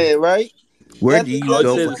from anymore. there, right? Where That's do I you was exactly go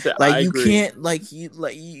going from to what. say, like I you agree. can't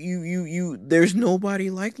there's nobody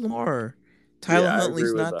like Lamar. Yeah, Tyler I agree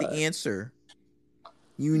Huntley's with not that. the answer.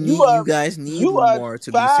 You You are guys need you are Lamar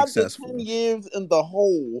to be 5 to 10 successful. years in the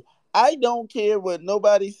hole. I don't care what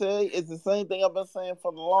nobody say. It's the same thing I've been saying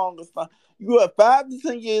for the longest time. You are 5 to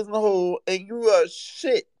 10 years in the hole, and you are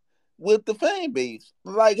shit with the fan base.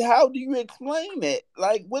 Like, how do you explain that?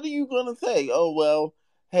 Like, what are you gonna say? Oh well,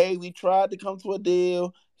 hey, we tried to come to a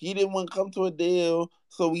deal. He didn't want to come to a deal,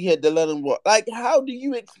 so we had to let him walk. Like, how do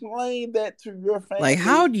you explain that to your Like, fan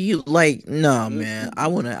how base? do you like? No, man. I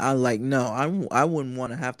wanna. I like. No, I wouldn't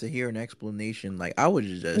want to have to hear an explanation. Like, The I would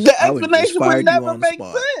just explanation would fired you never on the make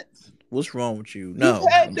spot. sense. What's wrong with you? You've No.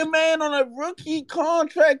 had the man on a rookie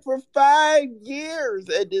contract for 5 years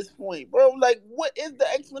at this point, bro. Like, what is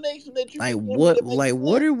the explanation that you Like can give me what? to make Like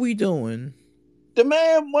what sense? are we doing? The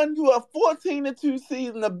man won you a 14-2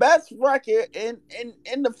 season, the best record in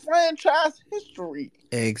the franchise history.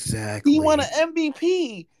 He won an Exactly.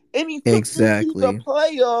 MVP, and he took you to the Exactly.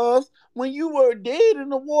 playoffs when you were dead in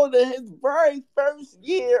the water his very first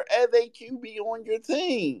year as a QB on your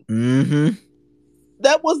team. Mm-hmm.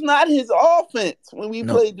 That was not his offense when we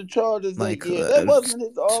No. played the Chargers that Like. year. That wasn't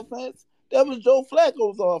his offense. That was Joe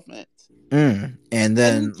Flacco's offense. And And he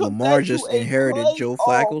then took Lamar that to just a inherited Joe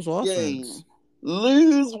playoff Flacco's offense. game.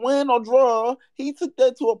 Lose, win, or draw, he took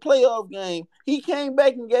that to a playoff game. He came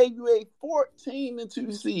back and gave you a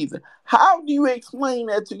 14-2 season. How do you explain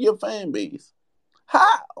that to your fan base?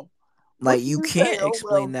 How? What Like, do you you say? can't Oh,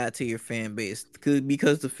 explain well, that to your fan base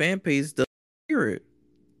because the fan base doesn't hear it.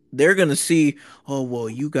 They're gonna see, oh well,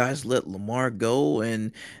 you guys let Lamar go,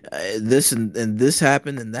 and and this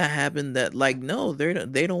happened and that happened. That, like, no,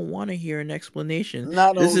 they don't want to hear an explanation.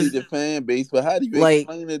 not This only is the fan base, but how do you like,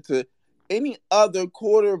 explain it to any other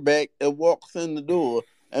quarterback that walks in the door?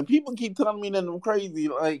 And people keep telling me that I'm crazy.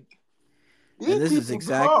 Like, and these people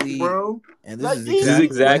talk, bro. this Like, is these This is exactly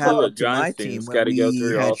people what exactly talk. what happened to my Giants team teams when got to go we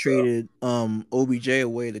through had also. traded OBJ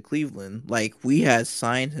away to Cleveland. Like, we had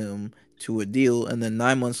signed him to a deal, and then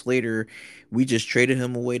 9 months later, we just traded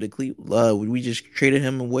him away to Cleveland. We just traded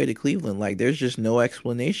him away to Cleveland. Like, there's just no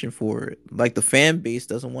explanation for it. Like, the fan base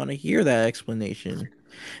doesn't want to hear that explanation.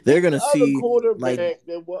 They're Any gonna other see, like, quarterback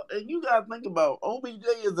that was, and you gotta think about OBJ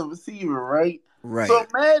is a receiver, right? So right.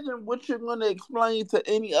 imagine what you're gonna explain to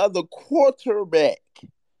any other quarterback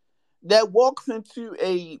that walks into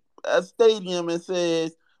a stadium and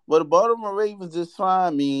says, "Well, the Baltimore Ravens just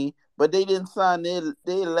signed me, but they didn't sign their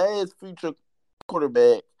last future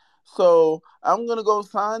quarterback. So I'm gonna go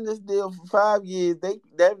sign this deal for 5 years.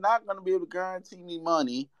 They're not gonna be able to guarantee me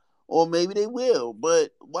money, or maybe they will.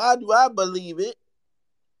 But why do I believe it?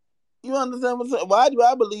 You understand what I'm saying? Why do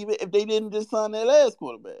I believe it if they didn't just sign their last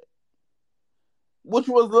quarterback, which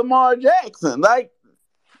was Lamar Jackson? Like,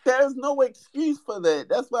 there's no excuse for that.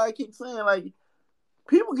 That's why I keep saying, like,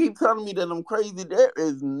 people keep telling me that I'm crazy. There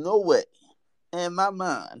is no way in my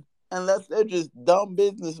mind, unless they're just dumb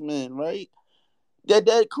businessmen, right?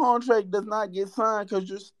 That contract does not get signed because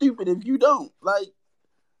you're stupid if you don't. Like,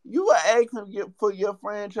 you are asking for your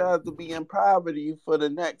franchise to be in poverty for the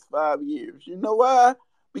next 5 years. You know why?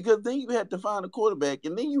 Because then you had to find a quarterback,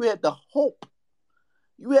 and then you had to hope.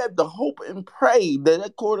 You had to hope and pray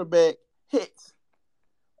that quarterback hits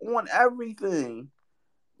on everything.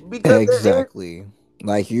 Because there is Exactly.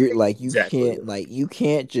 Exactly. You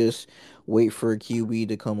can't just wait for a QB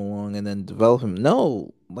to come along and then develop him.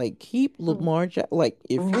 No, like, keep Lamar like,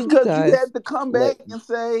 if you because you guys have to come back like, and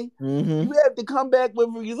say hmm you have to come back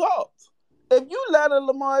with results. If you let a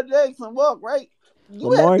Lamar Jackson walk, right, you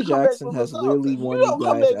have Lamar to come back Jackson with has results. literally If you won you don't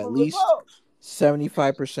come guys back at with least results,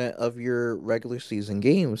 75% of your regular season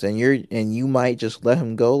games, and you might just let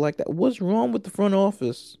him go like that. What's wrong with the front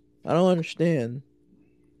office? I don't understand.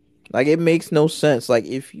 Like, it makes no sense. Like,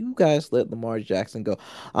 if you guys let Lamar Jackson go,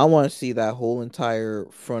 I want to see that whole entire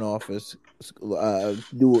front office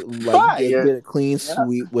do, like, just fire. get a clean Yeah.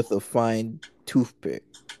 sweep with a fine toothpick.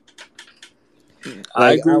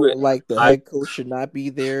 I Like, agree with like, the I head coach should not be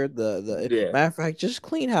there. The yeah. matter of fact, just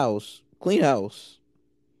clean house.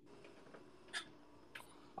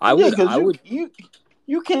 I Yeah, would because I would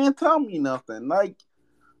you can't tell me nothing. Like,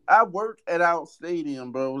 I work at our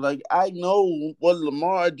stadium, bro. Like, I know what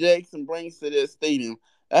Lamar Jackson brings to that stadium.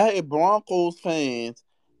 I had Broncos fans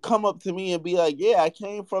come up to me and be like, "Yeah, I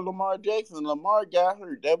came for Lamar Jackson. Lamar got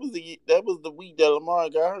hurt. That was the week that Lamar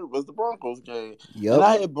got hurt, was the Broncos game." And Yep.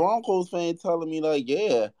 I had Broncos fans telling me like,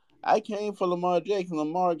 "Yeah, I came for Lamar Jackson.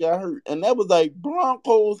 Lamar got hurt." And that was like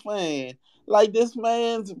Broncos fan. Like, this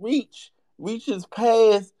man's reaches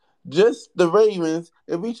past just the Ravens.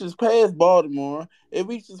 It reaches past Baltimore. It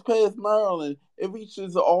reaches past Maryland. It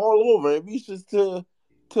reaches all over. It reaches to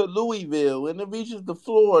Louisville, and it reaches to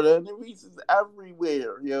Florida, and it reaches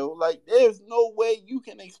everywhere. Like, there's no way you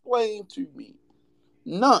can explain to me,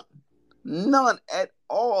 none, none at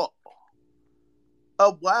all,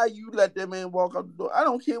 of why you let that man walk out the door. I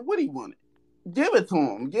don't care what he wanted. Give it to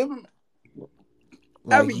him. Give him.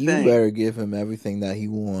 Like you everything. better give him everything that he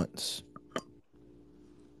wants.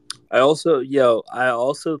 I also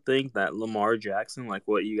think that Lamar Jackson, like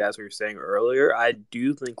what you guys were saying earlier, I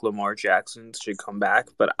do think Lamar Jackson should come back,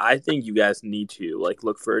 but I think you guys need to like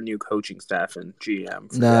look for a new coaching staff and GM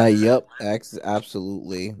for Nah, that. yep,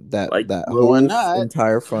 absolutely. That Like, that Well, we're whole not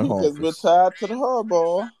entire front because we're office. tied to the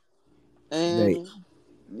hardball, They and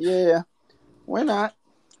yeah, we're not.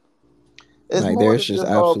 It's like more there's than just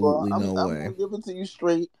just hardball. absolutely no I'm way. gonna give it to you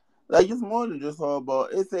straight. Like it's more than just hardball.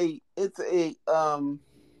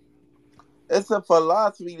 It's a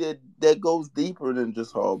philosophy that goes deeper than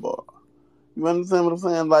just hardball. You understand what I'm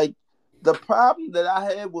saying? Like the problem that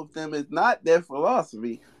I have with them is not their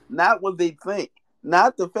philosophy, not what they think,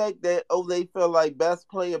 not the fact that they feel like best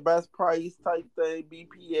player, best price type thing,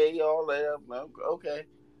 BPA, all that. Okay,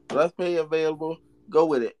 best player available, go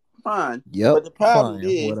with it, fine. Yep, But the problem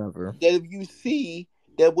fine, is whatever. that if you see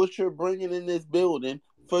that what you're bringing in this building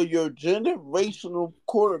for your generational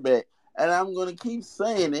quarterback, and I'm gonna keep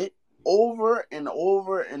saying it over and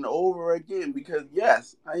over and over again because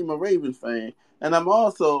yes, I'm a Ravens fan and I'm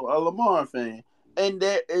also a Lamar fan. And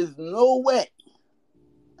there is no way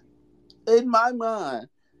in my mind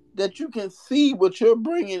that you can see what you're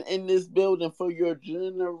bringing in this building for your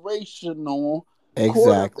generational quarterback.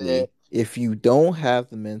 Exactly. If you don't have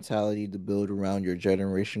the mentality to build around your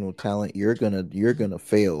generational talent, you're gonna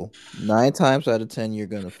fail. 9 times out of 10, you're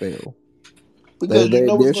gonna fail. Because you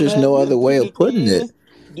know what's There's going to just no happen other in way two to of three putting it. years.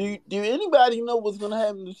 Do anybody know what's going to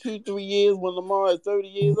happen in 2 3 years when Lamar is 30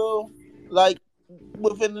 years old? Like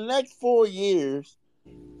within the next 4 years,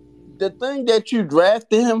 the thing that you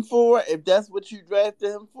drafted him for, if that's what you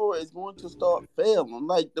drafted him for, is going to start failing.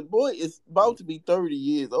 Like the boy is about to be 30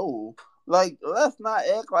 years old. Like let's not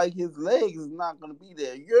act like his legs is not going to be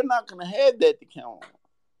there. You're not going to have that to count on.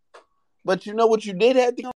 But you know what you did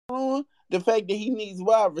have to count on? The fact that he needs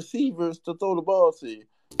wide receivers to throw the ball to.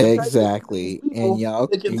 The fact that he needs Exactly. And people y'all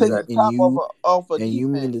that can take the and top you off a and you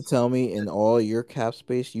mean to defense. tell me in all your cap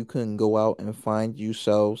space you couldn't go out and find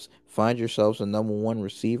yourselves a number one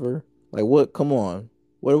receiver? Like what? Come on.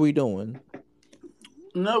 What are we doing?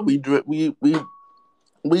 No, we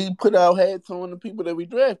put our hats on the people that we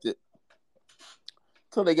drafted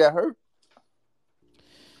till they got hurt.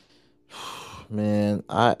 Man,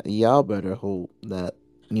 I y'all better hope that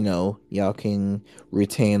y'all can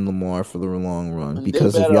retain Lamar for the long run And they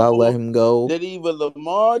because if better y'all let hope him go, that even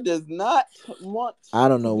Lamar does not want I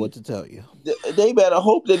don't to know be. what to tell you. They better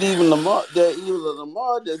hope that even Lamar does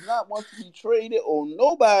not want to be traded, or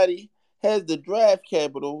nobody has the draft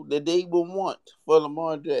capital that they will want for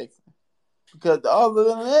Lamar Jackson. Because other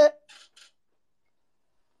than that,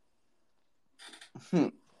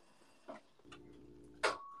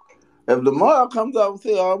 if Lamar comes out and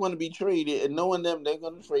say, "Oh, I want to be traded," and knowing them, they're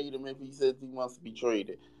gonna trade him if he says he wants to be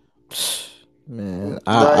traded. Man,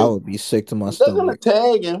 I Like would be sick to my they're gonna stomach.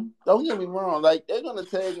 tag him. Don't get me wrong. Like they're gonna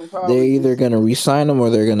tag him They're probably either this gonna year. re-sign him or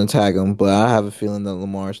they're gonna tag him, but I have a feeling that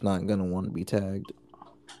Lamar's not gonna want to be tagged.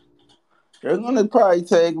 They're gonna probably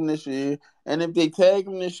tag him this year. And if they tag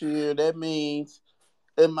him this year, that means,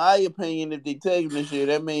 in my opinion, if they tag him this year,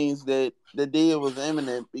 that means that the deal was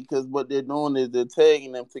imminent because what they're doing is they're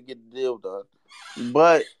tagging them to get the deal done.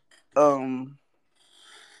 But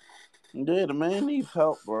yeah, the man needs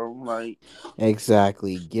help, bro. Like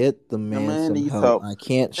Exactly. Get the the man man some needs help. help. I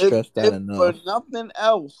can't If stress that if for enough. nothing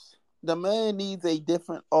else, the man needs a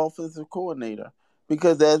different offensive coordinator.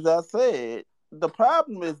 Because as I said, the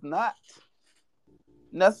problem is not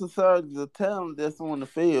necessarily the talent that's on the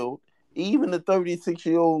field. Even the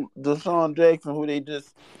 36-year-old Deshaun Jackson, who they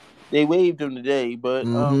waived him today, but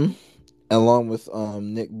Mm-hmm. Along with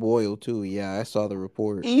Nick Boyle too. Yeah, I saw the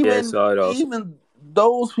report. Yeah, I even saw it also. even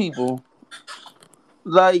those people,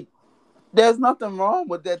 like, there's nothing wrong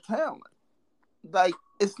with that talent. Like,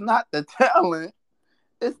 it's not the talent,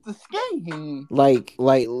 it's the scheme.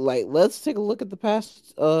 Let's take a look at the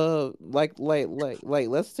past let's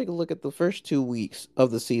take a look at the first 2 weeks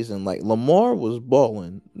of the season. Like Lamar was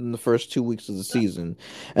balling in the first 2 weeks of the season,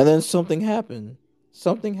 and then something happened.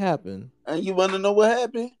 Something happened. And you want to know what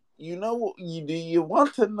happened? You know, you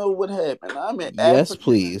want to know what happened? Yes,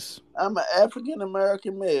 please. I'm an African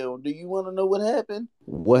American male. Do you want to know what happened?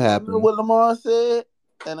 What You want to know happened? what Lamar said?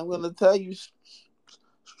 And I'm going to tell you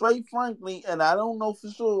straight frankly, and I don't know for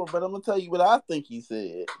sure, but I'm going to tell you what I think he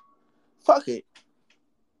said. Fuck it.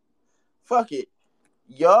 Fuck it.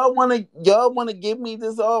 Y'all wanna give me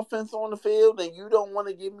this offense on the field and you don't want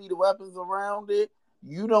to give me the weapons around it.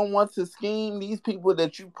 You don't want to scheme these people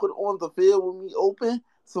that you put on the field with me open.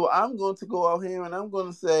 So I'm going to go out here and I'm going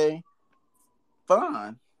to say,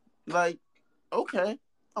 fine. Like, okay,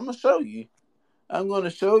 I'm gonna show you. I'm going to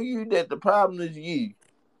show you that the problem is you.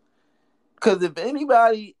 Because if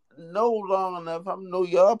anybody know long enough, I know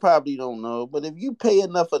y'all probably don't know, but if you pay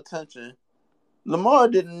enough attention, Lamar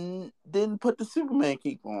didn't put the Superman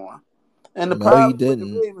cape on. And the No, he problem with the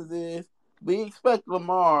didn't. Ravens is we expect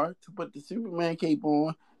Lamar to put the Superman cape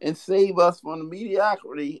on and save us from the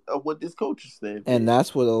mediocrity of what this coaching staff And is.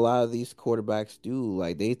 that's what a lot of these quarterbacks do.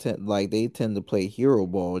 They tend to play hero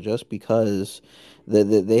ball just because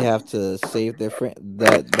they have to save their friend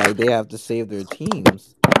that like they have to save their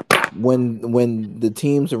teams. When the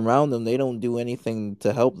teams around them, they don't do anything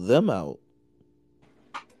to help them out.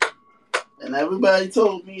 And everybody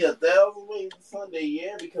told me 1,000 ways Sunday,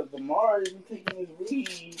 yeah, because Lamar isn't taking his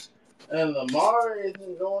read, and Lamar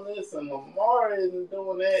isn't doing this, and Lamar isn't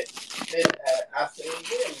doing that. And I say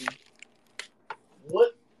again,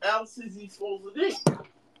 what else is he supposed to do?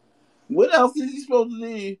 What else is he supposed to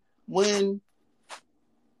do when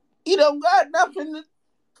he don't got nothing to,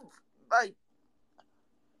 like,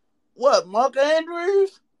 what, Mark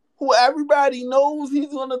Andrews? Who everybody knows he's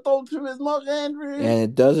going to throw to his Mark Andrews? And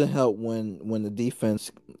it doesn't help when the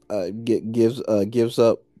defense gives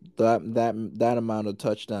up that amount of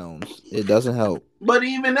touchdowns. It doesn't help. But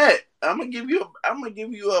even that, I'm gonna give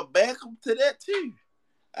you a backup to that too.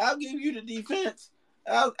 I'll give you the defense.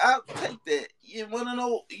 I'll take that. You wanna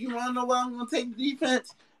know why I'm gonna take the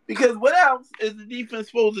defense? Because what else is the defense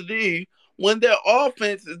supposed to do when their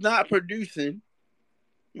offense is not producing,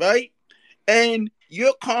 right? And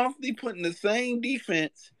you're constantly putting the same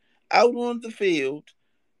defense out on the field,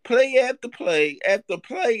 play after play after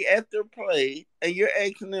play after play, and you're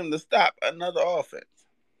asking them to stop another offense.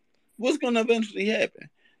 What's going to eventually happen?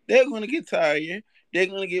 They're going to get tired. They're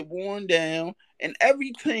going to get worn down. And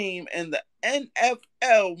every team in the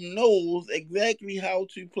NFL knows exactly how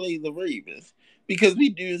to play the Ravens because we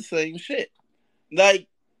do the same shit. Like,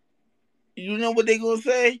 you know what they're going to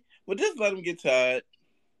say? Well, just let them get tired.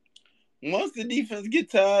 Once the defense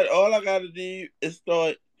get tired, all I got to do is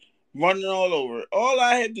start running all over. All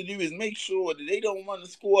I have to do is make sure that they don't want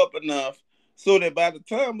to score up enough so that by the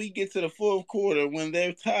time we get to the fourth quarter when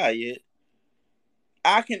they're tired,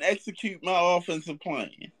 I can execute my offensive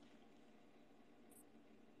plan.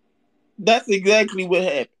 That's exactly what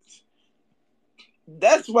happens.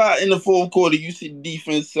 That's why in the fourth quarter you see the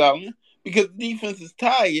defense selling because the defense is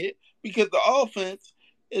tired because the offense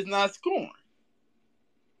is not scoring.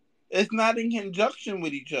 It's not in conjunction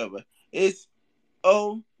with each other. It's,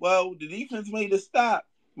 oh, well, the defense made a stop.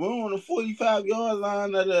 We're on the 45-yard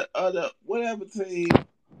line of the whatever team,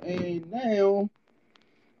 and now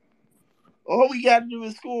all we got to do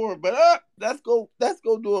is score. But let's go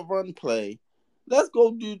do a run play. Let's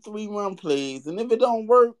go do 3 run plays, and if it don't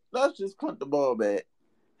work, let's just punt the ball back.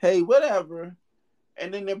 Hey, whatever.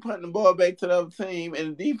 And then they're punting the ball back to the other team,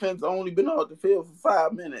 and the defense only been off the field for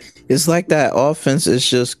 5 minutes. It's like that offense is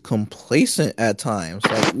just complacent at times.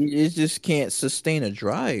 Like it just can't sustain a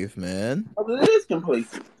drive, man. But it is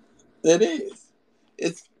complacent. It is.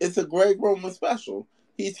 It's a Greg Roman special.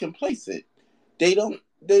 He's complacent. They don't.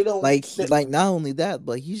 Like not only that,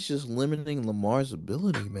 but he's just limiting Lamar's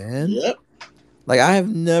ability, man. Yep. Like I have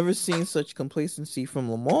never seen such complacency from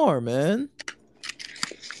Lamar, man.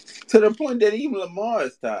 To the point that even Lamar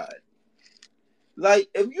is tired. Like,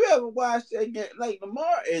 if you ever watch that game, like,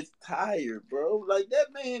 Lamar is tired, bro. Like,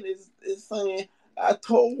 that man is saying, I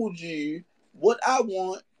told you what I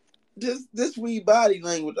want. This read body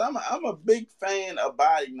language. I'm a big fan of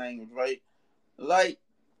body language, right? Like,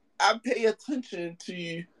 I pay attention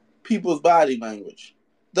to people's body language.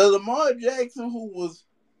 The Lamar Jackson who was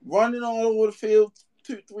running all over the field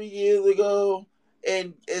 2-3 years ago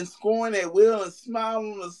and scoring at will and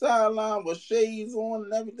smiling on the sideline with shades on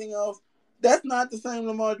and everything else, that's not the same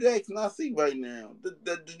Lamar Jackson I see right now.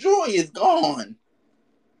 The joy is gone.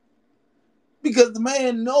 Because the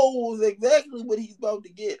man knows exactly what he's about to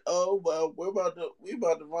get. Oh, well, we're about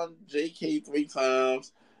to run JK 3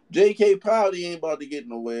 times. JK probably ain't about to get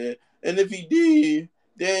nowhere. And if he did,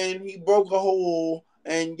 then he broke a hole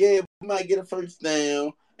and yeah, we might get a first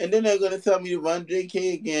down. And then they're gonna tell me to run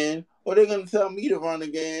JK again, or they're gonna tell me to run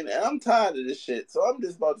again, and I'm tired of this shit. So I'm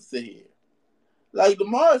just about to sit here. Like,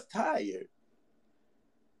 Lamar's tired.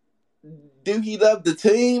 Do he love the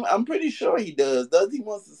team? I'm pretty sure he does. Does he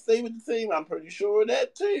want to stay with the team? I'm pretty sure of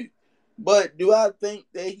that too. But do I think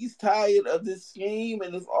that he's tired of this scheme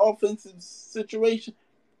and this offensive situation?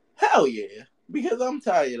 Hell yeah. Because I'm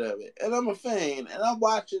tired of it. And I'm a fan. And I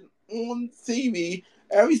watch it on TV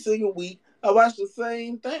every single week. I watch the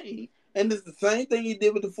same thing. And it's the same thing he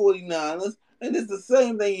did with the 49ers. And it's the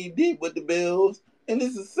same thing he did with the Bills. And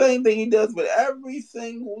it's the same thing he does with every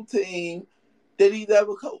single team that he's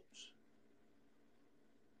ever coached.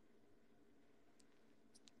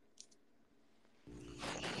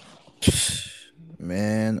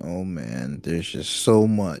 Man, oh man, there's just so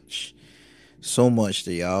much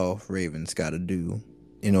that y'all Ravens got to do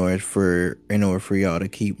in order for y'all to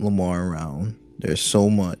keep Lamar around. There's so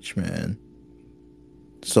much, man,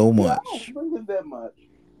 so Yeah, I don't much. think it's that much.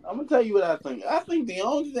 I'm gonna tell you what I think. I think the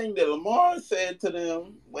only thing that Lamar said to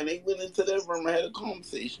them when they went into their room and had a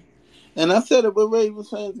conversation, and I said it with Ravens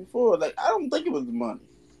fans before, like I don't think it was the money.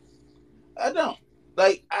 I don't.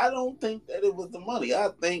 Like I don't think that it was the money. I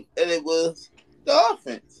think that it was the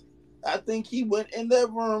offense. I think he went in that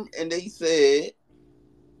room and they said,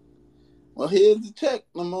 "Well, here's the check,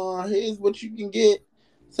 Lamar. Here's what you can get,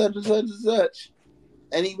 such and such and such."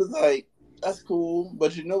 And he was like, "That's cool,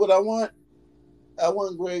 but you know what I want? I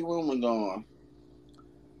want Greg Roman gone."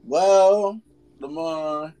 Well,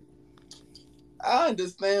 Lamar, I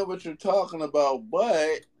understand what you're talking about,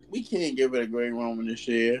 but we can't get rid of Greg Roman this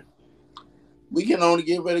year. We can only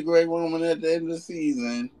get rid of Greg Roman at the end of the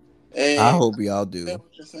season. I And hope y'all I do. understand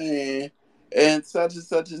what you're saying, and such and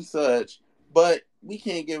such and such, but we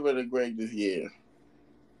can't get rid of Greg this year.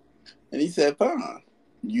 And he said, fine.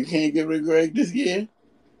 You can't get rid of Greg this year?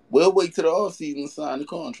 We'll wait till the off season to sign the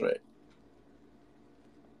contract.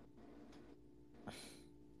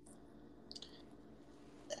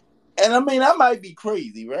 And I mean, I might be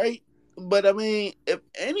crazy, right? But I mean, if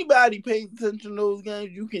anybody pays attention to those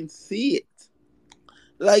games, you can see it.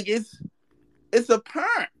 Like it's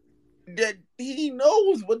apparent that he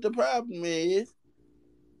knows what the problem is,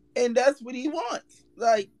 and that's what he wants.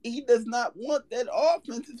 Like he does not want that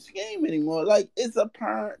offensive scheme anymore. Like it's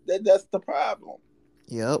apparent that that's the problem.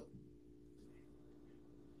 Yep.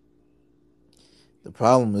 The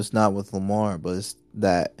problem is not with Lamar, but it's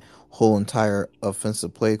that whole entire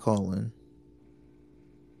offensive play calling.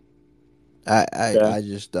 I I, Yeah. I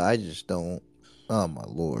just don't. Oh my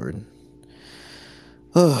lord.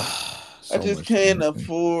 I So just much. can't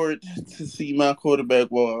afford to see my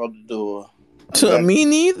quarterback walk out the door. To Like me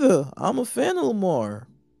neither. I'm a fan of Lamar.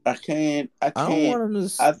 I can't. I I don't can't. want him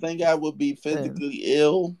to I think I would be spin. physically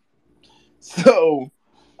ill. So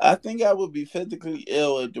I think I would be physically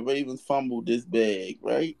ill if the Ravens fumbled this bag,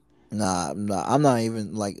 right? Nah, I'm not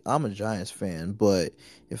even like I'm a Giants fan, but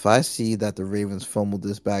if I see that the Ravens fumbled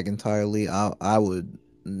this back entirely, I would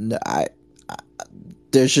I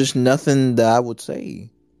there's just nothing that I would say.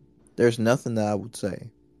 There's nothing that I would say.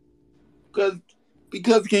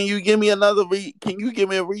 Because can you give me can you give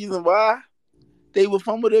me a reason why they would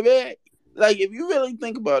fumble the bag? Like if you really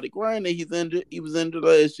think about it, granted he's injured. He was injured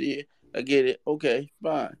last year. I get it. Okay,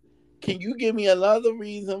 fine. Can you give me another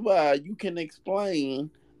reason why you can explain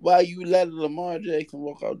why you let Lamar Jackson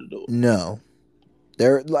walk out the door? No.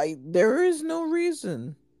 There is no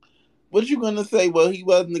reason. What you gonna say? Well, he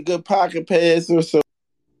wasn't a good pocket passer, so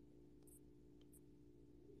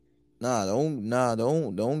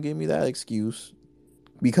Don't give me that excuse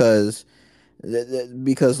because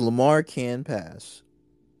because Lamar can pass.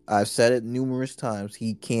 I've said it numerous times.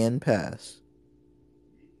 He can pass.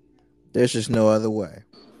 There's just no other way.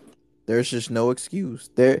 There's just no excuse.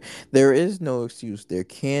 There is no excuse. There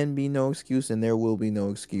can be no excuse and there will be no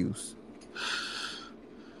excuse.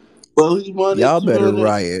 well, he wanted Y'all two better hundred.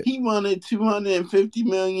 riot. He wanted $250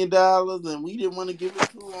 million, and we didn't want to give it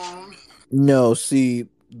to him. No, see,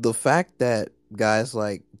 the fact that guys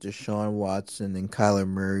like Deshaun Watson and Kyler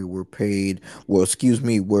Murray were paid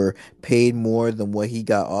more than what he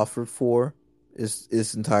got offered for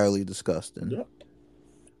is entirely disgusting. Yep.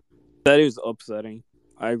 That is upsetting.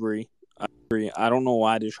 I agree. I don't know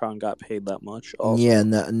why Deshaun got paid that much. Yeah, Also,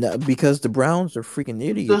 no, because the Browns are freaking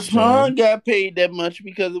idiots, Deshaun man. got paid that much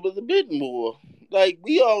because it was a bidding war. Like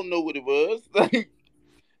we all know what it was. Like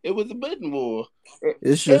it was a bidding war.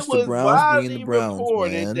 It's It just the was Browns being the widely Browns,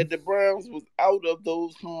 reported that man. the Browns was out of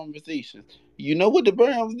those conversations. You know what the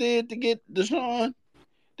Browns did to get Deshaun?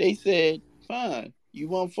 They said, "Fine, you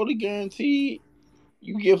want fully guaranteed,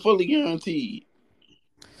 you get fully guaranteed."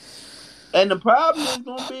 And the problem is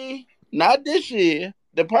going to be not this year.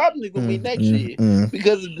 The problem is going to be Mm, next mm, year mm.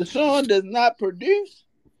 because if Deshaun does not produce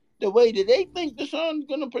the way that they think Deshaun's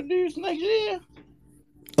going to produce next year,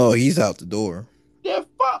 Oh, he's out the door. they're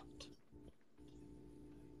fucked.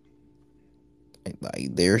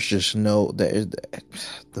 Like there's just no there's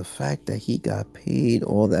the fact that he got paid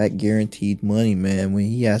all that guaranteed money, man, when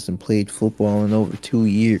he hasn't played football in over 2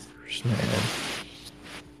 years, man.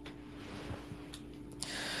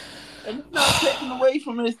 And it's not taking away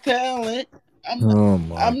from his talent. I'm not. Oh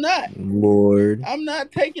my I'm not. lord. I'm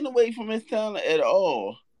not taking away from his talent at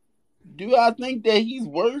all. Do I think that he's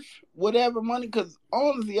worth whatever money? Because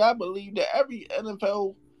honestly, I believe that every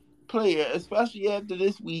NFL player, especially after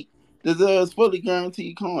this week, deserves fully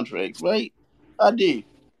guaranteed contracts, right? I do.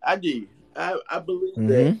 I do. I believe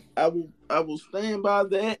that. Mm-hmm. I will stand by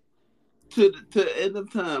that to the end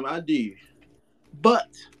of time. I do. But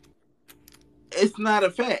it's not a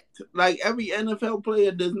fact. Like every NFL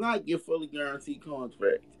player does not get fully guaranteed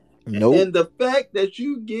contracts. Nope. And the fact that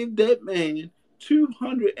you give that man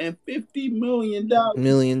 $250 million $1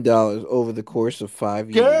 million over the course of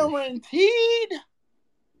 5 years. guaranteed.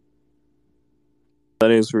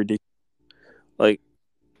 That is ridiculous. Like,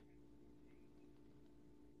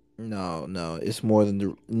 No, it's more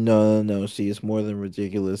than no. See, it's more than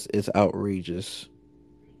ridiculous. It's outrageous,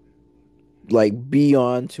 like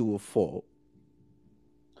beyond to a fault.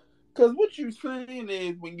 Because what you're saying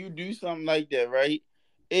is when you do something like that, right?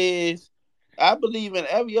 Is I believe in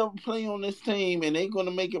every other player on this team and they're going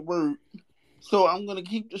to make it work. So I'm going to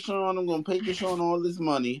keep Deshaun. I'm going to pay Deshaun all this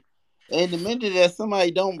money. And the minute that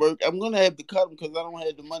somebody don't work, I'm going to have to cut him because I don't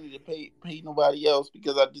have the money to pay nobody else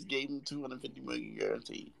because I just gave him $250 million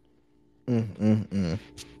guaranteed. Mm.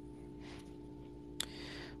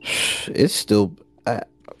 It's still,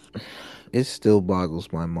 it still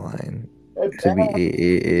boggles my mind. To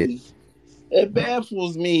be It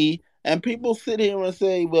baffles me, and people sit here and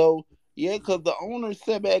say, "Well, yeah, because the owners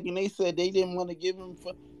sat back and they said they didn't want to give him,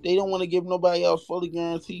 they don't want to give nobody else fully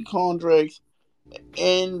guaranteed contracts."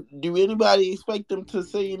 And do anybody expect them to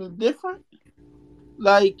say any different?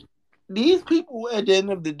 Like these people, at the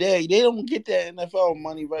end of the day, they don't get that NFL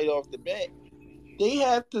money right off the bat. They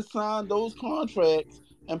have to sign those contracts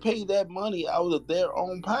and pay that money out of their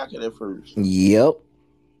own pocket at first. Yep.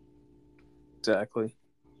 exactly.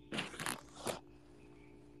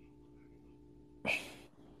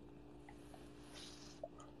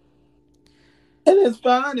 And it's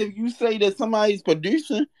fine if you say that somebody's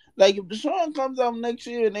producing. Like if Deshaun comes out next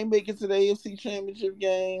year and they make it to the AFC Championship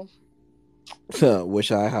game,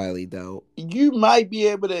 Which I highly doubt. you might be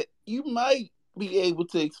able to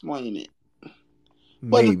explain it.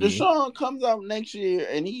 But if Maybe. Deshaun comes out next year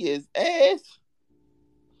and he is ass,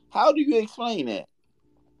 how do you explain that?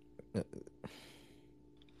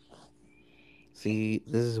 See,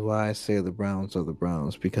 this is why I say the Browns are the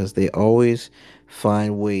Browns because they always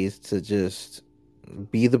find ways to just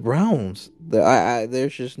be the Browns.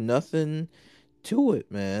 There's just nothing to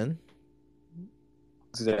it, man.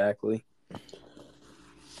 Exactly.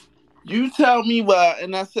 You tell me why,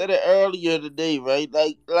 and I said it earlier today, right?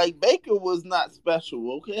 Like Baker was not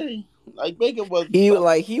special, okay? Like Baker wasn't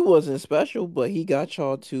special, He wasn't special, but he got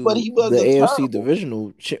y'all but to he the wasn't AFC terrible.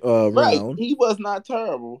 divisional Right, round. he was not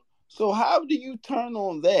terrible. So how do you turn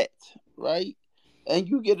on that, right? And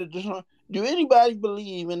you get a Deshaun. Do anybody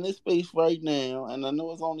believe in this space right now? And I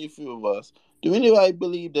know it's only a few of us. Do anybody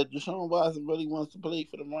believe that Deshaun Watson really wants to play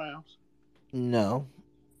for the Browns? No.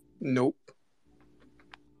 Nope.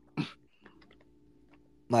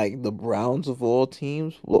 Like the Browns of all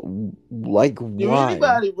teams? Like Do why?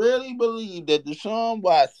 anybody really believe that Deshaun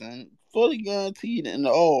Watson, fully guaranteed and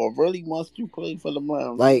all, really wants to play for the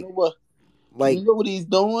Browns? Like, you know what? You know what he's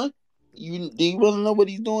doing? Do you want to know what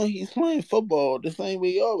he's doing? He's playing football the same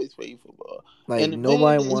way he always played football. like And the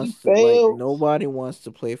minute that he fails, nobody wants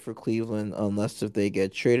to play for Cleveland unless if they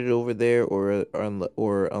get traded over there or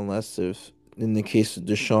unless if in the case of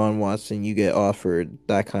Deshaun Watson you get offered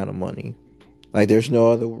that kind of money. Like there's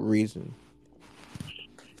no other reason.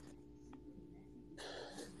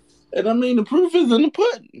 and I mean the proof is in the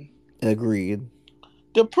pudding. Agreed.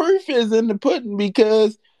 The proof is in the pudding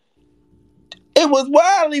because it was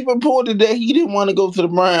widely reported that he didn't want to go to the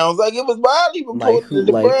Browns. Like it was widely reported that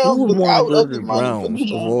the Browns who would was want to out go of to the the money for Browns of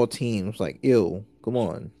Deshaun. all teams? Like, ew, come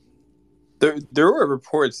on. There were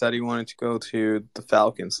reports that he wanted to go to the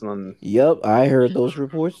Falcons, and then Yep, I heard those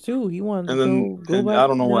reports too. He wanted to go back I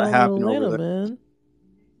don't know what down to happened Atlanta, over there. man.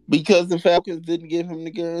 Because the Falcons didn't give him the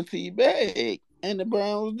guaranteed bag. And the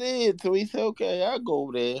Browns did. So he said, okay, I'll go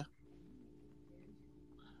over there.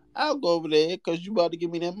 I'll go over there because you about to give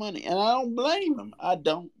me that money. And I don't blame him. I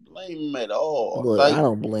don't blame him at all. Look, I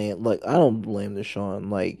don't blame Deshaun.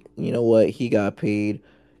 Like, you know what? He got paid.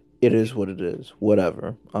 It is what it is.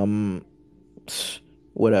 Whatever.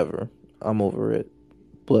 Whatever. I'm over it.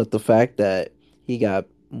 But the fact that he got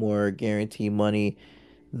more guaranteed money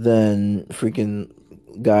than freaking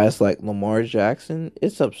guys like Lamar Jackson,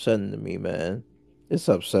 it's upsetting to me, man. It's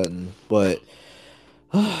upsetting. But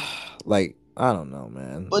like, I don't know,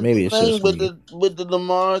 man. But Maybe the it's thing just with me. the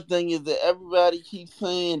Lamar thing is that everybody keeps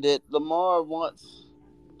saying that Lamar wants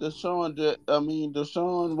Deshaun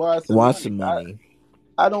Watson money. Watson money.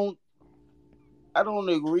 I don't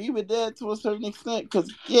agree with that to a certain extent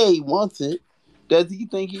because yeah, he wants it. Does he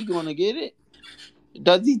think he's gonna get it?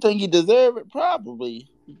 Does he think he deserves it? Probably.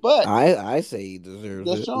 But I say he deserves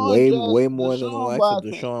it way more than the Deshaun likes of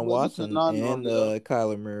Watson Deshaun wasn't Watson none on and there.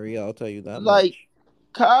 Kyler Murray. I'll tell you that Like much.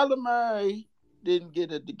 Kyler Murray didn't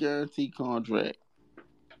get a guaranteed contract.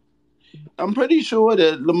 I'm pretty sure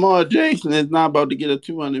that Lamar Jackson is not about to get a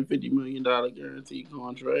 $250 million guaranteed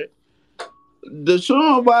contract.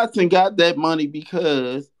 Deshaun Watson got that money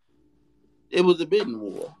because it was a bidding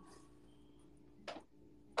war.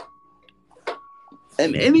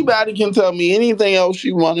 And anybody can tell me anything else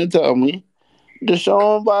you want to tell me.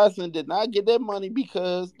 Deshaun Watson did not get that money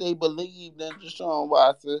because they believed in Deshaun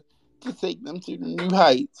Watson to take them to the new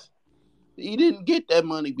heights. He didn't get that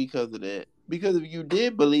money because of that. Because if you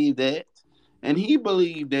did believe that, and he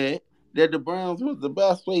believed that the Browns was the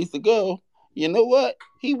best place to go, you know what?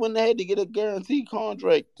 He wouldn't have had to get a guaranteed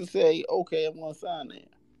contract to say, okay, I'm going to sign there.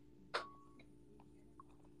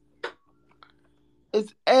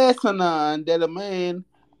 It's asinine that a man,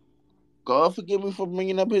 God forgive me for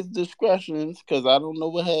bringing up his discretions, because I don't know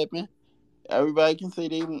what happened. Everybody can say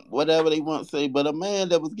whatever they want to say, but a man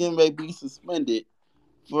that was getting ready to be suspended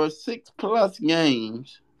for 6+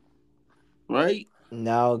 games, right?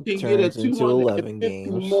 Now Can get a turns into $250 11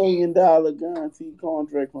 games. million guaranteed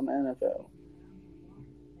contract from the NFL.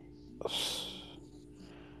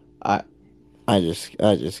 I I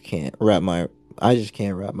just can't wrap my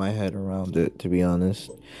head around it, to be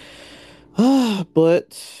honest.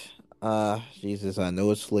 But Jesus, I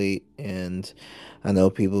know it's late and I know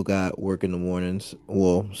people got work in the mornings.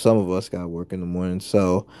 Well, some of us got work in the morning,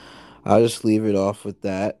 so I'll just leave it off with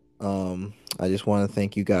that. I just want to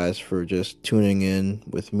thank you guys for just tuning in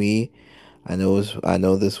with me. I know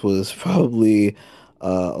this was probably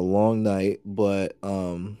a long night, but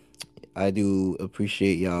I do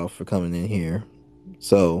appreciate y'all for coming in here.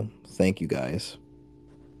 So, thank you guys.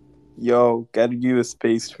 Yo, gotta give a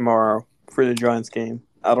space tomorrow for the Giants game.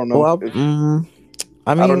 I don't know Well, if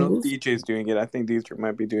I I don't mean, know if DJ's doing it. I think DJ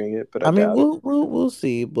might be doing it, but I I mean, doubt it. we'll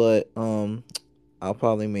see, but I'll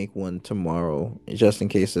probably make one tomorrow, just in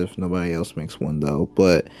case if nobody else makes one though.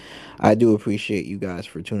 But I do appreciate you guys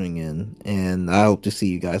for tuning in, and I hope to see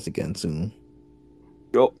you guys again soon.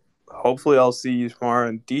 Yo, hopefully I'll see you tomorrow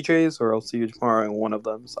in DJ's, or I'll see you tomorrow in one of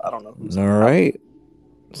them. So I don't know who's. All right,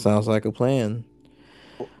 sounds like a plan.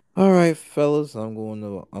 All right, fellas, I'm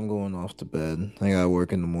going off to bed. I got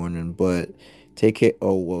work in the morning, but take care.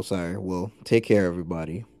 Oh well, sorry. Well, take care,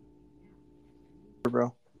 everybody.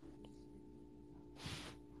 Bro.